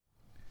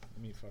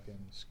me fucking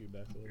scoot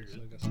back a little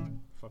so I guess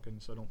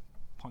so I don't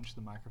punch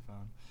the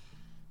microphone.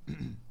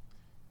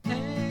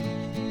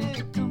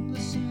 Hey, come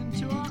listen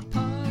to our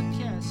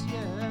podcast,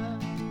 yeah.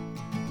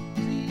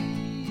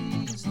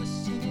 Please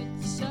listen,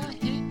 it's a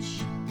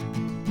hitch.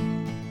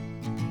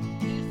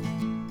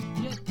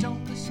 If you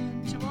don't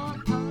listen to our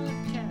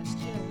podcast,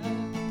 yeah,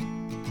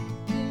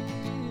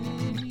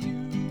 then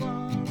you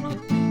are a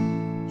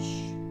bitch.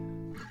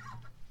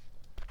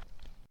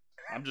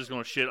 I'm just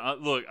gonna shit.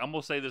 Look, I'm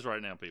gonna say this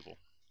right now, people.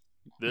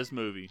 This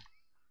movie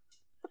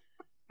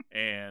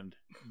and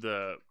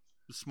the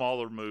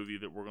smaller movie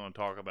that we're going to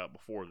talk about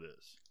before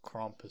this,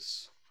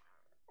 Krampus.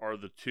 are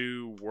the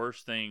two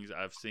worst things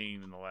I've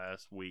seen in the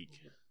last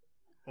week.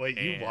 Wait,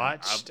 And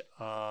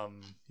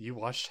you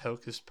watched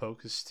Hocus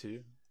Pocus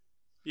too?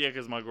 Yeah,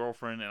 because my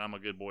girlfriend and I'm a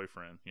good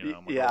boyfriend. You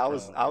know, my Yeah, I girlfriend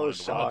was wanted to watch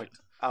it.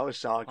 shocked. I was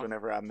shocked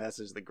whenever I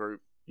messaged the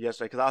group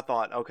yesterday because I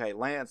thought, okay,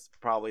 Lance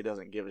probably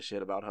doesn't give a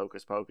shit about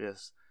Hocus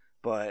Pocus,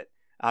 but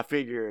I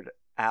figured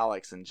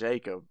Alex and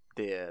Jacob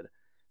did.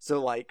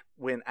 So like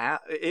when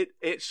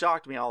it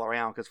shocked me all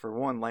around because for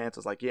one, Lance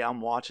was like, "Yeah,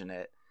 I'm watching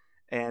it,"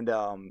 and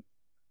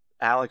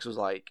Alex was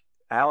like,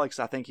 I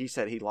think he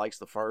said he likes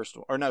the first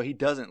one, or no, he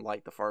doesn't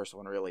like the first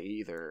one really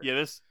either.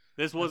 Yeah,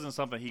 this wasn't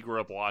something he grew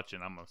up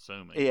watching. I'm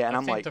assuming. Yeah, and I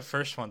I'm think like, the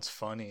first one's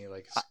funny,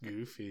 like it's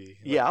goofy.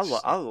 yeah,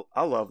 like,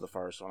 I love the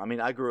first one. I mean,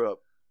 I grew up,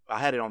 I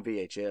had it on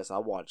VHS. I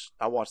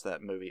watched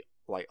that movie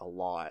like a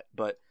lot,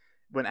 but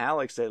when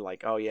Alex said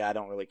like, "Oh yeah, I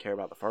don't really care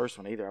about the first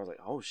one either," I was like,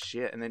 "Oh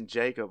shit!" And then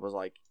Jacob was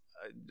like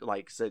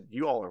said,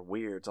 "You all are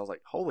weird." So I was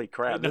like, "Holy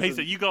crap!" No, he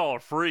said, "You all are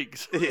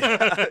freaks."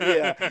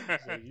 Yeah.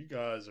 He's like, you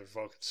guys are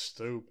fucking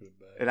stupid,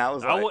 man. And I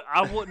was like,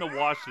 I wouldn't have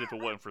watched it if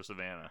it wasn't for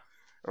Savannah.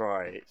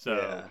 right. So,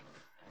 yeah.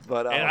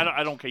 But and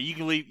I don't care. You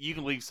can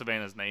leave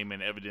Savannah's name,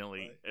 and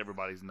evidently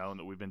everybody's known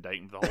that we've been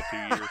dating for the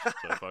whole 2 years.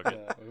 So fuck it.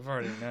 Yeah, we've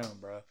already known,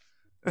 bro.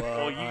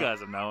 Well, you guys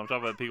have known. I'm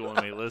talking about people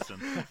that may listen.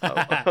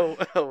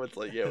 It's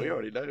like, yeah, we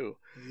already know.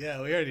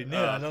 Yeah, we already knew.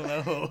 I don't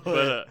know.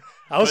 But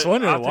I was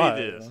wondering I'll why.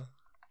 tell you this.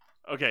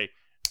 Okay,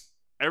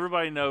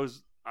 everybody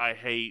knows I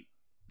hate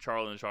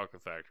Charlie and the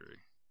Chocolate Factory.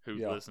 Who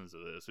listens to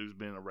this? Who's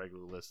been a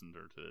regular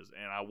listener to this?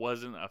 And I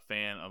wasn't a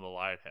fan of The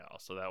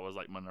Lighthouse, so that was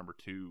like my number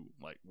 2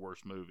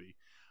 worst movie.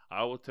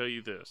 I will tell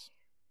you this: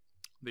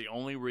 the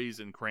only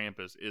reason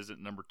Krampus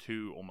isn't number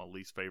 2 on my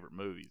least favorite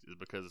movies is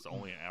because it's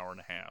only an hour and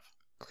a half.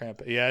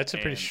 Krampus. Yeah, it's a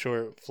pretty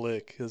short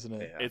flick, isn't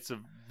it? Yeah. It's a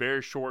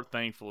very short,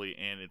 thankfully,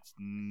 and it's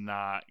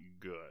not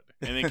good.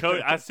 And then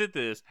Cody, I said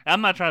this.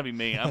 I'm not trying to be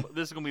mean.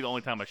 This is gonna be the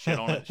only time I shit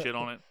on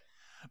it.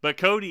 But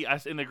Cody,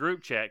 in the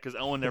group chat, because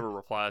Owen never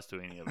replies to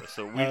any of us,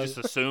 so we just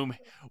assume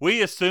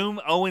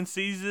Owen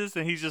sees this,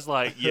 and he's just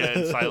like, yeah,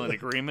 in silent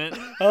agreement.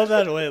 Hold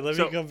on, wait. Let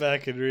me come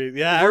back and read.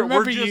 Yeah, I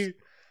remember you.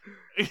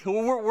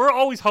 We're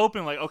always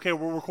hoping like, okay,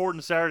 we're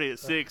recording Saturday at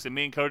 6, and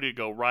me and Cody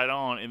go right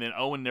on, and then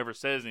Owen never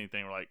says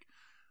anything. We're like,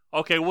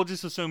 okay, we'll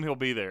just assume he'll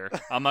be there.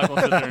 I'm not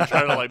gonna sit there and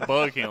try to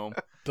bug him.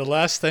 The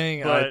last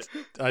thing I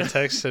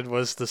texted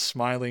was the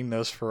smiling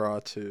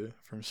Nosferatu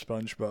from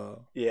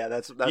SpongeBob. Yeah,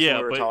 that's what we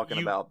were talking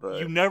about.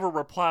 You never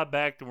reply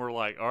back, and we're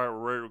like, all right, we're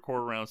ready to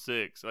record around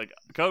 6. Like,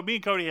 me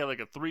and Cody had like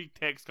a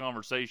 3-text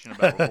conversation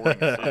about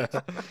recording at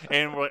 6,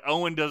 and we're like,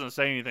 Owen doesn't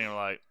say anything. We're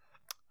like,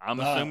 I'm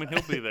assuming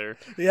he'll be there.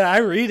 Yeah, I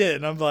read it,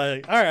 and I'm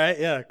like, all right,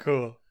 yeah,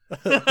 cool.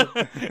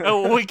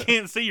 Oh, we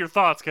can't see your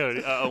thoughts,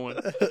 Cody,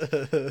 Owen.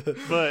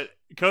 But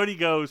Cody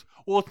goes,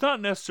 well, it's not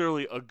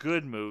necessarily a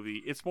good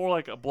movie. It's more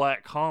like a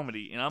black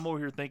comedy. And I'm over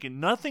here thinking,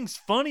 nothing's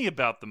funny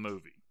about the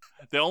movie.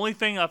 The only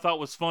thing I thought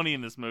was funny in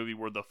this movie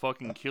were the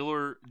fucking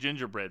killer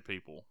gingerbread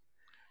people.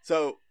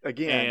 So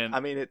again, I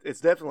mean, it's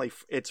definitely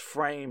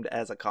framed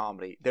as a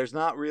comedy. There's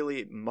not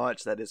really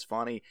much that is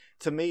funny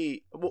to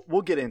me.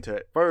 We'll get into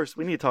it. First,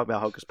 we need to talk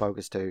about Hocus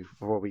Pocus 2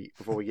 before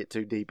we get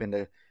too deep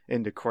into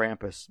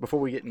Krampus.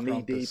 Before we get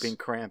knee deep in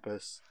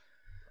Krampus.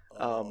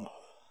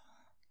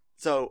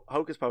 So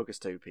Hocus Pocus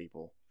 2,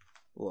 people,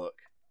 look,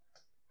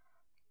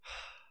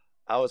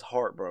 I was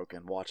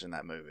heartbroken watching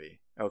that movie.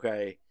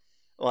 Okay,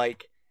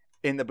 like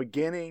in the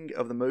beginning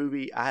of the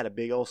movie, I had a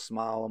big old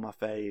smile on my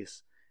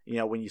face. You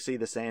know, when you see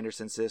the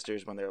Sanderson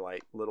sisters when they're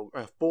like little,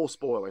 full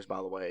spoilers, by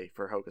the way,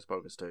 for Hocus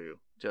Pocus 2,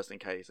 just in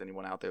case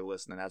anyone out there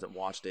listening hasn't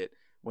watched it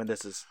when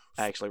this is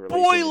actually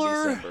released in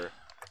December.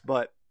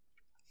 But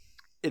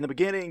in the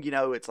beginning, you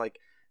know, it's like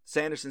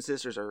Sanderson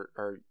sisters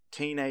are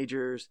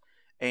teenagers,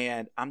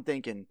 and I'm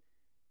thinking,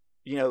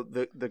 you know,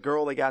 the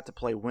girl they got to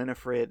play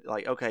Winifred,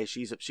 like, okay,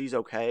 she's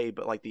okay,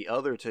 but like the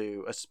other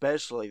two,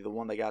 especially the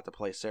one they got to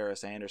play Sarah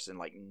Sanderson,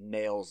 like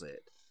nails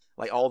it.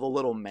 Like all the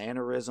little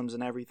mannerisms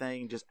and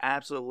everything, just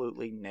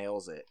absolutely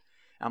nails it.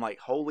 I'm like,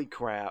 holy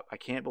crap, I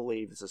can't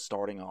believe this is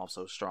starting off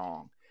so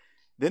strong.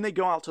 Then they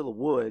go out to the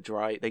woods,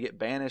 right? They get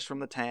banished from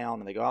the town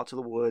and they go out to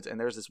the woods, and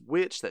there's this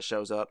witch that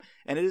shows up,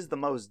 and it is the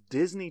most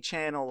Disney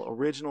Channel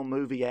original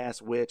movie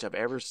ass witch I've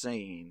ever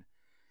seen.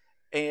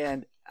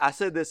 And I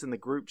said this in the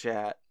group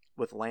chat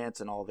with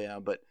Lance and all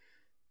them, but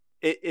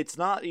it's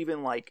not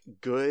even like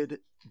good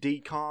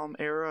DCOM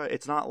era.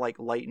 It's not like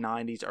late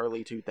 90s,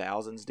 early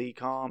 2000s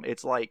DCOM.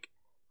 It's like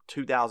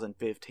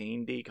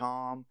 2015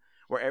 DCOM,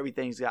 where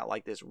everything's got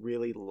like this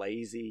really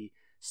lazy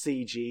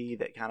CG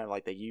that kind of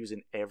like they use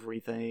in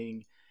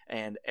everything,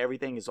 and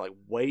everything is like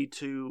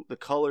the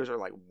colors are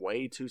like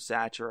way too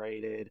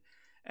saturated,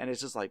 and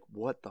it's just like,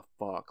 what the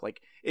fuck?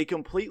 Like, it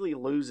completely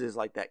loses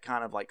like that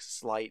kind of like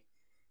slight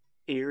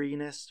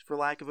eeriness, for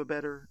lack of a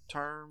better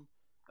term,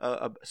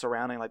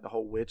 surrounding like the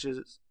whole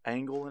witches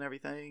angle and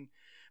everything.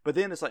 But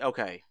then it's like,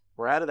 okay,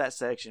 we're out of that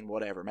section,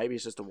 whatever, maybe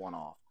it's just a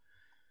one-off.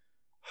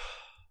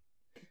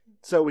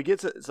 So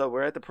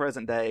we're at the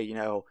present day, you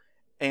know,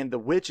 and the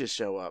witches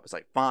show up. It's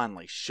like,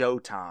 finally,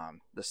 showtime.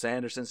 The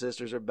Sanderson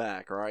sisters are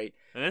back, right?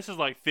 And this is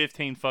like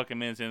 15 fucking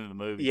minutes into the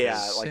movie.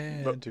 Yeah, like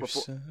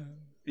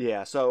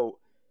yeah. So,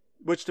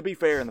 which to be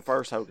fair, in the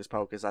first Hocus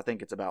Pocus, I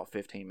think it's about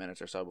 15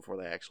 minutes or so before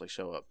they actually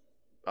show up.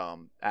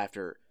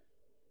 After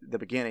the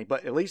beginning,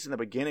 but at least in the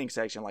beginning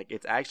section, like,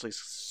 it's actually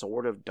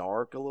sort of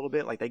dark a little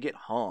bit. Like, they get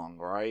hung,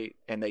 right,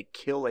 and they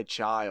kill a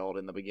child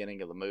in the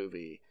beginning of the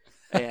movie,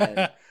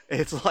 and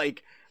it's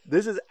like,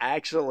 this is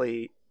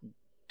actually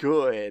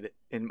good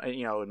in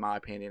my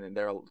opinion, and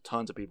there are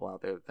tons of people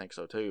out there that think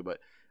so too. But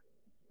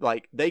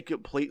like, they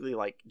completely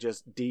like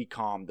just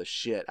decom the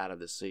shit out of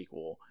this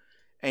sequel,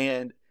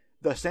 and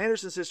the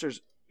Sanderson sisters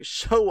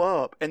show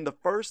up, and the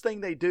first thing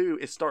they do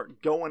is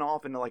start going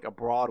off into like a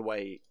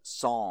Broadway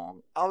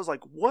song. I was like,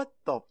 what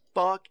the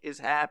fuck is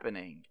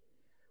happening?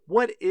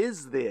 What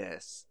is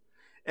this?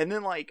 And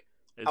then like,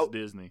 it's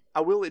Disney.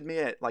 I will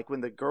admit, like,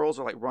 when the girls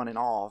are like running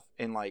off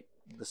and like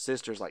the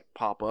sisters like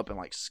pop up and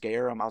like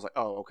scare them, I was like,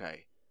 oh,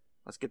 okay,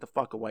 let's get the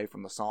fuck away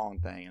from the song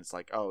thing. And it's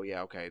like, oh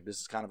yeah, okay, this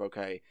is kind of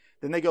okay.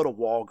 Then they go to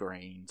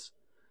Walgreens,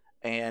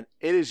 and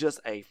it is just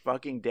a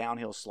fucking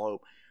downhill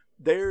slope.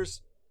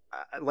 There's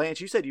Lance,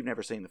 you said you've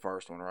never seen the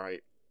first one, right?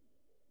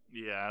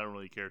 Yeah, I don't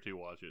really care to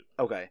watch it.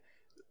 Okay.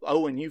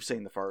 Owen, you've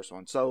seen the first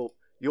one, so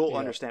you'll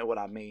understand what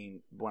I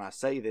mean when I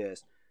say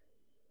this.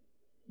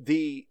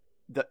 The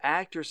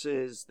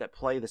actresses that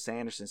play the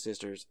Sanderson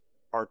sisters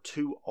are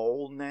too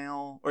old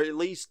now, or at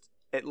least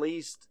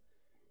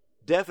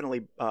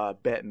definitely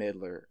Bette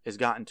Midler has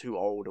gotten too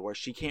old to where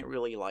she can't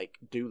really like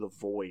do the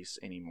voice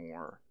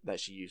anymore that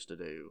she used to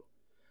do.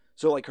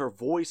 So like, her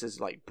voice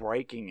is like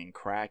breaking and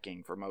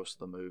cracking for most of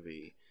the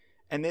movie.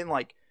 And then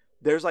like,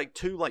 there's like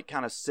two like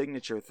kind of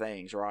signature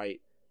things, right,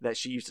 that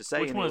she used to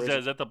say. Which one is that?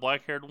 Is that the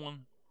black-haired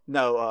one?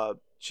 No,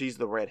 she's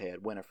the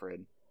redhead,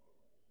 Winifred.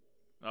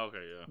 Okay,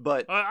 yeah.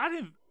 But I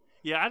didn't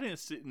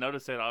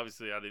notice that.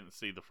 Obviously, I didn't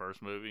see the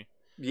first movie.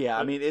 Yeah,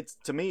 I mean,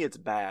 to me it's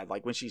bad.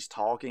 Like, when she's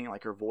talking,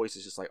 like, her voice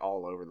is just like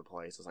all over the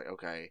place. It's like,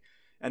 okay.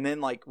 And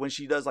then like, when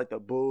she does like the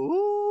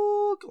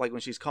book, like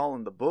when she's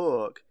calling the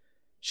book,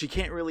 she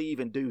can't really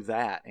even do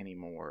that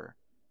anymore.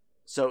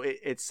 So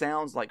it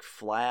sounds like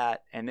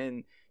flat. And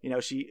then, you know,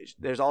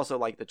 there's also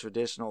like the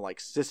traditional like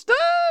sisters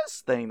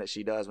thing that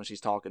she does when she's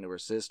talking to her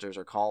sisters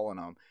or calling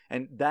them.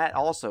 And that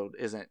also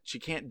she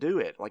can't do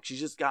it. Like,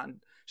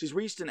 she's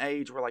reached an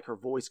age where like her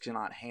voice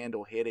cannot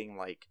handle hitting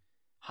like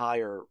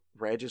higher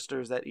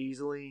registers that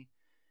easily.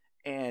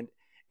 And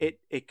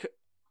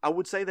I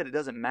would say that it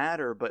doesn't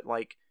matter, but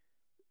like,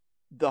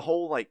 the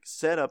whole like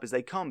setup is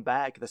they come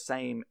back the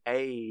same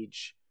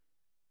age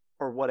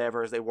or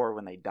whatever as they were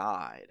when they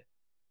died.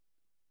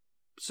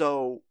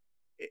 So,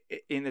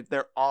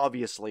 they're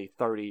obviously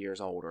 30 years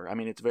older. I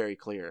mean, it's very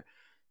clear.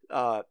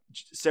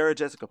 Sarah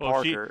Jessica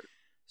Parker.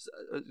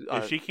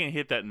 If she can't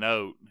hit that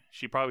note,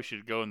 she probably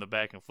should go in the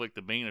back and flick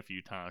the bean a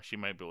few times. She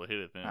might be able to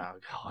hit it then. Oh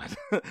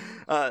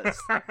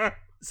God.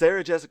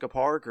 Sarah Jessica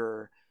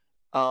Parker.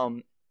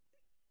 You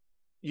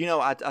know,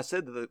 I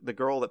said that the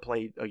girl that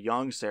played a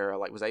young Sarah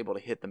like was able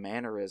to hit the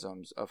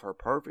mannerisms of her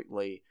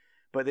perfectly,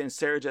 but then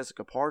Sarah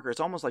Jessica Parker,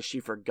 it's almost like she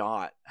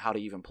forgot how to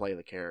even play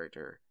the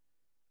character.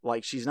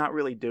 Like, she's not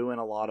really doing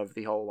a lot of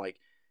the whole, like,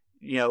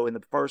 you know, in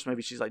the first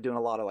movie, she's like doing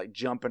a lot of like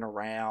jumping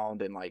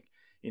around and like,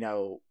 you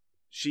know,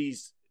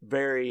 she's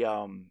very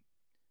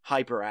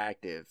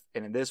hyperactive,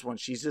 and in this one,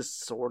 she's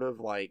just sort of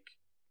like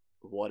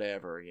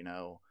whatever, you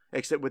know,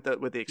 except with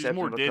the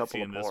exception of a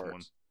couple of parts.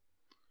 One.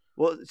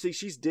 Well, see,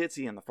 she's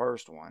ditzy in the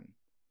first one,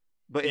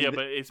 but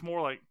but it's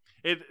more like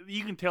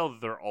you can tell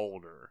that they're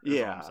older. Is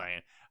what I'm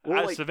saying.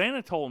 Well, like,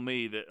 Savannah told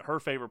me that her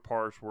favorite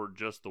parts were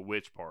just the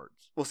witch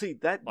parts. Well, see,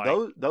 that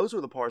like, those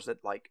were the parts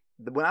that, like,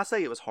 when I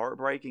say it was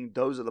heartbreaking,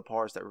 those are the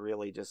parts that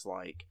really just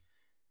like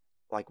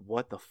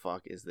what the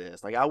fuck is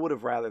this? Like, I would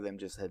have rather them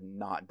just had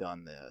not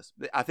done this.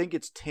 I think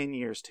it's 10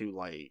 years too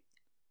late.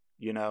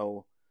 You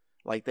know,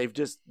 like they've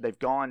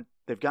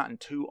gotten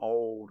too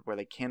old where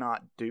they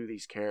cannot do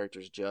these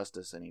characters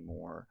justice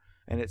anymore,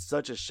 and it's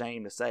such a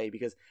shame to say,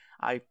 because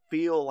I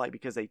feel like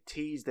because they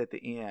teased at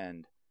the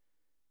end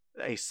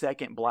a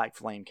second Black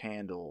Flame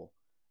Candle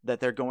that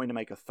they're going to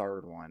make a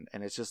third one,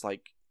 and it's just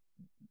like,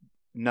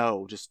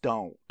 no, just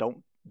don't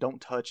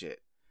touch it.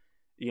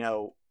 You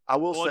know, I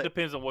will say it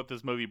depends on what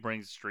this movie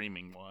brings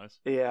streaming wise.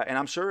 Yeah, and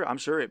I'm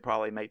sure it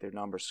probably make their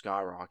numbers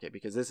skyrocket,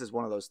 because this is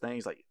one of those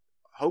things. Like,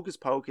 Hocus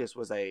Pocus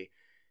was a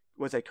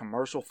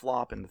commercial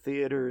flop in the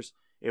theaters.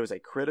 It was a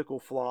critical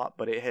flop,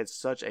 but it had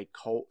such a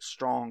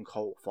strong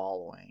cult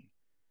following.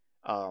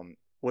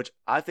 which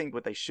I think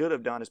what they should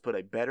have done is put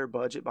a better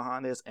budget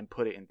behind this and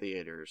put it in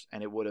theaters,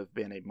 and it would have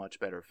been a much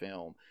better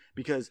film.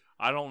 Because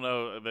I don't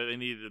know, but they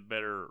needed a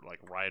better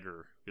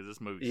writer, because this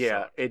movie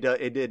sucked.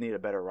 it did need a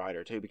better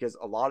writer too, because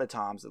a lot of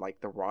times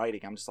like the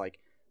writing, I'm just like,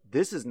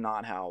 this is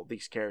not how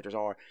these characters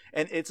are.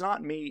 And it's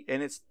not me,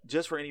 and it's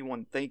just for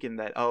anyone thinking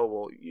that, oh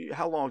well,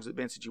 how long has it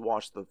been since you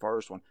watched the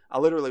first one? I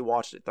literally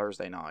watched it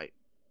Thursday night,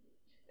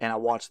 and I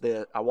watched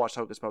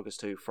Hocus Pocus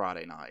 2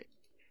 Friday night.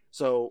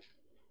 So,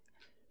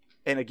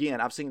 and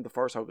again, I've seen the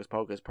first Hocus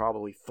Pocus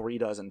probably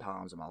 36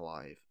 times in my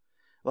life.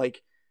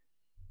 Like,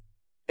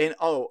 and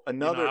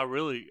another.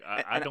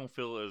 I don't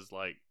feel as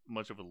like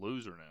much of a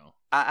loser now.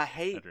 I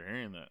hate after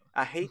hearing that.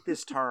 I hate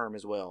this term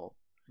as well,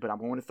 but I'm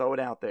going to throw it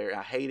out there.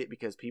 I hate it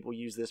because people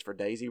use this for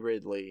Daisy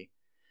Ridley,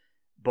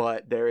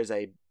 but there is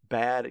a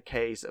bad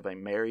case of a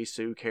Mary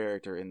Sue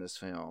character in this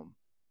film.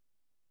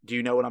 Do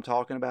you know what I'm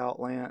talking about,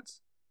 Lance?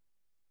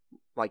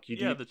 Like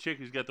the chick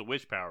who's got the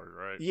witch powers,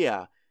 right?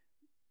 Yeah.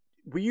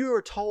 We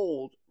are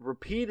told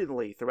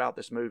repeatedly throughout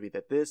this movie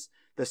that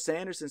the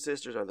Sanderson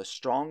sisters are the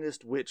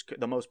strongest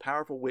the most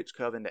powerful witch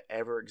coven to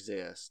ever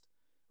exist.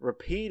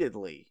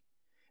 Repeatedly.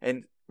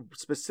 And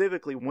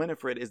specifically,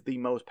 Winifred is the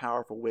most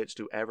powerful witch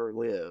to ever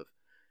live.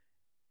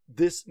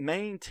 This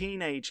main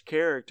teenage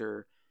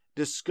character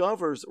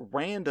discovers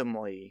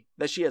randomly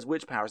that she has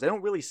witch powers. They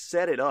don't really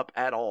set it up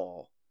at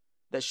all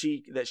that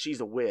she's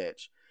a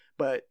witch,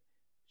 but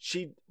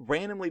she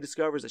randomly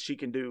discovers that she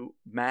can do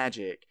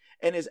magic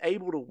and is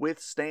able to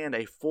withstand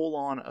a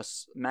full-on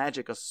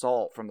magic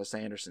assault from the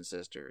Sanderson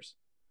sisters.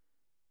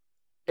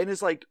 And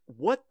it's like,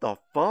 what the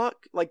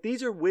fuck? Like,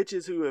 these are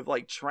witches who have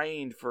like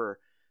trained for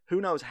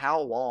who knows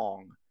how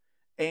long,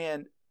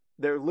 and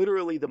they're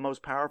literally the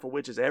most powerful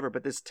witches ever.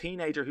 But this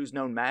teenager who's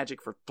known magic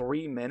for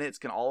 3 minutes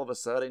can all of a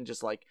sudden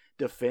just like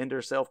defend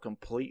herself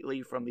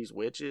completely from these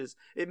witches.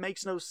 It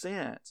makes no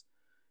sense.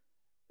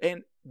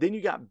 And then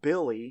you got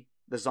Billy,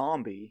 the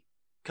zombie,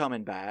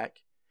 coming back,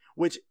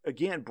 which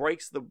again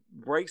breaks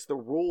the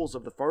rules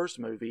of the first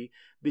movie,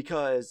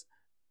 because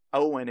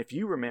Owen, if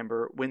you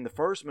remember, when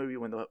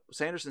the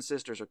Sanderson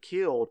sisters are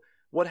killed,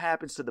 what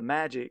happens to the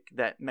magic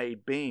that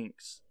made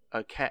Binks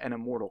an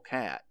immortal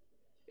cat?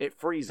 It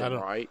frees him,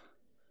 right?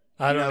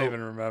 I don't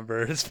even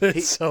remember. It's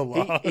been so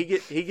long.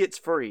 He gets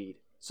freed.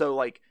 So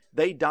like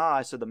they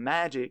die. So the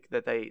magic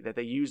that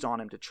they used on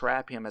him to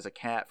trap him as a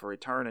cat for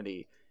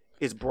eternity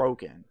is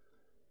broken.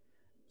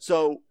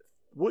 So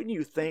wouldn't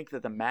you think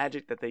that the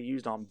magic that they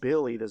used on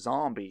Billy the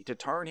zombie to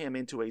turn him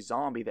into a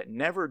zombie that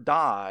never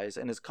dies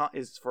and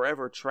is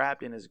forever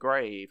trapped in his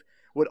grave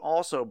would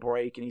also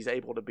break, and he's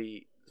able to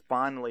be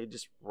finally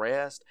just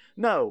rest?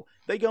 No,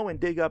 they go and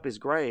dig up his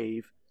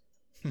grave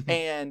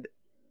and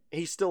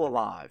he's still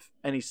alive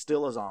and he's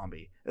still a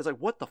zombie. It's like,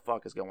 what the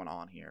fuck is going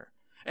on here?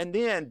 And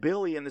then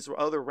Billy and this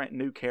other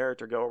new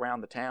character go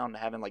around the town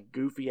having like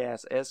goofy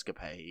ass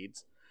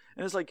escapades,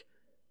 and it's like,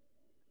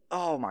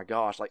 oh my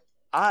gosh, like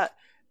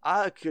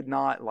I could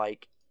not,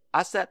 like,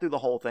 I sat through the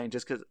whole thing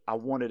just because I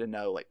wanted to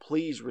know, like,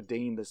 please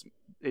redeem this.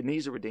 It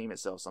needs to redeem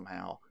itself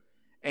somehow.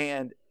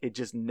 And it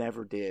just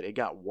never did. It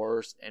got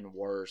worse and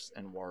worse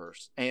and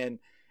worse. And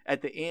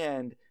at the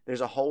end,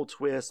 there's a whole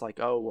twist like,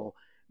 oh, well,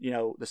 you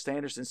know, the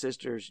Sanderson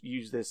sisters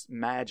use this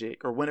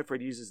magic, or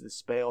Winifred uses this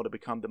spell to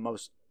become the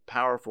most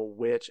powerful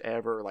witch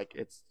ever. Like,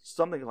 it's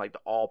something like the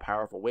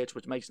all-powerful witch,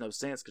 which makes no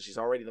sense because she's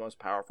already the most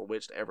powerful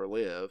witch to ever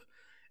live.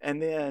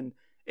 And then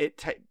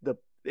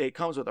it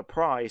comes with a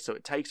price, so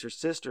it takes her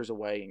sisters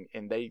away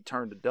and they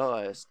turn to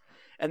dust.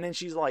 And then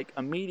she's like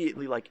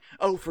immediately like,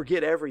 oh,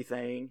 forget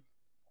everything,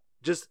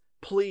 just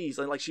please.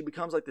 And like she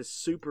becomes like this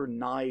super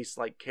nice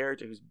like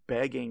character who's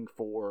begging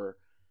for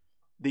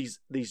these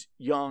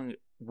young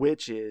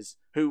witches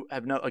who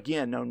have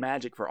known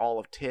magic for all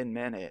of 10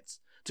 minutes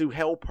to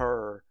help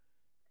her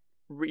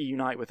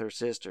reunite with her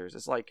sisters.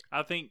 It's like,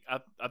 I think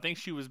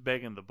she was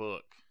begging the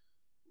book.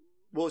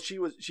 Well, she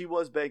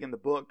was begging the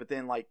book, but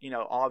then, like, you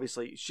know,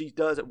 obviously she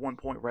does at one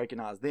point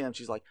recognize them.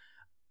 She's like,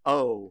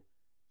 oh,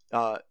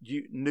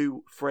 you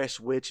new fresh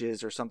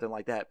witches or something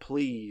like that,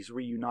 please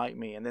reunite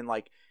me. And then,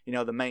 like, you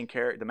know, the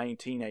main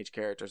teenage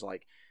character's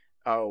like,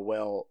 oh,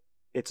 well,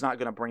 it's not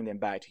going to bring them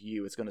back to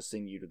you. It's going to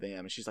send you to them.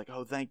 And she's like,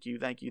 oh, thank you,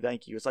 thank you,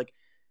 thank you. It's like,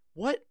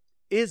 what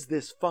is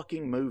this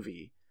fucking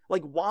movie?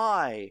 Like,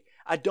 why?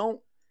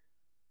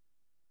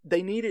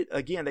 They needed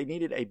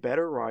a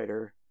better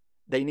writer.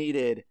 They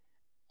needed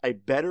a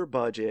better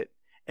budget,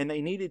 and they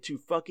needed to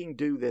fucking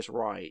do this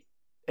right.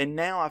 And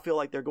now I feel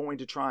like they're going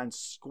to try and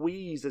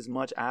squeeze as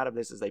much out of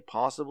this as they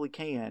possibly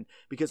can,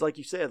 because like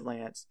you said,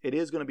 Lance, it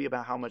is going to be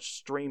about how much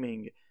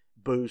streaming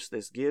boost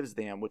this gives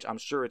them, which I'm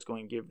sure it's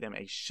going to give them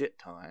a shit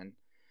ton.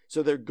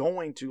 So they're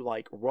going to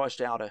like rush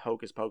out a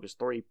Hocus Pocus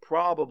 3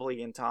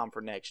 probably in time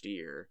for next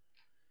year.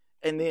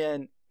 And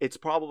then it's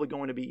probably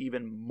going to be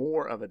even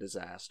more of a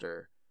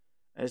disaster.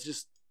 And it's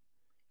just,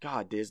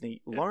 God,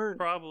 Disney, learn.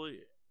 Probably.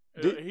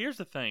 Here's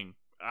the thing.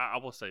 I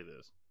will say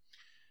this,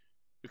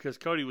 because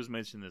Cody was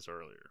mentioning this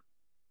earlier.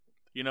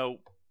 You know,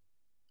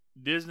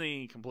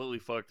 Disney completely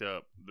fucked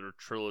up their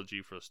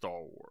trilogy for Star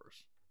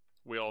Wars.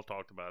 We all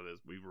talked about this.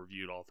 We've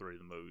reviewed all 3 of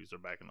the movies. They're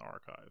back in the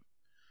archive.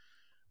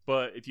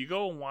 But if you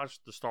go and watch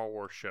the Star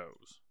Wars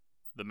shows,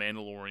 The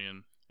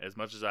Mandalorian, as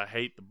much as I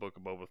hate the Book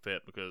of Boba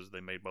Fett because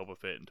they made Boba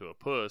Fett into a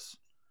puss,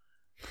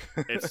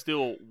 it's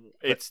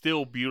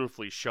still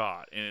beautifully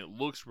shot and it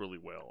looks really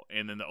well.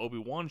 And then the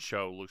Obi-Wan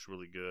show looks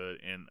really good.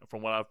 And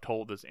from what I've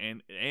told, this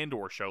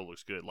Andor show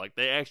looks good. Like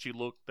they actually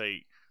look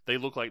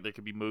like they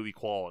could be movie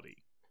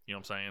quality. You know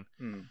what I'm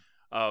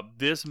saying?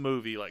 This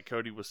movie, like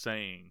Cody was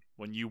saying,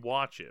 when you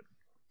watch it,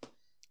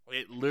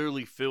 it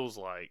literally feels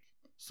like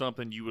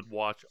something you would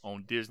watch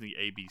on Disney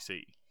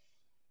ABC.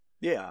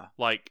 Yeah.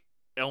 Like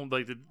on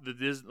like the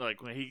Disney,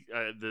 like when he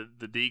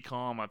the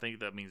DCOM, I think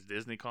that means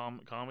Disney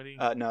comedy.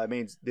 No, it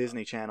means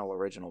Disney Channel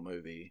original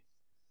movie.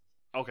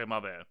 Okay, my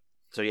bad.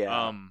 So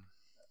yeah.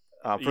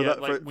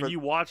 When you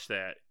watch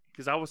that,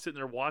 because I was sitting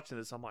there watching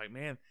this, I'm like,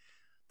 man,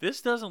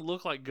 this doesn't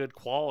look like good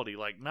quality.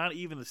 Like not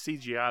even the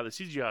CGI. The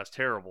CGI is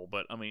terrible,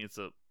 but I mean it's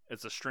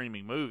a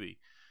streaming movie.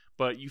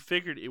 But you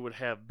figured it would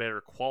have better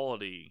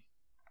quality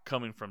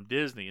coming from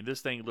Disney, and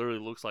this thing literally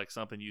looks like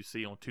something you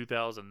see on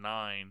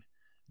 2009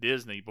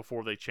 Disney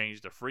before they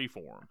changed to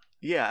Freeform.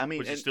 Yeah, I mean,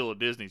 which is still a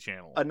Disney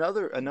Channel.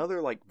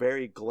 Another like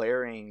very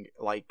glaring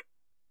like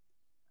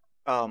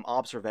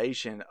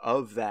observation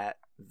of that.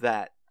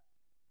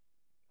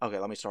 Okay,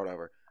 let me start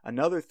over.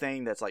 Another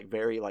thing that's like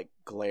very like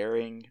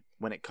glaring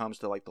when it comes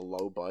to like the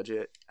low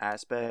budget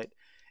aspect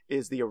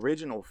is the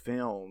original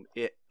film.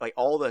 It like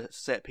all the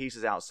set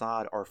pieces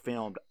outside are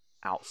filmed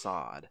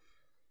outside,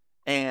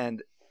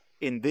 and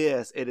in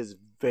this, it is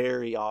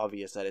very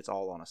obvious that it's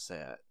all on a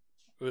set.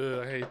 Ugh,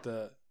 I hate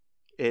that.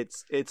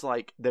 It's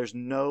like there's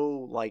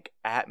no like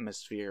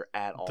atmosphere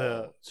at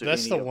all.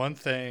 That's the one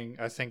thing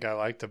I think I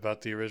liked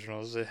about the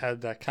originals. It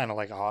had that kind of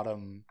like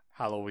autumn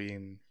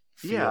Halloween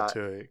feel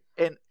to it.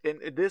 And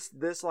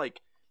this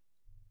like,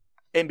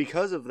 and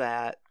because of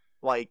that,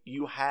 like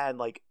you had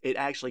like it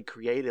actually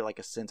created like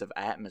a sense of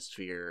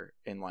atmosphere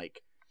and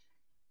like,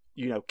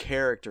 you know,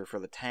 character for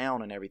the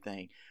town and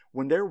everything.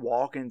 When they're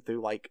walking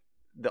through like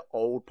the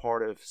old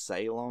part of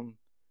Salem,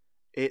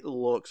 it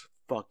looks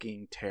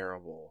fucking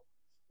terrible.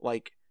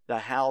 Like the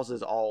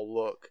houses all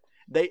look,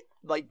 they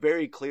like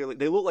very clearly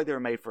they look like they were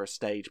made for a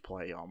stage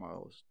play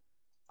almost.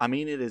 I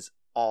mean, it is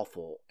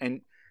awful.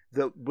 And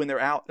when they're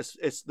out,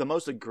 it's the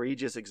most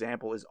egregious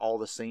example is all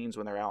the scenes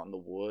when they're out in the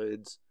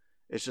woods.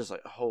 It's just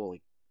like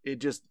it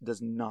just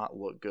does not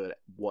look good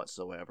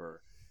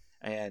whatsoever.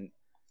 And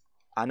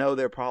I know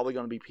there are probably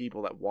going to be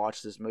people that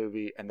watch this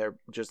movie and they're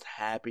just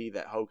happy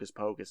that Hocus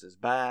Pocus is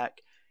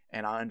back.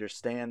 And I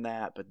understand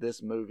that, but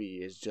this movie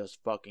is just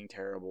fucking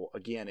terrible.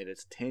 Again, it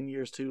is 10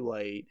 years too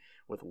late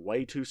with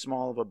way too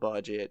small of a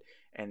budget,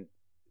 and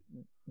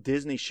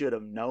Disney should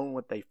have known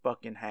what they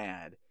fucking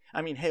had.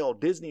 I mean, hell,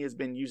 Disney has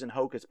been using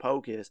Hocus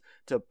Pocus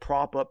to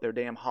prop up their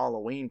damn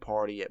Halloween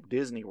party at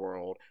Disney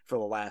World for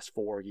the last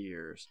 4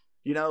 years.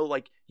 You know,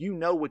 like, you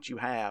know what you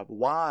have.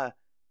 Why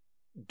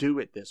do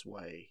it this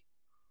way?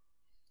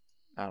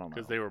 I don't know.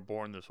 Because they were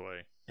born this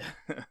way.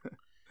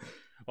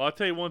 Well, I'll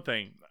tell you one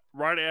thing.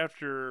 Right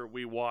after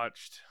we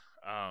watched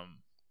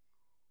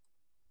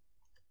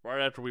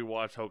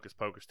Hocus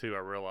Pocus 2, I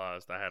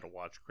realized I had to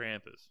watch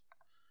Krampus.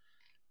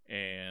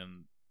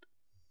 And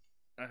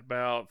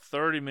about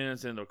 30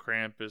 minutes into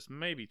Krampus,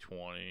 maybe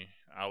 20,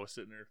 I was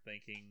sitting there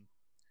thinking,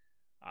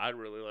 I'd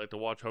really like to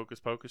watch Hocus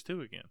Pocus 2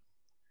 again.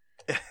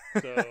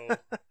 So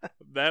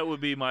that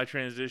would be my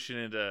transition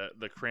into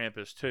the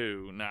Krampus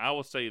 2. Now, I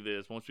will say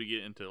this, once we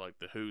get into like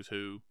the who's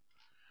who,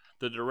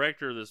 the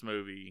director of this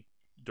movie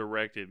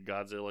directed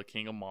Godzilla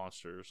King of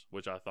Monsters,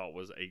 which I thought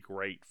was a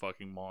great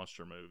fucking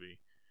monster movie.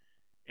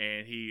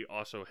 And he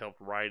also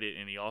helped write it,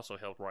 and he also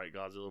helped write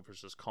Godzilla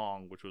vs.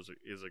 Kong, which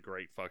is a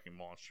great fucking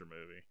monster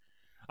movie.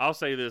 I'll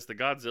say this, the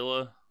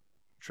Godzilla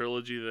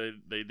trilogy that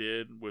they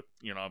did with,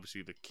 you know,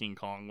 obviously the King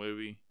Kong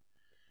movie,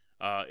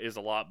 is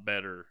a lot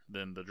better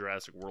than the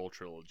Jurassic World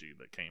trilogy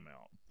that came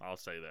out. I'll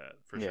say that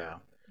for sure.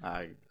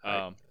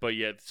 But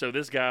yeah, so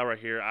this guy right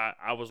here,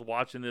 I was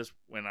watching this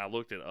when I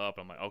looked it up.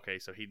 I'm like, okay,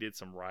 so he did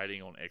some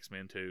writing on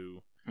X-Men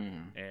 2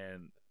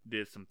 and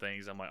did some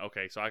things. I'm like,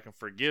 okay, so I can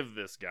forgive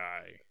this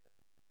guy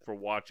for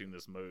watching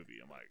this movie.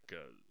 I'm like,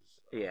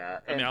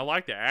 I mean, I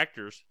like the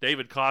actors.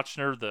 David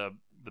Kochner, the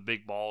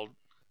big bald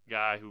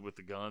guy who with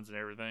the guns and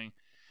everything.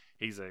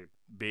 He's a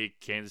big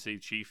Kansas City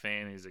Chiefs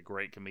fan. He's a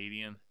great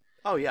comedian.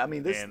 Oh yeah, I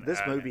mean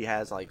this movie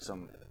has like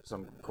some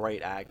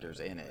great actors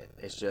in it.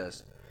 It's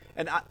just.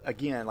 And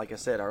again, like I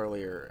said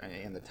earlier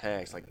in the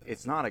text, like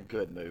it's not a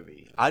good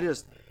movie.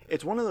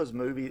 It's one of those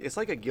movies. It's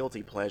like a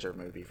guilty pleasure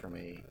movie for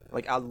me.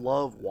 Like I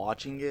love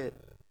watching it,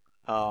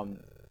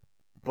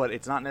 but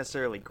it's not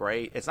necessarily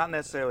great. It's not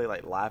necessarily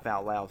like laugh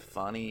out loud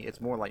funny.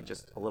 It's more like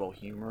just a little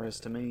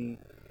humorous to me.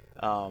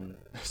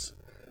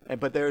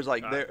 But there's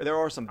like there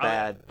are some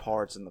bad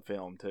parts in the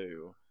film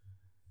too.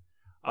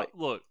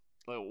 Look,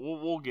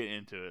 we'll get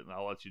into it, and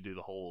I'll let you do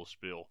the whole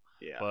spiel.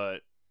 Yeah. But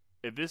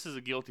if this is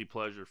a guilty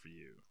pleasure for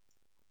you,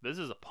 this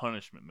is a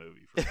punishment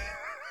movie for me.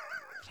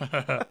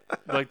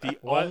 Like the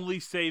only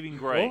saving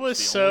grace.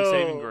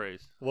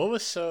 What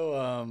was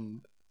so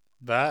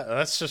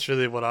That's just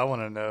really what I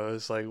want to know.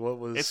 Is like what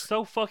was. It's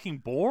so fucking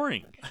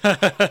boring.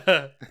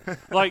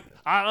 Like,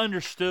 I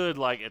understood,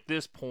 like, at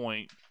this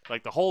point,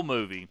 like, the whole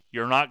movie,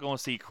 you're not going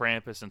to see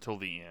Krampus until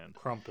the end.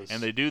 Krampus.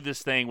 And they do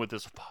this thing with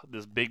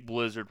this big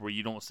blizzard where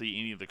you don't see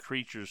any of the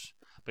creatures,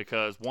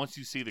 because once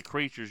you see the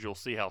creatures, you'll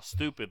see how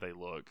stupid they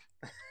look.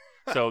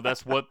 So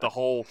that's what the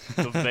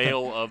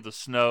veil of the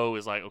snow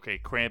is like. Okay,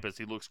 Krampus,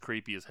 he looks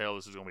creepy as hell.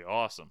 This is going to be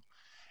awesome.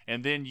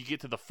 And then you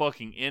get to the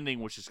fucking ending,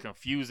 which is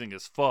confusing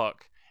as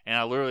fuck. And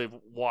I literally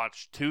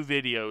watched 2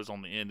 videos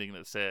on the ending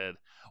that said,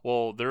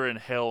 well, they're in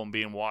hell and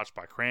being watched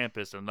by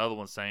Krampus. And another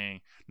one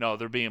saying, no,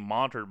 they're being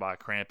monitored by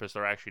Krampus.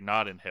 They're actually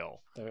not in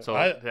hell. So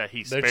that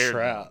he spared they're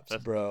trapped,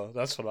 them. bro.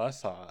 That's what I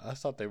thought. I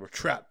thought they were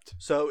trapped.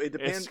 So it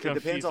depends. It's It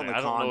depends on the confusing.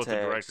 I don't know what context. the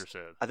director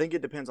said. I think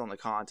it depends on the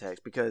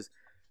context, because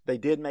they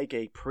did make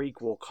a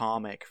prequel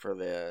comic for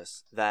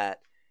this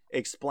that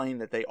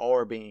explained that they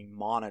are being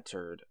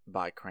monitored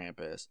by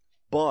Krampus.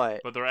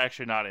 But they're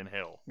actually not in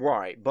hell.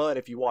 right, but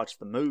if you watch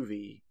the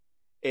movie,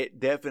 it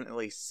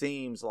definitely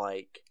seems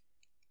like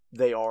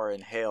they are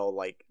in hell.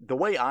 Like, the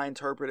way I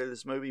interpreted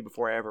this movie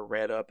before I ever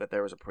read up that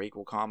there was a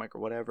prequel comic or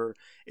whatever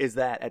is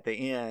that at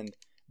the end,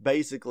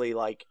 basically,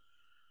 like,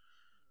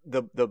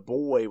 the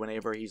boy,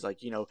 whenever he's like,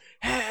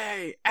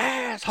 hey,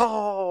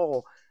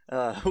 asshole,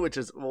 which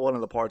is one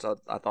of the parts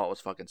I thought was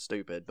fucking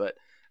stupid, but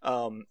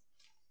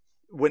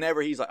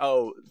whenever he's like,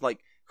 oh, like,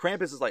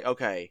 Krampus is like,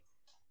 okay,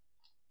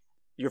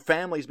 your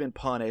family's been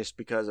punished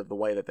because of the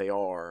way that they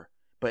are,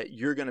 but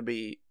you're going to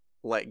be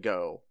let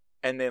go.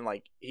 And then,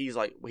 like, he's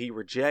like, he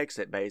rejects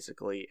it,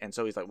 basically. And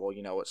so he's like, well,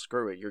 you know what?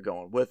 Screw it. You're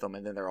going with them.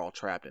 And then they're all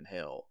trapped in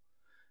hell.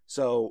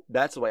 So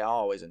that's the way I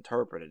always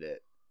interpreted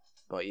it.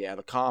 But yeah,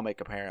 the comic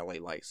apparently,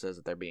 like, says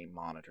that they're being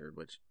monitored,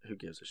 which who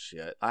gives a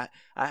shit? I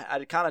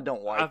kind of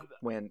don't like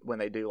when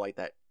they do like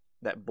that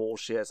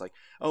bullshit. It's like,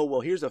 oh, well,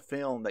 here's a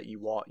film that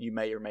you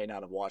may or may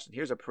not have watched, and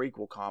here's a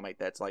prequel comic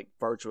that's like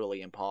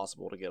virtually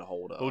impossible to get a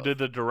hold of. Well, did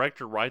the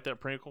director write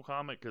that prequel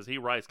comic? Because he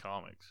writes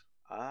comics.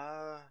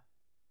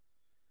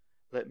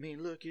 Let me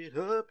look it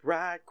up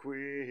right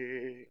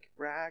quick.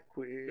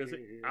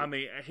 I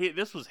mean,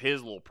 this was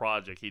his little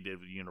project he did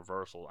with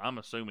Universal. I'm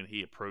assuming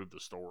he approved the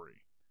story.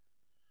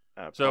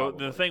 So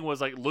Probably. the thing was,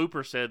 like,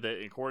 Looper said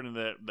that according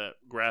to that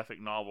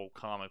graphic novel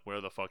comic,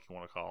 whatever the fuck you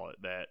want to call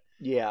it, that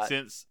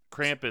since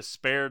Krampus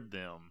spared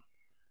them,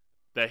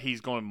 that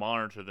he's going to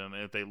monitor them,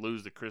 and if they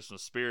lose the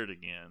Christmas spirit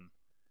again,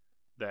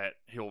 that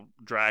he'll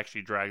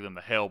actually drag them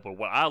to hell. But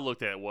what I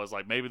looked at was,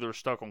 like, maybe they're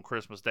stuck on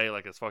Christmas Day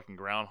like it's fucking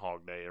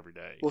Groundhog Day every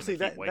day. Well, see,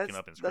 that's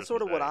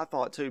sort of what I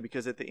thought too,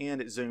 because at the end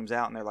it zooms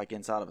out and they're like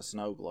inside of a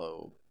snow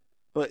globe.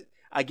 But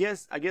I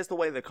guess the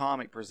way the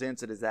comic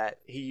presents it is that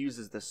he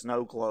uses the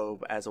snow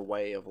globe as a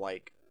way of,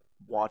 like,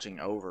 watching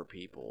over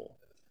people.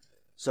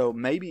 So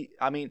maybe,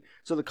 I mean,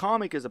 so the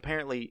comic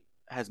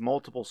has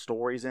multiple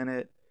stories in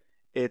it.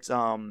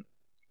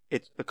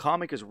 The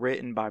comic is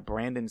written by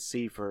Brandon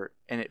Seifert,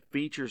 and it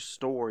features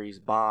stories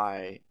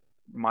by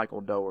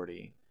Michael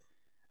Dougherty,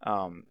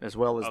 as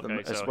well as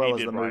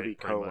the movie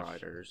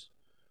co-writers.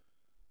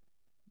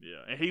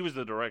 Yeah, and he was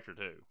the director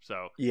too.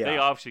 So yeah. They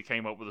obviously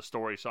came up with a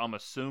story. So I'm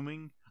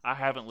assuming, I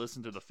haven't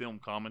listened to the film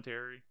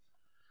commentary.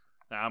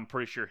 Now, I'm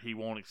pretty sure he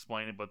won't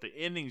explain it, but the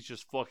ending's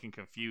just fucking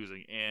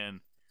confusing. And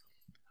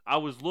I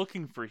was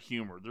looking for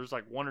humor. There's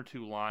like 1 or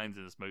 2 lines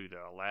in this movie that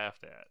I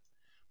laughed at,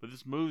 but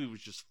this movie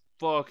was just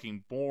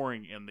fucking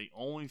boring. And the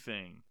only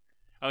thing,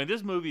 I mean,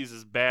 this movie is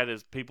as bad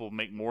as people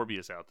make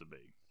Morbius out to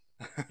be,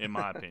 in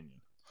my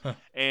opinion.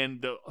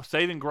 And the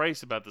saving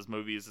grace about this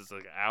movie is it's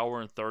like 1 hour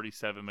and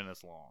 37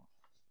 minutes long.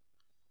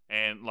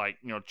 And, like,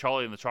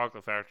 Charlie and the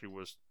Chocolate Factory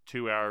was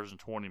 2 hours and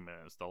 20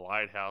 minutes. The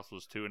Lighthouse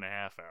was 2.5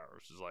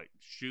 hours. It's like,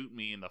 shoot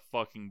me in the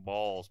fucking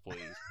balls, please.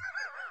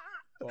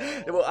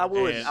 Well,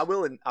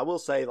 I will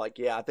say, like,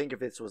 yeah, I think if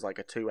this was like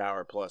a 2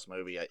 hour plus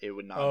movie, it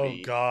would not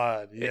be. Oh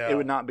God, yeah, it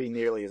would not be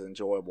nearly as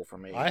enjoyable for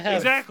me.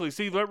 Exactly.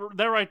 See, that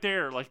right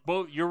there, like,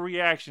 both your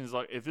reactions,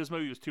 like, if this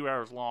movie was 2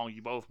 hours long,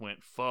 you both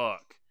went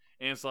fuck.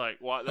 And it's like,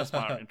 well, that's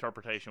my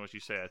interpretation of what you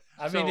said.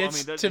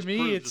 To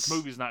me, this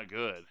movie's not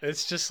good.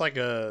 It's just like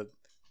a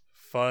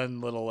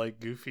fun little, like,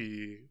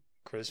 goofy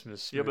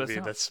Christmas movie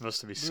that's supposed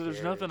to be scary.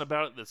 There's nothing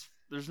about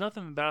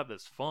it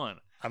that's fun.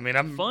 I mean,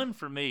 fun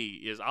for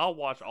me is I'll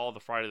watch all the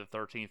Friday the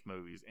 13th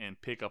movies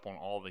and pick up on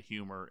all the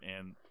humor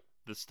and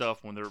the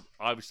stuff when they're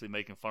obviously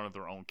making fun of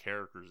their own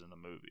characters in the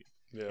movie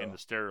and the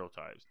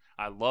stereotypes.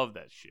 I love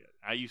that shit.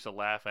 I used to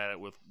laugh at it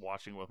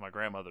watching with my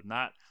grandmother,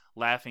 not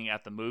laughing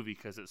at the movie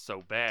because it's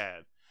so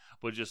bad,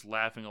 but just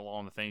laughing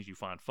along the things you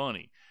find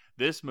funny.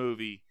 This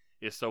movie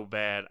is so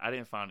bad, I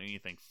didn't find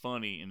anything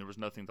funny, and there was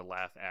nothing to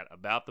laugh at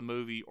about the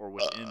movie or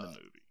within the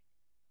movie.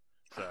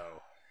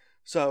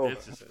 So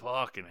it's just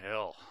fucking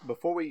hell.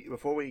 Before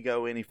we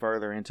go any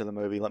further into the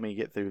movie, let me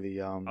get through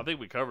the. I think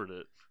we covered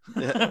it.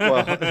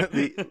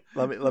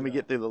 Let me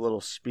get through the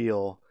little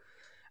spiel.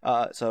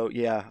 So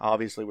yeah,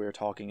 obviously we were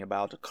talking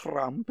about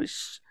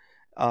Krampus,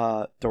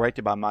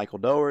 directed by Michael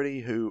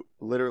Dougherty, who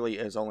literally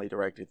has only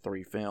directed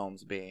 3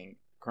 films, being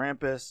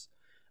Krampus,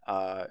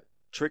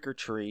 Trick or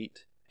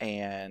Treat,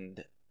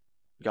 and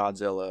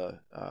Godzilla,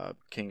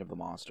 King of the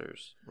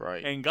Monsters,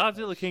 right? And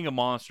Godzilla King of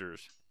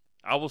Monsters,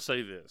 I will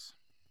say this.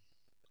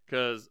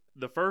 Because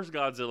the first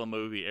Godzilla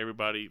movie,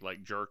 everybody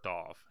like jerked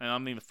off. And I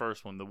mean the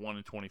first one, the one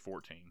in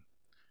 2014.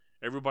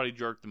 Everybody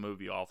jerked the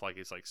movie off like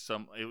it's like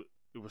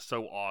it was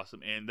so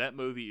awesome. And that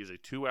movie is a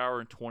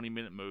 2-hour and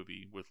 20-minute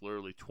movie with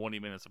literally 20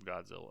 minutes of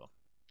Godzilla.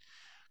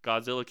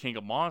 Godzilla King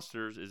of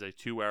Monsters is a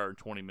 2-hour and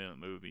 20-minute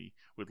movie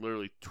with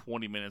literally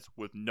 20 minutes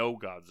with no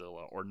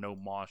Godzilla or no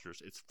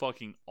monsters. It's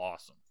fucking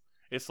awesome.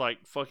 It's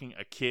like fucking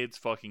a kid's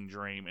fucking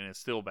dream, and it's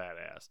still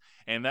badass.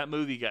 And that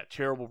movie got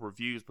terrible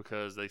reviews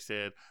because they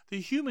said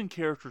the human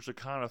characters are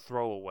kind of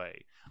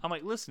throwaway. I'm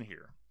like, listen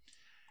here.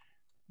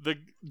 The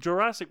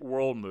Jurassic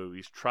World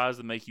movies tries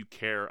to make you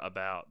care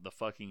about the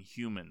fucking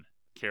human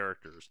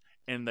characters,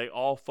 and they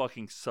all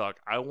fucking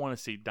suck. I want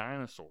to see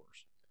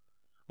dinosaurs.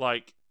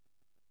 Like,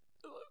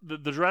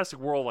 the Jurassic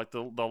World, like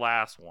the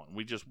last one.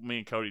 Me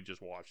and Cody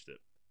just watched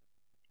it.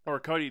 Or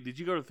Cody, did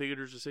you go to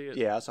theaters to see it?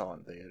 Yeah, I saw it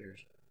in theaters.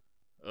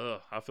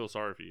 Ugh, I feel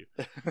sorry for you.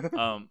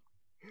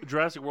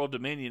 Jurassic World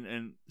Dominion,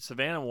 and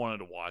Savannah wanted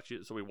to watch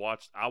it, so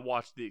I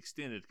watched the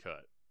extended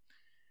cut.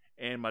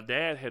 And my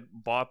dad had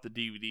bought the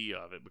DVD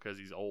of it because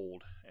he's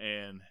old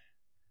and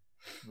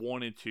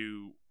wanted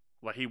to,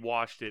 like, he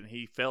watched it and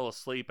he fell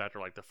asleep after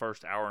like the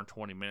first hour and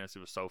 20 minutes. It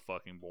was so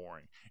fucking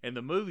boring. And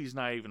the movie's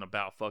not even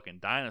about fucking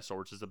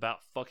dinosaurs, it's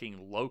about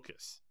fucking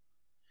locusts.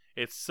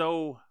 It's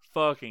so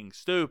fucking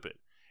stupid.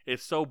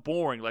 It's so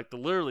boring. Like,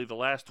 literally the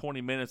last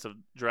 20 minutes of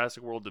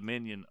Jurassic World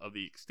Dominion of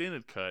the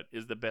extended cut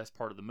is the best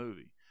part of the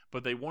movie.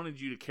 But they wanted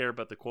you to care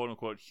about the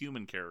quote-unquote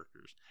human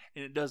characters,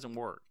 and it doesn't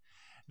work.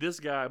 This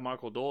guy,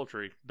 Michael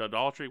Dougherty,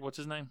 what's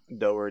his name?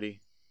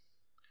 Dougherty,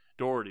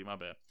 my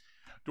bad.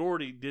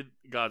 Dougherty did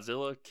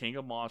Godzilla King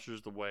of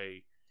Monsters the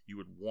way you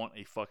would want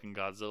a fucking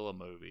Godzilla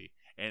movie,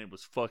 and it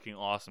was fucking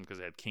awesome because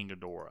it had King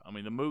Ghidorah. I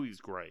mean, the movie's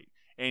great.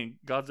 And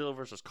Godzilla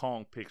vs.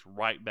 Kong picks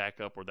right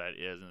back up where that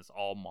is, and it's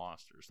all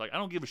monsters. Like, I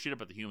don't give a shit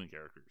about the human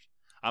characters.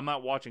 I'm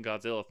not watching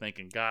Godzilla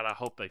thinking, God, I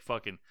hope they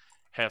fucking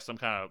have some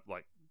kind of,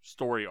 like,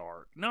 story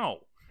arc.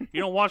 No. You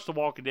don't watch The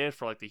Walking Dead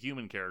for, like, the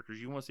human characters.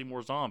 You want to see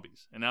more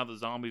zombies. And now the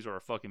zombies are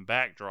a fucking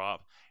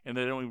backdrop, and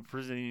they don't even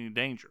present any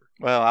danger.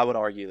 Well, I would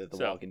argue that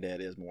The Walking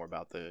Dead is more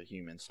about the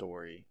human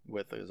story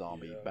with the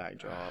zombie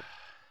backdrop.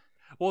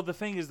 Well, the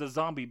thing is the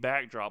zombie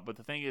backdrop, but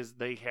the thing is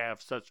they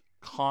have such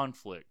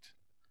conflict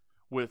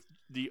with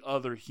the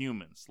other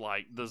humans.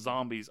 Like, the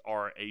zombies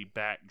are a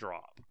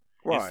backdrop.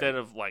 Right. Instead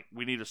of, like,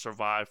 we need to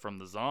survive from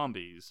the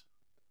zombies.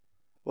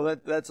 Well,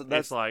 that's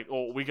it's like,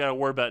 oh, we got to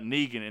worry about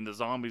Negan, and the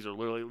zombies are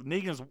literally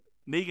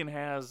Negan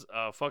has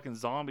fucking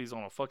zombies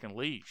on a fucking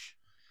leash,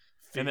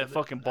 and that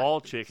fucking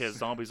bald chick has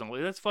zombies on a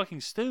leash. That's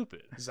fucking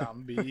stupid.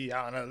 Zombie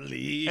on a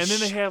leash. And then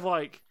they have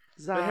like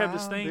they have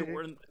this thing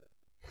where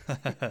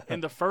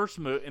in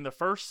the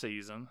first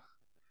season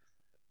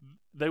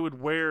they would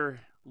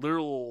wear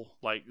literal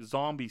like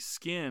zombie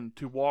skin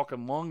to walk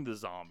among the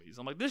zombies.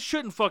 I'm like, this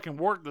shouldn't fucking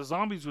work. The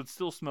zombies would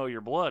still smell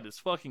your blood. It's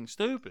fucking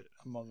stupid.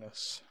 Among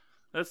Us.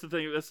 That's the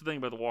thing. That's the thing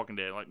about The Walking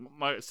Dead.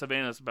 Like,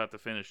 Savannah's about to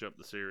finish up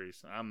the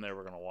series. I'm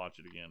never gonna watch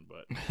it again.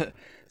 But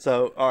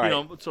so all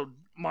right. So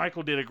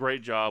Michael did a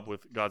great job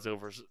with Godzilla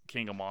vs.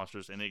 King of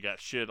Monsters, and it got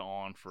shit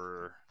on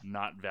for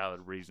not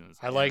valid reasons.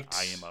 I liked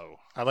IMO.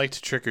 I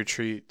liked Trick or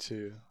Treat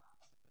too.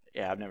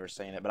 Yeah, I've never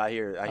seen it, but I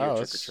hear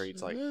Trick or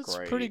Treat's like it's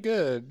great. Pretty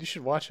good. You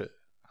should watch it.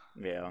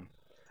 Yeah.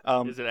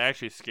 Is it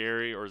actually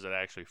scary or is it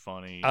actually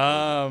funny?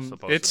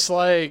 It's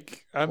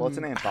like well, it's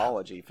an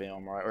anthology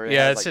film, right? Or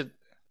yeah, it's like,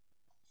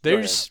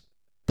 there's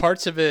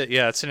parts of it.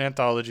 Yeah, it's an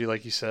anthology,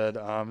 like you said.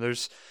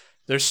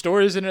 There's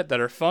stories in it that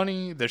are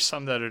funny. There's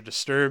some that are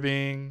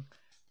disturbing.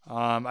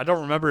 I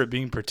don't remember it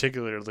being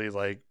particularly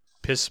like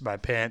piss my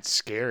pants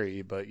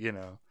scary, but you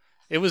know,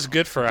 it was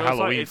good for a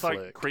Halloween flick.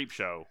 It's like Creep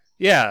Show.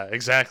 Yeah,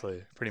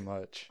 exactly. Pretty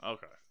much.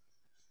 Okay.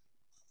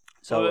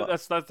 So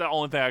that's the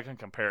only thing I can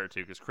compare it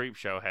to, because Creep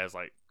Show has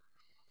like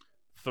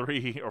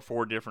 3 or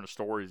 4 different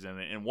stories in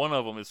it, and one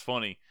of them is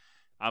funny.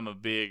 I'm a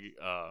big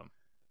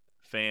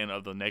fan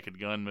of the Naked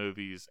Gun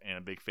movies and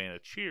a big fan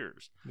of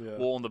Cheers. Yeah.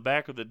 Well, on the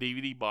back of the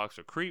DVD box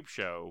of Creep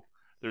Show,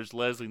 there's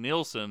Leslie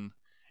Nielsen,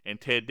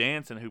 and Ted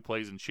Danson, who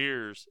plays in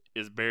Cheers,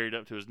 is buried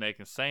up to his neck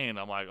in sand.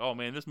 I'm like, oh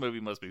man, this movie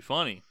must be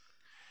funny.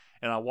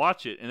 And I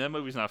watch it, and that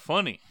movie's not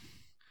funny.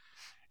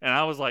 And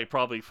I was like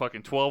probably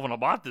fucking 12 when I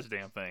bought this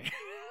damn thing.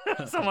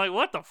 So I'm like,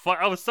 what the fuck?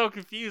 I was so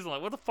confused. I'm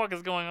like, what the fuck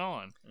is going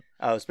on?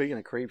 Oh, speaking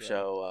of Creep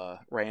Show,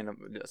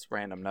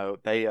 random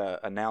note, they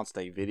announced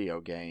a video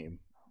game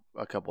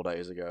a couple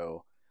days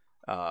ago,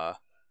 and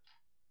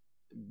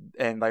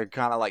they're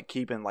kind of like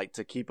keeping like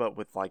to keep up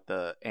with like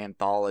the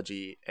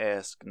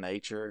anthology-esque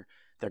nature.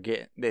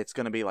 It's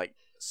going to be like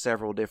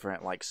several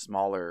different like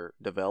smaller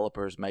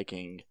developers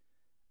making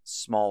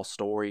small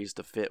stories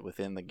to fit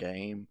within the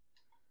game.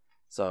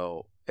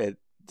 So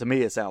to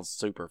me, it sounds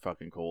super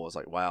fucking cool. It's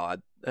like, wow,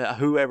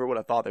 whoever would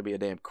have thought there'd be a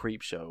damn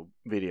Creep Show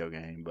video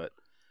game, but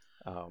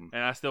And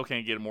I still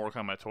can't get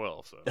Mortal Kombat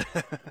 12.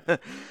 So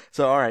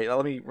So all right,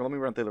 let me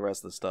run through the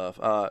rest of the stuff.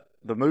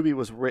 The movie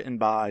was written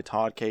by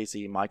Todd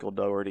Casey, Michael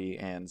Dougherty,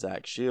 and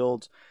Zach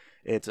Shields.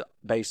 It's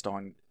based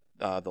on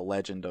the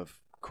legend of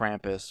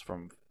Krampus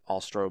from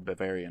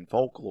Austro-Bavarian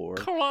folklore.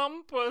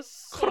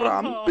 Krampus.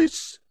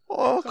 Krampus,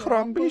 oh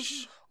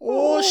Krampus,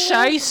 Oh,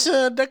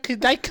 Scheiße, der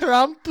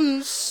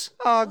Krampus.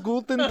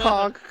 Guten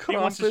Tag, He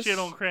wants to Krampus. shit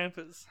on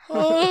Krampus.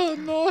 Oh,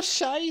 no,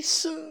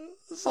 Scheiße.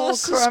 Das Oh,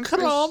 ist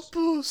Krampus.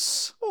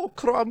 Krampus. Oh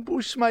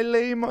Krampus, my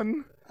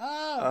lemon.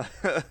 Ah.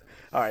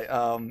 All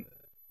right.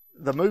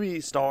 The movie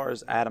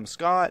stars Adam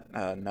Scott,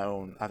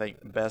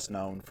 best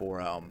known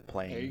for There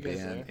playing you go,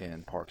 Ben sir.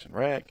 in Parks and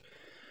Rec.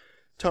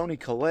 Toni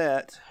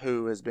Collette,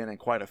 who has been in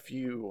quite a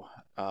few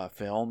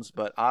films,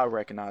 but I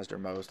recognized her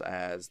most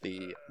as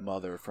the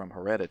mother from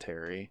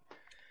Hereditary.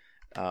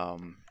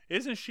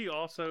 Isn't she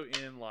also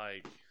in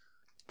like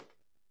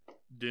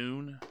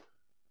Dune?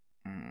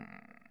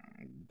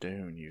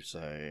 Dune, you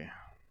say?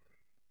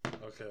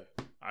 Okay.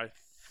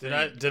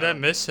 Did I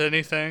miss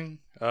anything?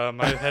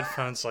 My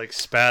headphones like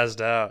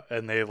spazzed out,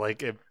 and they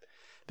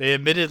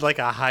emitted like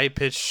a high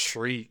pitched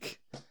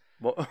shriek.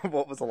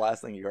 What was the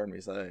last thing you heard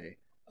me say?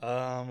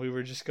 We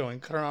were just going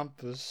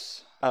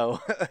Krampus.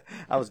 Oh,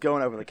 I was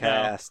going over the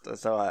cast,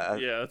 so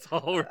Yeah, that's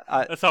all.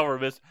 I- That's all we're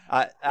missing.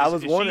 I Is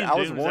was she wondering. in I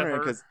was Dune? Is that wondering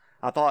her? because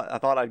I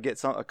thought I'd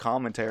get a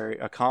comment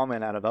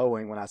out of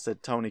Owen when I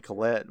said Toni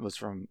Collette was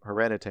from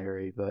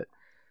Hereditary, but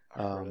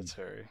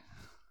Hereditary.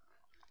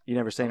 you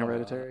never seen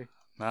Hereditary?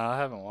 No, I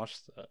haven't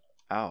watched that.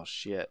 Oh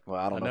shit!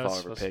 Well, I don't I know know if I'll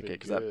it's ever supposed to pick be it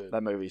because good.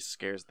 that movie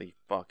scares the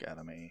fuck out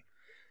of me.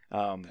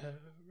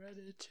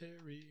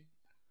 Hereditary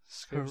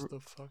scares the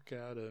fuck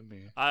out of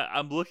me.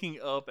 I'm looking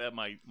up at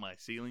my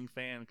ceiling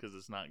fan because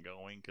it's not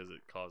going because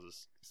it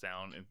causes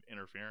sound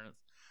interference.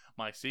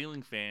 My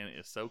ceiling fan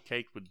is so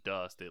caked with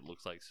dust it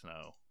looks like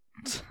snow.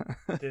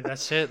 Dude,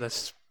 that's it.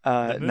 That's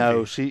the no,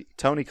 movie.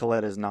 Toni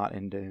Collette is not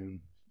in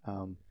Dune.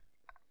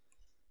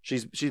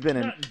 She's been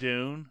in Not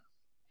Dune.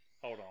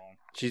 Hold on.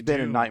 She's been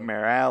in Dune.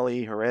 Nightmare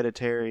Alley,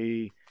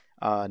 Hereditary,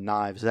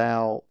 Knives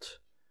Out,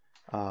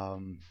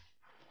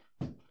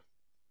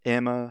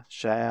 Emma,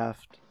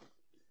 Shaft,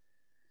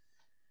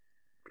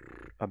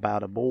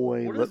 About a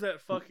Boy. What is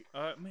that fucking?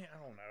 Man, I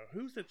don't know.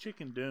 Who's the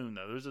chick in Dune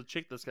though? There's a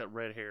chick that's got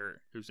red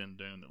hair who's in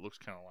Dune that looks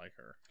kind of like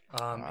her.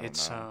 I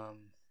It's don't know.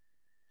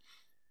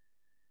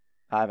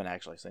 I haven't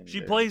actually seen She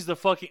Dune. plays the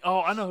fucking.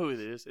 Oh, I know who it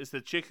is. It's the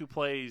chick who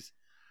plays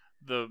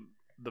the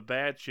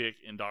bad chick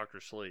in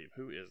Doctor Sleep.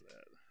 Who is that?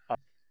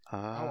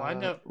 I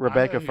know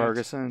Rebecca who you're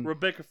Ferguson.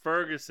 Rebecca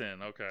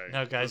Ferguson. Okay.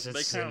 No, guys,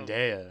 it's They kinda-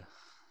 Zendaya.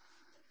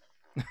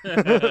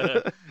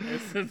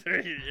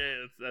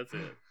 Yeah, that's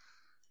it.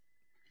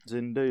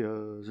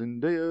 Zendaya.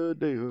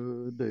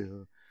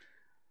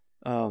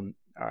 All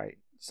right.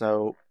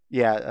 So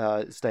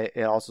yeah,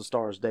 it also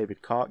stars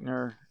David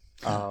Kochner.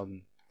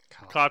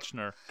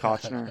 Kochner.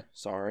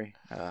 Sorry.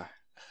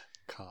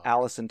 Cock.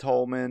 Allison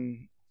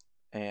Tolman,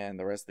 and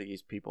the rest of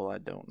these people I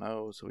don't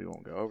know, so we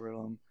won't go over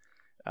them.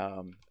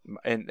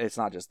 And it's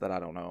not just that I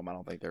don't know them. I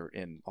don't think they're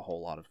in a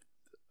whole lot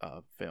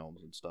of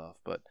films and stuff.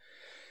 But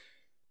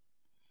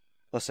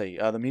let's see.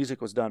 The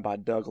music was done by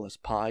Douglas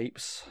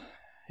Pipes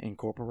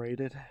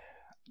Incorporated.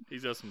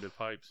 He's got some good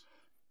pipes.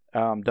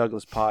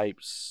 Douglas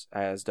Pipes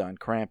has done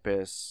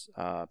Krampus.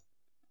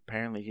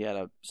 Apparently, he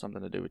had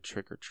something to do with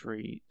Trick or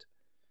Treat.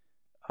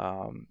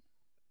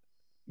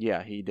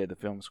 Yeah, he did the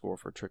film score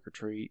for Trick or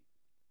Treat.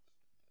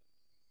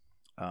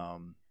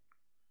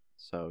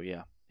 So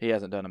yeah, he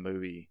hasn't done a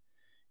movie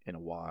in a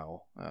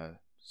while,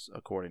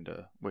 according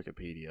to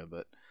Wikipedia.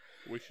 But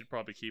We should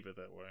probably keep it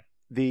that way.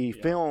 the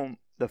Yeah.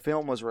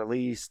 film was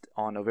released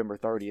on November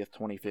 30th,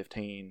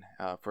 2015,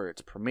 for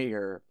its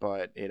premiere,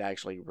 but it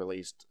actually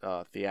released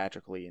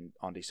theatrically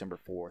on December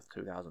 4th,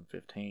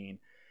 2015.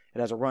 It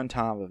has a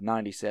runtime of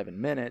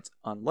 97 minutes,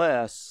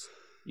 unless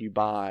you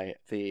buy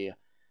the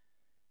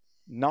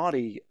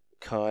naughty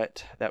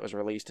cut that was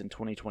released in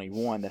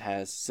 2021 that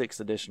has 6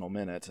 additional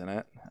minutes in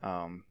it,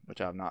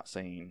 which I've not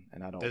seen,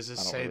 and I don't. Does it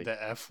I don't say really,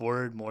 the F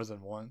word more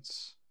than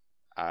once?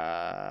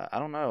 I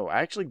don't know.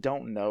 I actually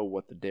don't know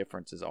what the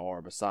differences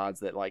are. Besides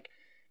that, like,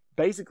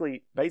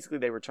 basically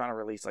they were trying to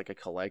release like a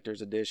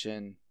collector's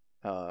edition,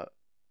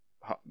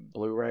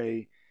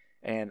 Blu-ray,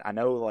 and I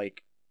know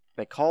like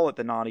they call it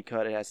the naughty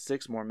cut. It has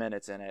 6 more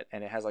minutes in it,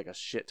 and it has like a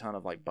shit ton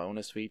of like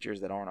bonus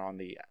features that aren't on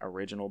the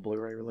original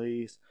Blu-ray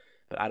release.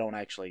 But I don't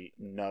actually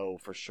know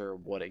for sure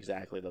what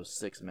exactly those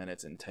 6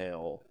 minutes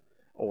entail,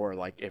 or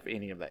like if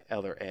any of the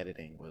other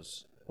editing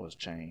was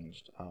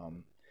changed.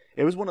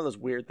 It was one of those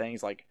weird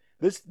things. Like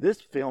this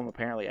film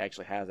apparently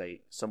actually has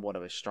a somewhat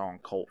of a strong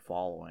cult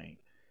following,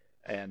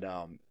 and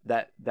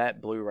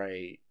that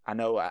Blu-ray. I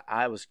know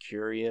I was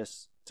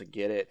curious to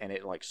get it, and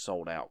it like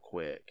sold out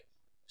quick.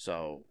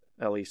 So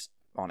at least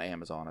on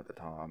Amazon at the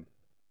time.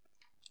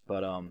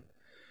 But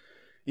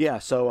yeah.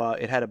 So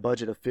it had a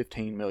budget of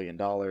 $15 million,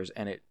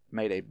 and it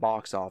made a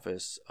box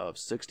office of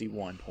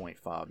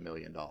 $61.5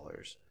 million.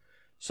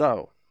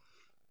 So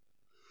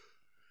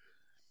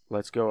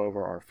let's go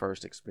over our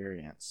first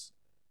experience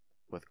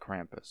with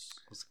Krampus?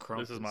 Was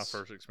This is my Krampus.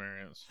 first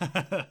experience.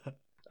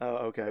 Oh,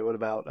 okay. What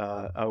about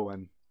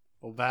Owen?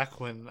 Well, back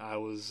when I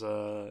was,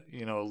 a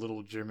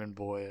little German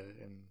boy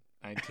in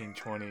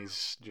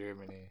 1920s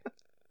Germany,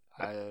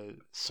 I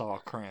saw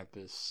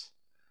Krampus,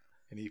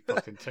 and he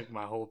fucking took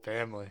my whole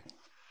family.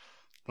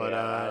 But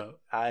I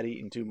had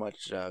eaten too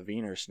much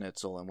Wiener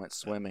Schnitzel and went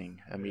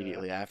swimming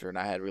immediately after, and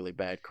I had really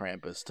bad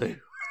Krampus too.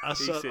 I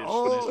He said, said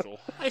 "Oh, Schnitzel.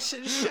 I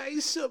said,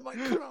 Scheiße, my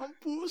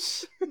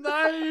Krampus,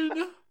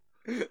 nein."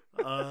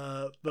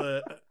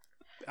 But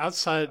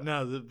outside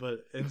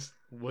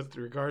with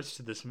regards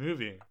to this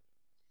movie,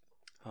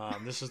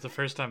 this is the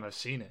first time I've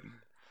seen it.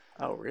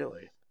 Oh,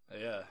 really?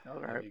 Yeah,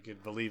 Alright. you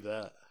could believe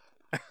that.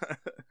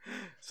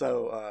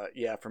 So,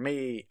 for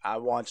me, I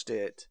watched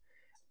it.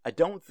 I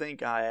don't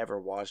think I ever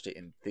watched it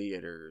in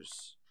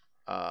theaters.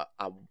 I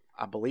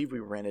believe we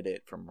rented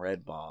it from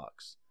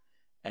Redbox,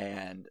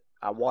 and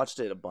I watched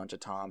it a bunch of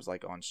times,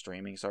 like on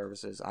streaming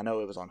services. I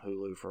know it was on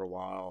Hulu for a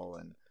while,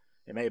 and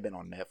it may have been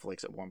on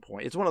Netflix at one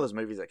point. It's one of those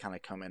movies that kind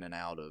of come in and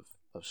out of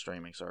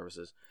streaming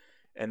services.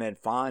 And then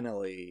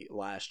finally,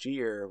 last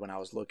year, when I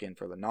was looking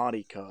for the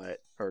Naughty Cut,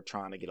 or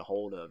trying to get a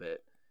hold of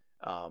it,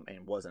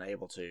 and wasn't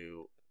able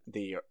to,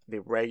 the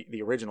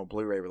original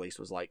Blu-ray release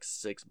was like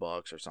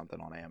 $6 or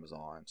something on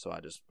Amazon. So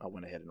I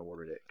went ahead and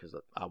ordered it because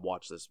I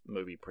watch this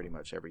movie pretty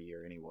much every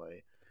year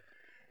anyway.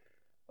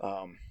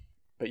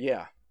 But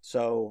yeah,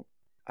 so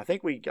I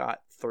think we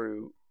got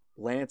through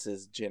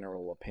Lance's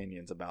general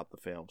opinions about the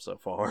film so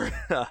far.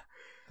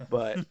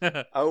 But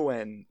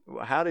Owen,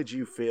 how did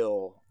you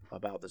feel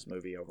about this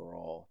movie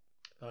overall?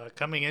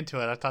 Coming into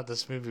it, I thought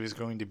this movie was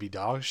going to be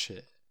dog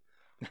shit.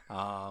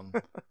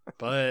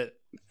 But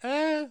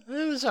it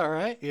was all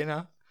right,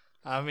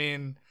 I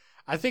mean,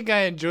 I think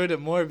I enjoyed it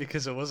more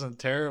because it wasn't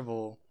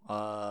terrible,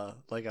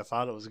 like I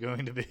thought it was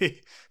going to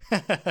be.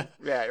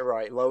 Yeah,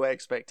 right. Low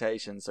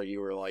expectations, so you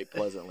were like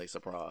pleasantly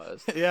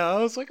surprised. Yeah, I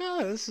was like,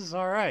 oh, this is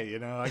all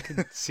right. I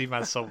could see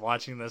myself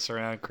watching this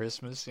around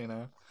Christmas.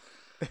 Yeah.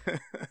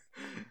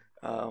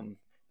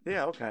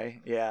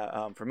 Okay.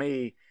 Yeah. For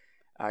me,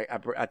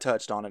 I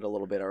touched on it a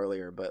little bit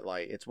earlier, but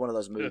like it's one of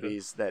those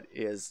movies that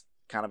is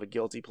kind of a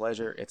guilty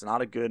pleasure. It's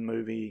not a good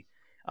movie.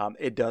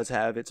 It does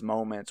have its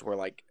moments where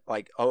like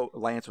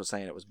Lance was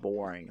saying, it was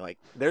boring. Like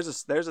there's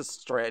a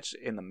stretch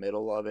in the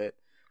middle of it,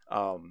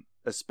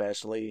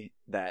 especially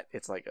that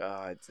it's like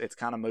it's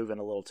kind of moving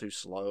a little too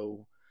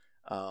slow.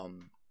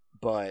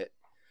 But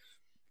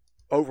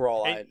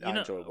overall, I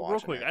enjoyed watching. Real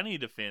quick, it. I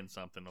need to defend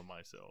something of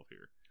myself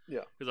here.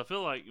 Yeah, because I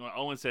feel like when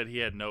Owen said he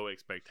had no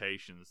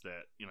expectations,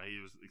 that he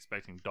was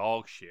expecting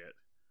dog shit.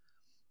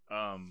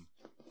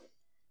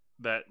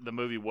 That the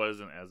movie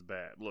wasn't as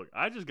bad. Look,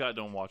 I just got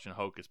done watching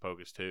Hocus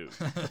Pocus 2.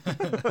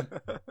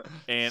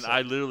 And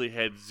I literally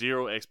had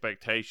zero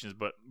expectations,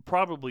 but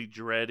probably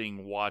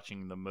dreading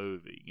watching the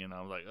movie.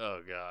 I was like,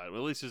 oh, God.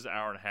 Well, at least it's an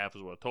hour and a half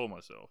is what I told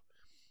myself.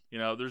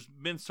 There's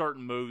been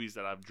certain movies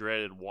that I've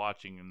dreaded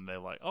watching, and they're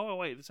like, oh,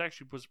 wait, this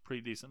actually was a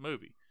pretty decent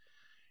movie.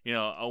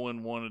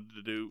 Owen wanted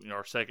to do,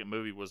 our second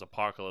movie was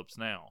Apocalypse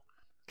Now.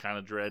 Kind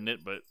of dreading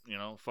it, but,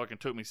 fucking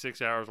took me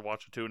 6 hours to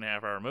watch a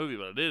 2.5 hour movie,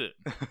 but I did it.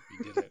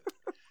 You did it.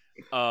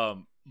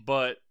 And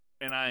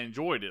I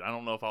enjoyed it. I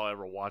don't know if I'll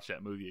ever watch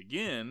that movie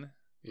again,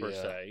 per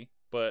se,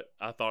 but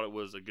I thought it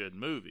was a good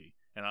movie,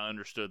 and I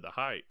understood the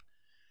hype.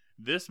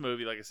 This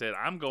movie, like I said,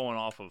 I'm going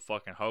off of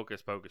fucking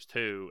Hocus Pocus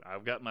 2.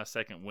 I've got my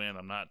second win.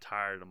 I'm not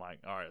tired. I'm like,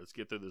 all right, let's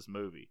get through this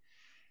movie.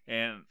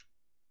 And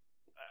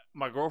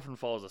my girlfriend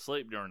falls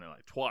asleep during it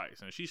like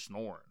twice, and she's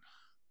snoring.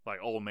 Like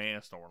old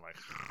man snoring. Like,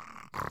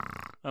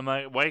 I'm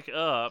like, wake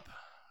up.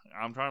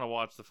 I'm trying to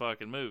watch the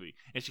fucking movie.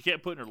 And she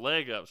kept putting her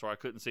leg up so I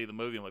couldn't see the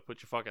movie. I'm like,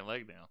 put your fucking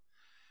leg down.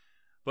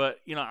 But,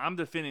 I'm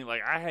defending,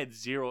 like, I had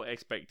zero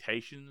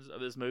expectations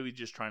of this movie,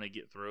 just trying to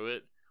get through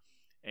it.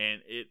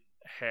 And it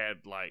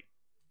had, like,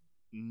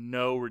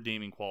 no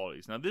redeeming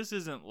qualities. Now, this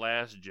isn't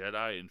Last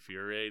Jedi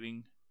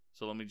infuriating,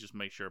 so let me just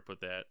make sure I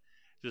put that.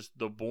 Just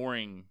the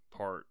boring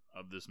part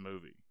of this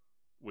movie,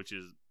 which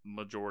is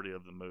majority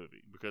of the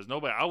movie. Because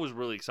I was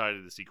really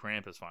excited to see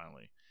Krampus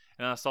finally.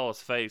 And I saw his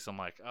face. I'm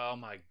like, oh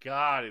my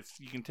God.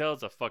 You can tell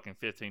it's a fucking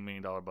 $15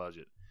 million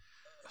budget.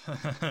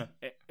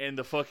 And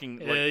the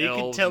fucking you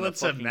can tell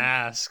it's a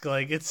mask.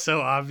 Like, it's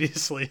so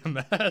obviously a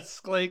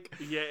mask. Like,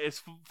 yeah,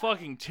 it's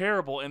fucking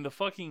terrible. And the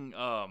fucking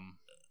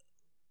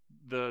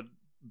the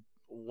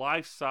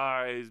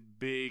life-size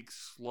big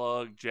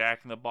slug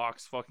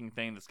Jack-in-the-Box fucking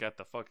thing that's got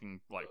the fucking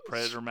like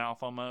predator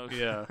mouth almost.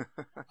 Yeah,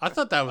 I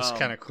thought that was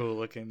kind of cool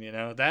looking.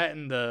 That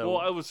and the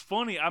it was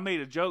funny. I made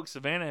a joke.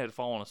 Savannah had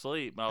fallen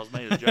asleep. I was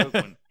made a joke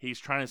when he's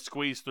trying to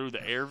squeeze through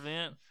the air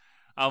vent.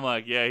 I'm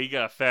like, yeah, he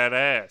got a fat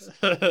ass.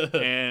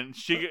 And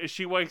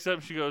she wakes up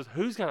and she goes,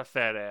 who's got a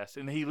fat ass?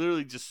 And he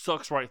literally just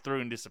sucks right through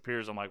and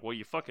disappears. I'm like, well,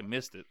 you fucking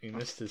missed it. You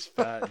missed his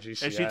fat,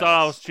 juicy and she ass.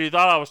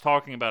 thought I was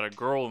talking about a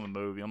girl in the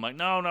movie. I'm like,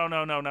 no.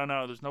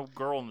 There's no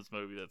girl in this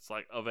movie that's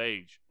like of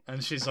age.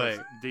 And she's like,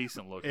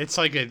 decent looking. It's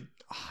like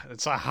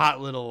it's a hot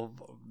little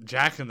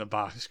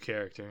Jack-in-the-Box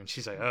character. And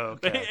she's like, oh,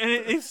 okay. And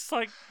it's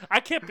like,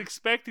 I kept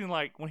expecting,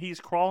 like, when he's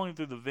crawling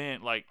through the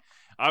vent, like,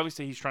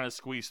 obviously he's trying to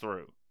squeeze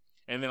through,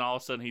 and then all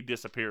of a sudden he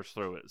disappears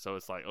through it. So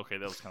it's like, okay,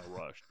 that was kind of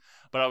rushed.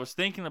 But I was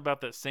thinking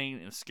about that scene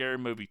in Scary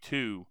Movie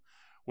 2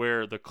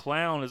 where the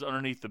clown is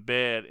underneath the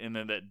bed, and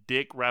then that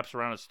dick wraps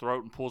around his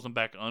throat and pulls him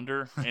back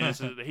under, and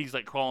he's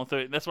like crawling through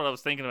it. And that's what I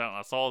was thinking about when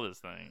I saw this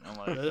thing. I'm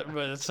like,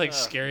 but it's like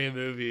Scary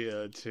Movie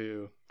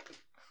 2,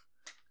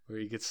 where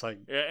he gets like,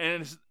 yeah,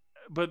 and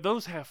but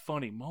those have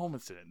funny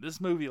moments in it. This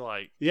movie,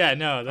 like, yeah,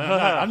 no,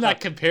 I'm not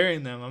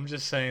comparing them. I'm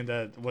just saying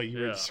that what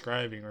you were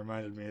describing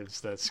reminded me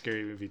of that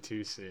Scary Movie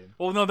 2 scene.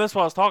 Well, no, that's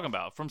what I was talking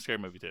about from Scary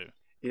Movie 2.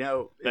 You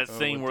know, that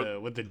scene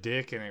with the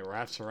dick and it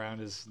wraps around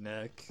his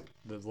neck,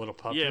 the little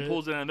puppet. Yeah, it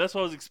pulls it in. That's what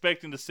I was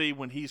expecting to see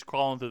when he's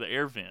crawling through the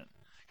air vent.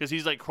 Because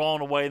he's like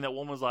crawling away, and that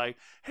woman's like,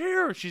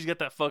 "Here!" She's got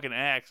that fucking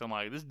axe. I'm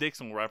like, this dick's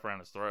gonna wrap around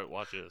his throat.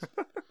 Watch this.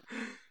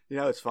 You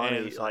know, it's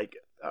funny. Like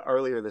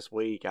earlier this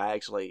week, I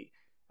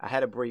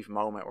had a brief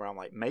moment where I'm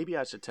like, maybe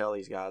I should tell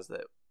these guys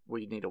that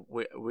we're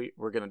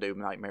gonna do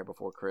Nightmare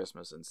Before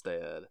Christmas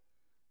instead,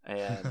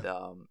 and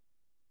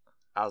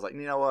I was like,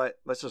 you know what?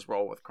 Let's just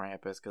roll with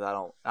Krampus because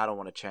I don't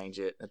want to change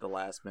it at the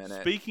last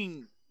minute.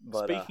 Speaking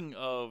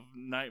of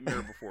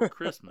Nightmare Before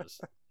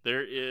Christmas,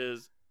 there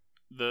is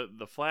the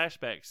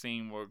flashback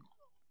scene where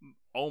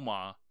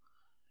Oma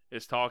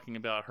is talking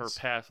about her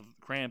past with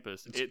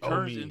Krampus. It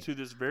turns into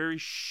this very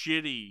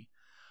shitty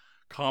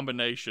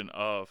combination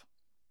of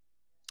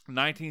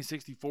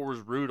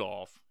 1964's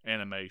Rudolph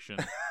animation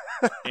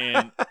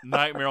and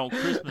Nightmare on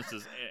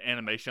Christmas's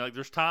animation. Like,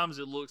 there's times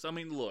it looks. I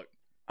mean, look.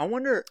 I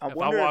wonder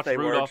if they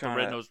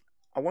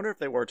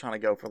were trying to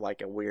go for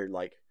like a weird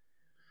like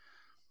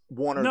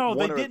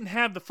they didn't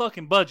have the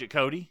fucking budget,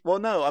 Cody. Well,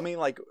 no, I mean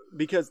like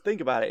because think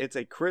about it, it's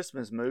a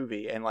Christmas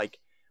movie, and like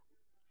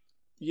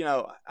you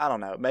know, I don't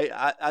know. Maybe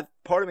I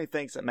part of me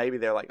thinks that maybe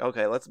they're like,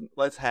 okay,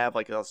 let's have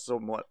like a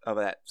somewhat of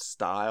that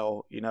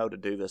style, you know, to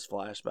do this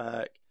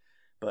flashback.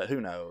 But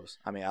who knows?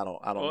 I mean, I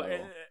don't know.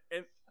 And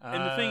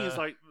the thing is,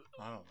 like,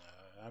 I don't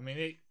know. I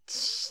mean,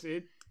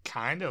 it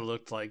kind of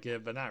looked like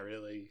it, but not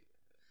really.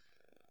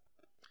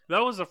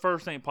 That was the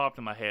first thing that popped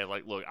in my head.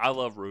 Like, look, I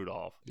love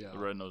Rudolph, the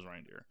Red-Nosed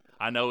Reindeer.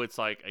 I know it's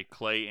like a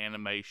clay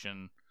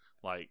animation,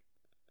 like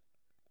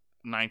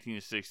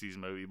 1960s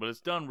movie, but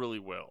it's done really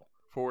well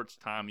for its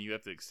time. You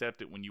have to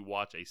accept it when you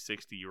watch a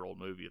 60-year-old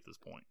movie at this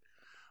point.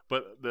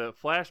 But the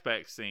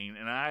flashback scene,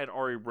 and I had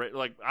already read,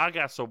 like, I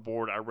got so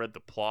bored, I read the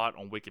plot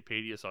on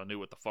Wikipedia, so I knew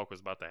what the fuck was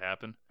about to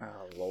happen.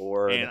 Oh,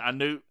 Lord. And I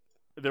knew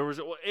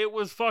it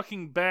was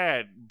fucking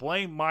bad.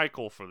 Blame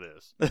Michael for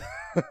this.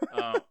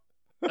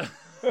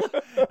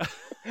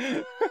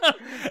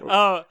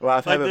 Well,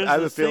 I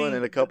have a feeling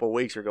in a couple of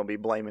weeks you're going to be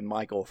blaming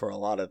Michael for a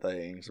lot of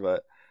things,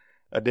 but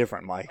a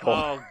different Michael.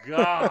 Oh,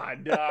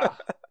 God.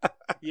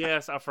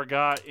 Yes, I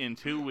forgot. In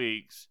 2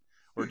 weeks,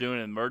 we're doing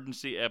an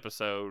emergency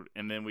episode,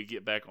 and then we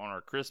get back on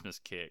our Christmas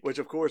kick. Which,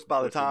 of course,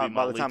 by the time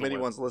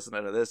anyone's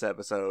listening to this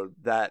episode,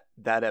 that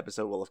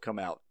episode will have come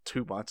out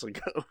 2 months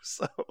ago.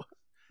 So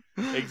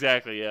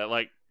exactly, yeah.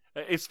 Like,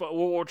 it's what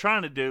we're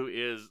trying to do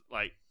is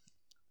like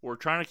we're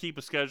trying to keep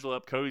a schedule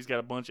up. Cody's got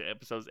a bunch of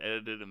episodes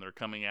edited, and they're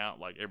coming out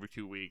like every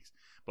 2 weeks.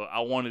 But I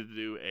wanted to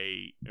do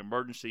a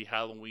emergency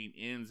Halloween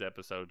Ends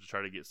episode to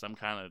try to get some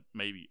kind of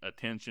maybe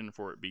attention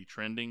for it be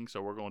trending.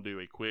 So we're going to do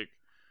a quick,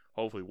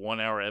 hopefully 1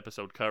 hour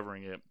episode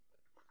covering it,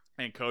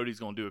 and Cody's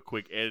going to do a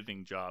quick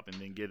editing job and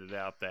then get it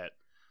out that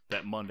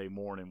Monday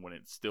morning when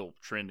it's still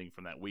trending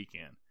from that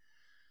weekend.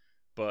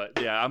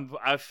 But yeah,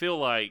 I feel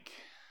like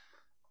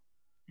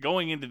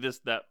going into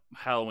that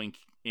Halloween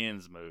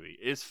Ends movie,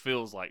 it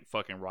feels like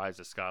fucking Rise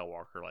of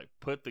Skywalker. Like,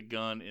 put the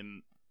gun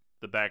in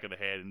the back of the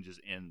head and just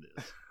end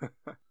this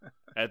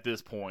at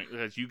this point,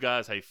 because you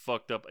guys have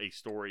fucked up a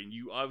story, and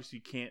you obviously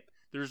can't.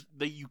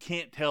 You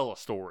can't tell a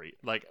story.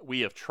 Like,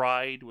 we have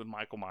tried with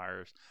Michael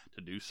Myers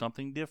to do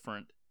something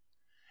different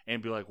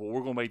and be like, well,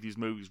 we're gonna make these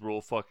movies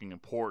real fucking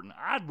important.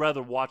 I'd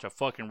rather watch a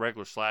fucking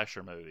regular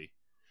slasher movie,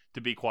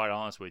 to be quite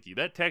honest with you.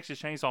 That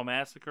Texas Chainsaw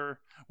Massacre,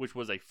 which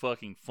was a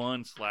fucking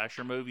fun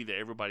slasher movie that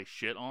everybody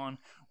shit on,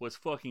 was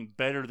fucking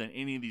better than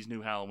any of these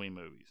new Halloween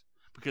movies.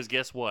 Because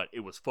guess what? It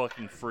was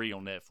fucking free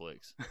on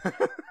Netflix.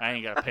 I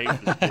ain't got to pay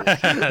for this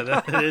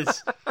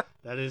bullshit.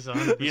 That is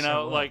 100%. You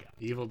know, like,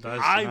 Evil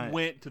does I tonight.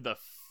 went to the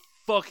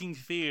fucking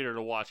theater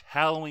to watch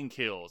Halloween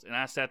Kills, and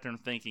I sat there and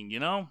thinking, you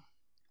know,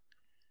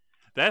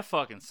 that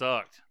fucking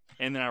sucked.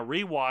 And then I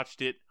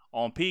rewatched it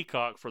on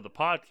Peacock for the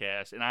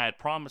podcast, and I had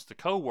promised a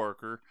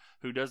coworker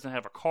who doesn't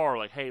have a car,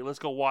 like, hey, let's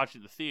go watch it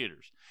at the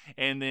theaters.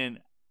 And then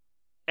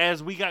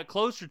as we got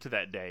closer to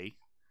that day,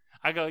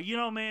 I go, you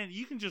know, man,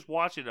 you can just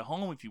watch it at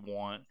home if you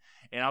want,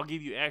 and I'll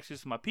give you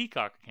access to my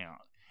Peacock account.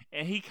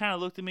 And he kind of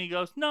looked at me and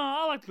goes, no,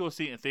 I like to go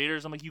see it in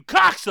theaters. I'm like, you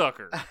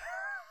cocksucker.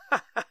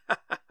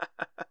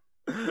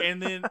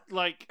 And then,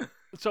 like,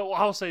 so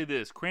I'll say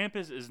this.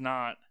 Krampus is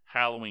not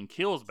Halloween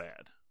Kills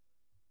bad.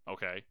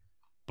 Okay?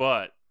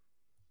 But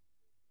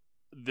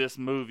this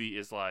movie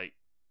is like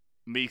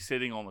me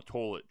sitting on the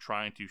toilet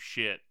trying to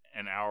shit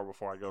an hour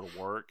before I go to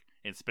work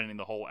and spending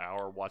the whole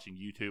hour watching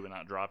YouTube and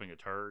not dropping a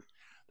turd.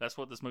 That's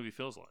what this movie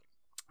feels like.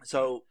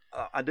 So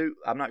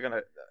I'm not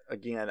gonna.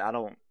 Again,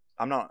 I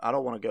I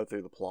don't want to go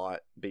through the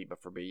plot beat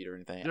for beat or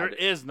anything. There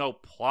is no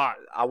plot.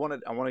 I want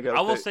to go.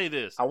 I will say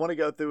this. I want to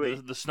go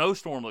through the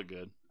snowstorm looked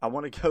good. I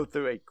want to go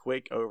through a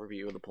quick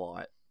overview of the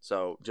plot.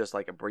 So just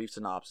like a brief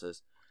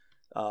synopsis.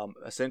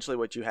 Essentially,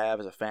 what you have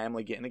is a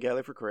family getting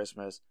together for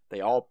Christmas. They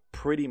all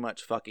pretty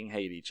much fucking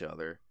hate each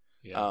other.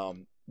 Yeah.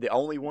 The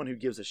only one who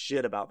gives a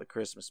shit about the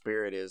Christmas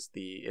spirit is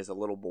a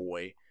little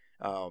boy,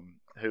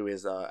 who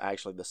is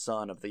actually the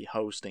son of the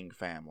hosting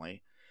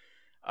family.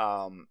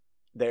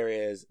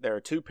 There are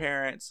two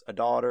parents, a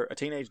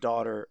teenage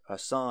daughter, a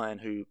son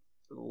who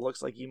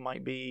looks like he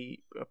might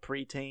be a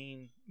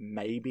preteen,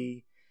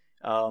 maybe.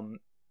 And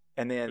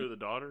then Who, the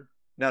daughter?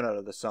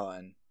 No, the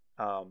son.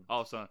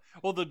 Son.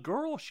 Well, the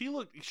girl, she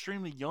looked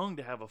extremely young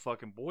to have a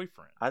fucking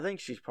boyfriend. I think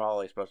she's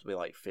probably supposed to be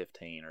like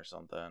 15 or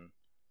something.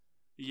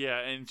 Yeah,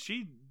 and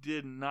she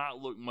did not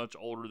look much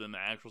older than the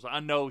actual. I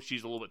know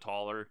she's a little bit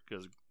taller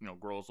because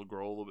girls will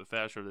grow a little bit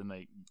faster than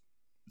they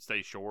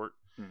stay short.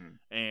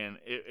 Mm-hmm. And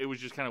it was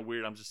just kind of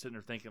weird. I'm just sitting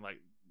there thinking, like,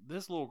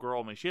 this little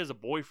girl, I mean, she has a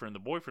boyfriend. The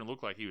boyfriend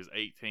looked like he was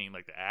 18,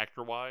 like the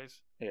actor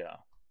wise. Yeah.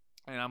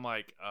 And I'm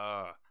like,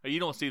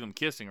 you don't see them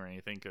kissing or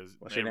anything because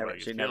she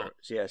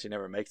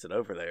never makes it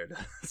over there,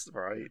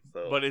 right?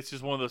 So. But it's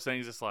just one of those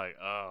things. It's like,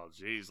 oh,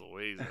 geez,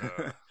 Louise.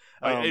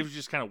 It was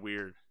just kind of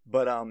weird.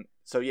 But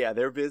so yeah,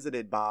 they're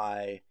visited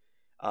by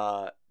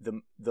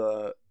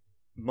the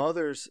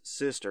mother's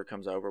sister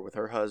comes over with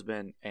her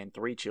husband and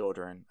 3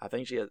 children. I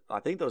think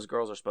those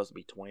girls are supposed to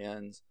be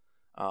twins.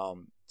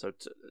 So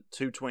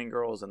 2 twin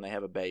girls, and they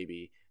have a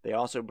baby. They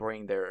also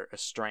bring their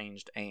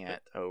estranged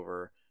aunt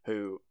over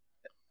who.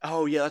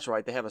 Oh yeah, that's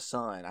right. They have a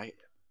son.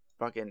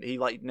 He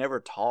like never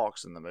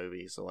talks in the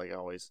movie, so like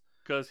always.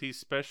 Because he's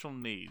special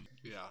needs.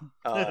 Yeah.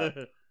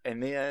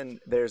 And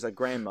then there's a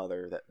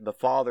grandmother that the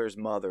father's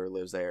mother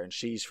lives there, and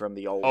she's from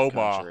the old Oma.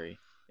 country.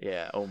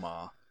 Yeah,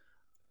 Oma.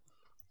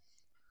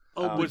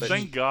 Which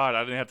thank God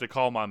I didn't have to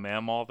call my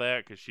mamaw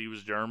that because she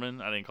was German.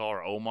 I didn't call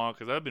her Oma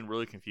because that would have been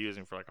really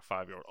confusing for like a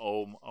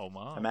 5-year-old.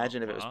 Oma.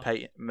 Imagine if it was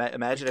Peyton.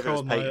 Imagine if it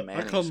was Peyton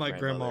Manning's I called my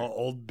grandmother. grandma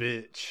old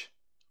bitch.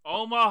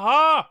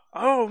 Omaha.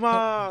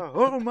 Oma.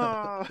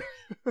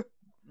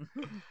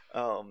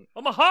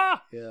 Omaha.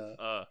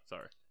 Yeah.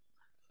 Sorry.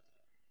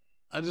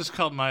 I just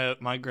called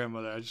my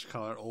grandmother. I just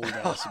call her old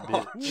ass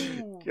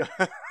bitch.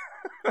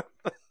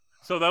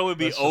 So that would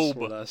be That's just Ob.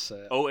 what I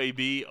say.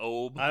 OAB.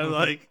 Ob. I'm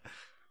like,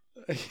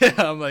 yeah.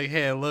 I'm like,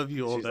 hey, I love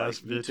you, old She's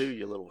ass like, you bitch. too,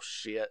 you little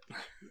shit.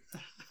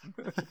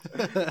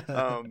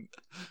 So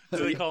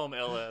they call him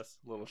LS,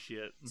 little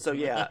shit. So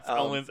yeah,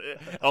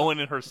 Owen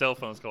and her cell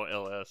phone's called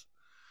LS.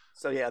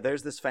 So yeah,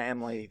 there's this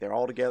family. They're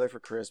all together for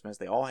Christmas.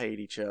 They all hate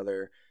each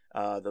other.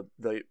 The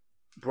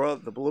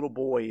little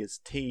boy is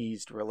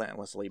teased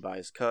relentlessly by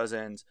his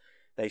cousins.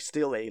 They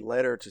steal a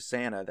letter to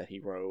Santa that he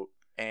wrote,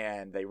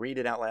 and they read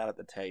it out loud at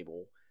the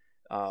table.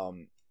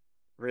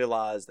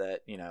 Realize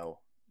that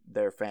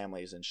their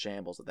family is in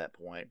shambles at that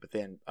point, but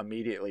then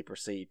immediately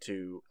proceed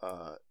to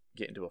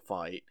get into a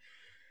fight.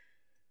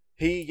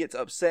 He gets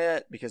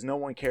upset because no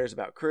one cares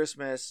about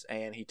Christmas,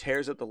 and he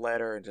tears up the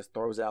letter and just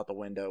throws it out the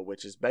window,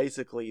 which is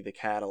basically the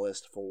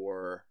catalyst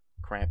for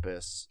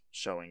Krampus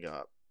showing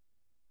up.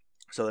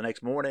 So the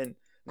next morning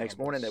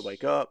they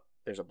wake up.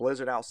 There's a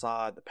blizzard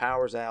outside. The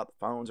power's out. The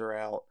phones are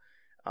out.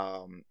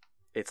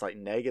 It's like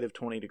negative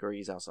 20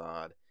 degrees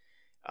outside.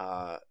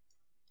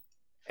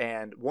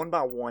 And one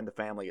by one, the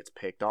family gets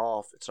picked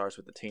off. It starts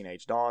with the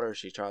teenage daughter.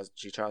 She tries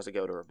to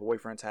go to her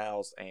boyfriend's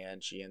house,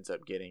 and she ends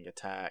up getting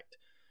attacked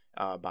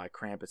by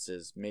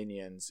Krampus's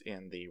minions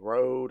in the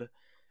road.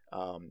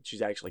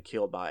 She's actually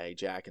killed by a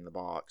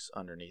Jack-in-the-Box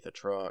underneath a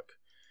truck.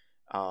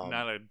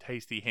 Not a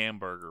tasty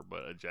hamburger,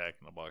 but a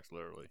Jack-in-the-Box,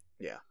 literally.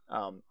 Yeah.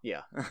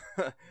 Yeah.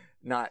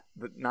 not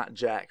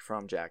Jack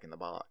from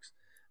Jack-in-the-Box.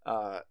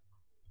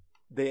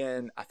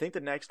 Then I think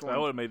the next one. That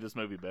would have made this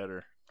movie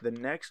better. The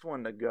next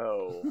one to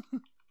go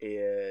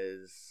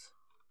is.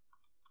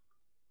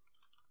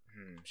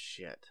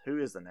 Shit. Who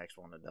is the next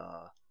one to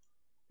die?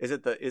 Is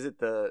it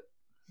the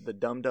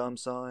dum-dum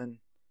son?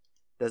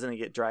 Doesn't he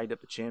get dragged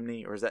up the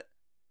chimney, or is that?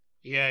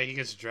 Yeah, he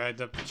gets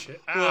dragged up the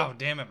shit. Oh,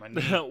 damn it, my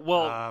knee.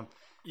 Well,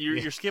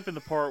 you're skipping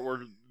the part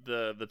where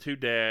the 2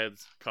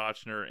 dads,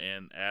 Kochner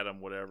and Adam,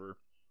 whatever.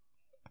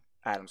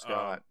 Adam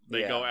Scott.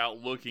 They go out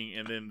looking,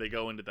 and then they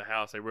go into the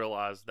house. They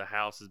realize the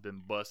house has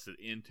been busted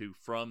into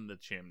from the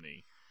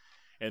chimney.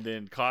 And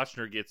then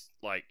Kochner gets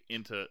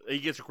he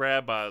gets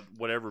grabbed by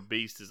whatever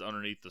beast is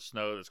underneath the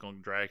snow that's going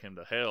to drag him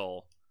to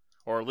hell,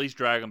 or at least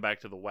drag him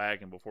back to the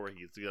wagon before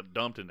he gets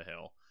dumped into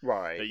hell.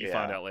 Right. That you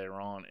find out later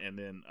on. And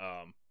then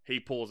he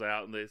pulls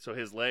out, and so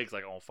his leg's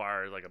like on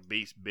fire, like a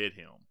beast bit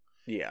him.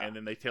 Yeah. And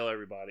then they tell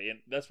everybody,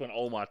 and that's when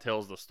Oma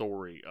tells the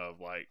story of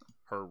like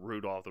her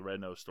Rudolph the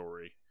Red-Nosed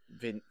story.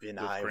 When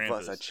I Krampus.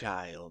 was a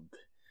child.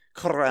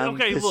 Krampus.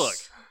 Okay, look.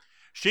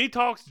 She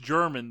talks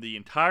German the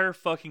entire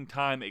fucking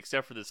time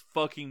except for this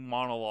fucking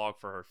monologue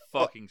for her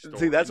fucking story.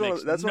 See, that's one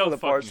of the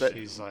parts that,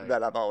 sense.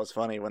 that I thought was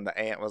funny when the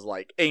aunt was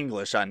like,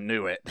 English, I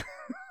knew it.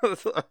 What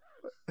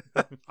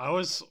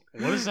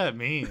does that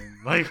mean?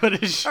 Like,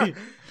 what is she?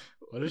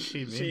 What does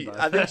she mean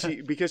by I think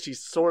that? because she's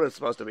sort of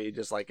supposed to be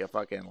just like a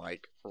fucking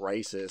like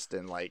racist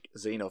and like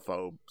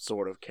xenophobe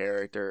sort of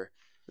character.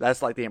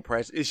 That's like the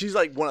impression. She's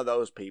like one of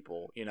those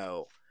people, you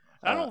know.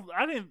 I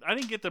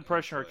didn't get the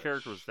impression her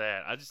character was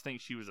that. I just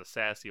think she was a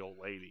sassy old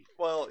lady.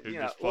 Well, who you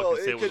know, just fucking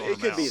said it what's on her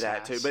could be mouth.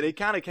 that too, but it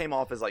kind of came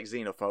off as like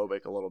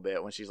xenophobic a little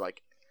bit when she's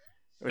like,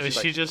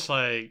 She's just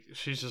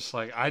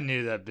like, I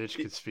knew that bitch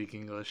could speak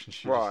English, and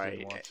she just right.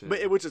 didn't want to.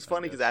 But which is I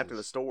funny guess because after is-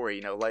 the story,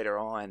 you know, later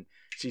on,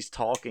 she's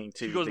talking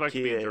to She goes the back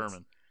kids. to being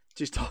German.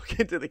 She's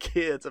talking to the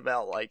kids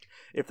about like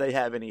if they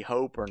have any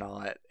hope or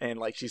not, and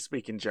like she's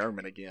speaking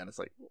German again. It's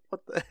like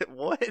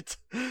what?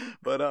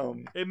 But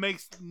It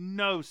makes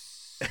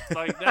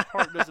like that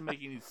part doesn't make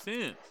any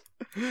sense.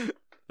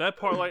 That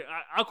part, like,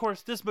 of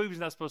course, this movie's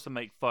not supposed to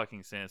make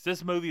fucking sense.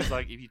 This movie is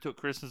like if you took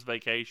Christmas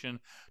Vacation,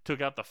 took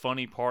out the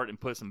funny part, and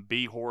put some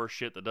B horror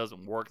shit that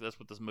doesn't work. That's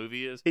what this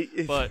movie is.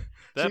 But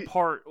that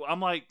part, I'm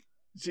like,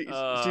 she's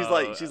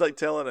like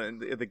telling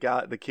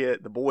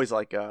the boy's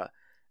like,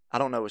 I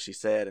don't know what she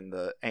said, and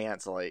the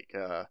aunt's like,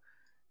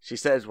 she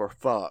says we're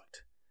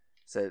fucked.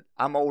 Said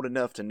I'm old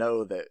enough to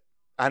know that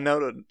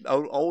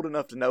old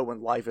enough to know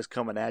when life is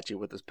coming at you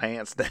with his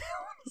pants down.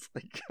 It's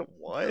like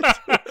what?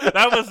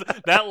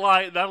 that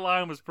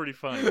line was pretty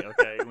funny.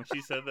 Okay, when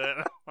she said that,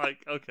 I'm like,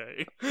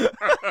 okay.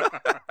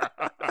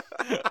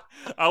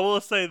 I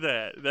will say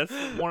that's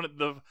one of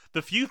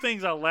the few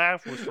things I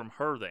laughed was from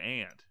her, the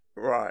aunt.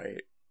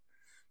 Right.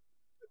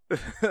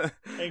 And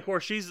of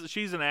course,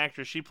 she's an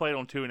actress. She played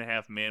on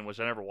 2.5 Men, which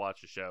I never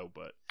watched the show,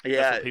 but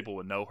Yeah. that's what people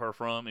would know her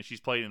from. And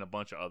she's played in a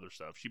bunch of other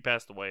stuff. She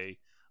passed away,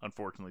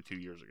 unfortunately, 2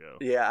 years ago.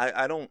 Yeah,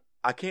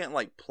 I can't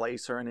like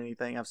place her in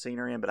anything I've seen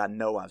her in, but I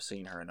know I've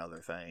seen her in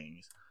other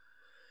things.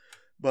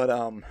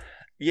 But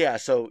yeah,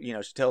 so you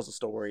know, she tells the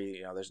story,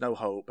 you know, there's no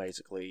hope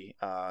basically.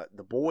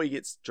 The boy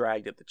gets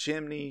dragged up the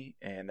chimney,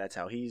 and that's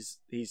how he's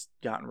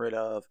gotten rid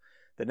of.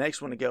 The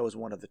next one to go is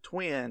one of the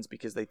twins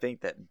because they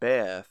think that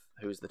Beth,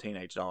 who's the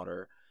teenage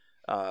daughter,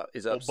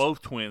 is up. Well,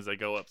 both twins, they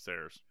go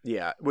upstairs.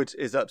 Yeah, which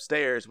is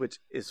upstairs, which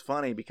is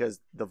funny because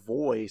the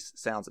voice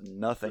sounds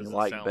nothing Doesn't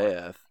like sound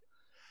Beth.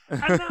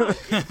 I know.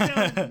 It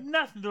sounds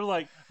nothing. They're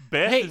like,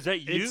 Beth, Hey, is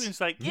that you? it's And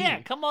it's like, me. yeah,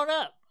 come on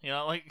up. You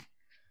know, like,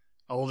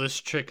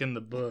 Oldest trick in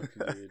the book,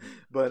 dude.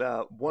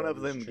 But one of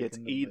Oldest them trick gets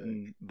in the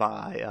eaten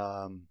by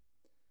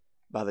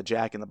the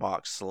Jack in the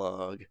Box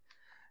slug,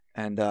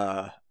 and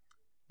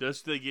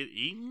does they get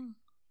eaten?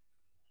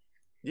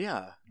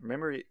 yeah,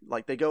 remember,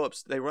 like they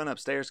run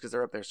upstairs because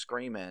they're up there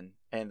screaming,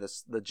 and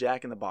the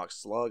Jack in the Box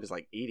slug is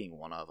like eating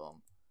one of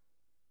them.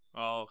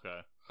 Oh, okay.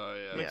 Oh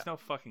yeah. Makes no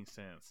fucking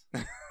sense.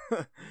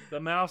 The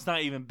mouth's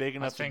not even big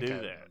enough to do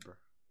that.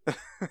 Remember.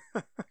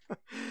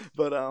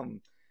 But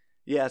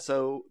yeah,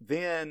 so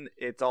then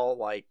it's all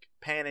like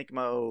panic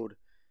mode.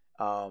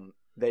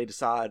 They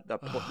decide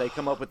they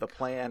come up with a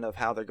plan of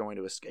how they're going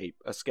to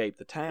escape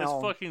the town.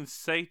 This fucking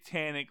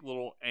satanic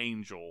little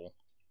angel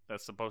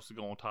that's supposed to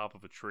go on top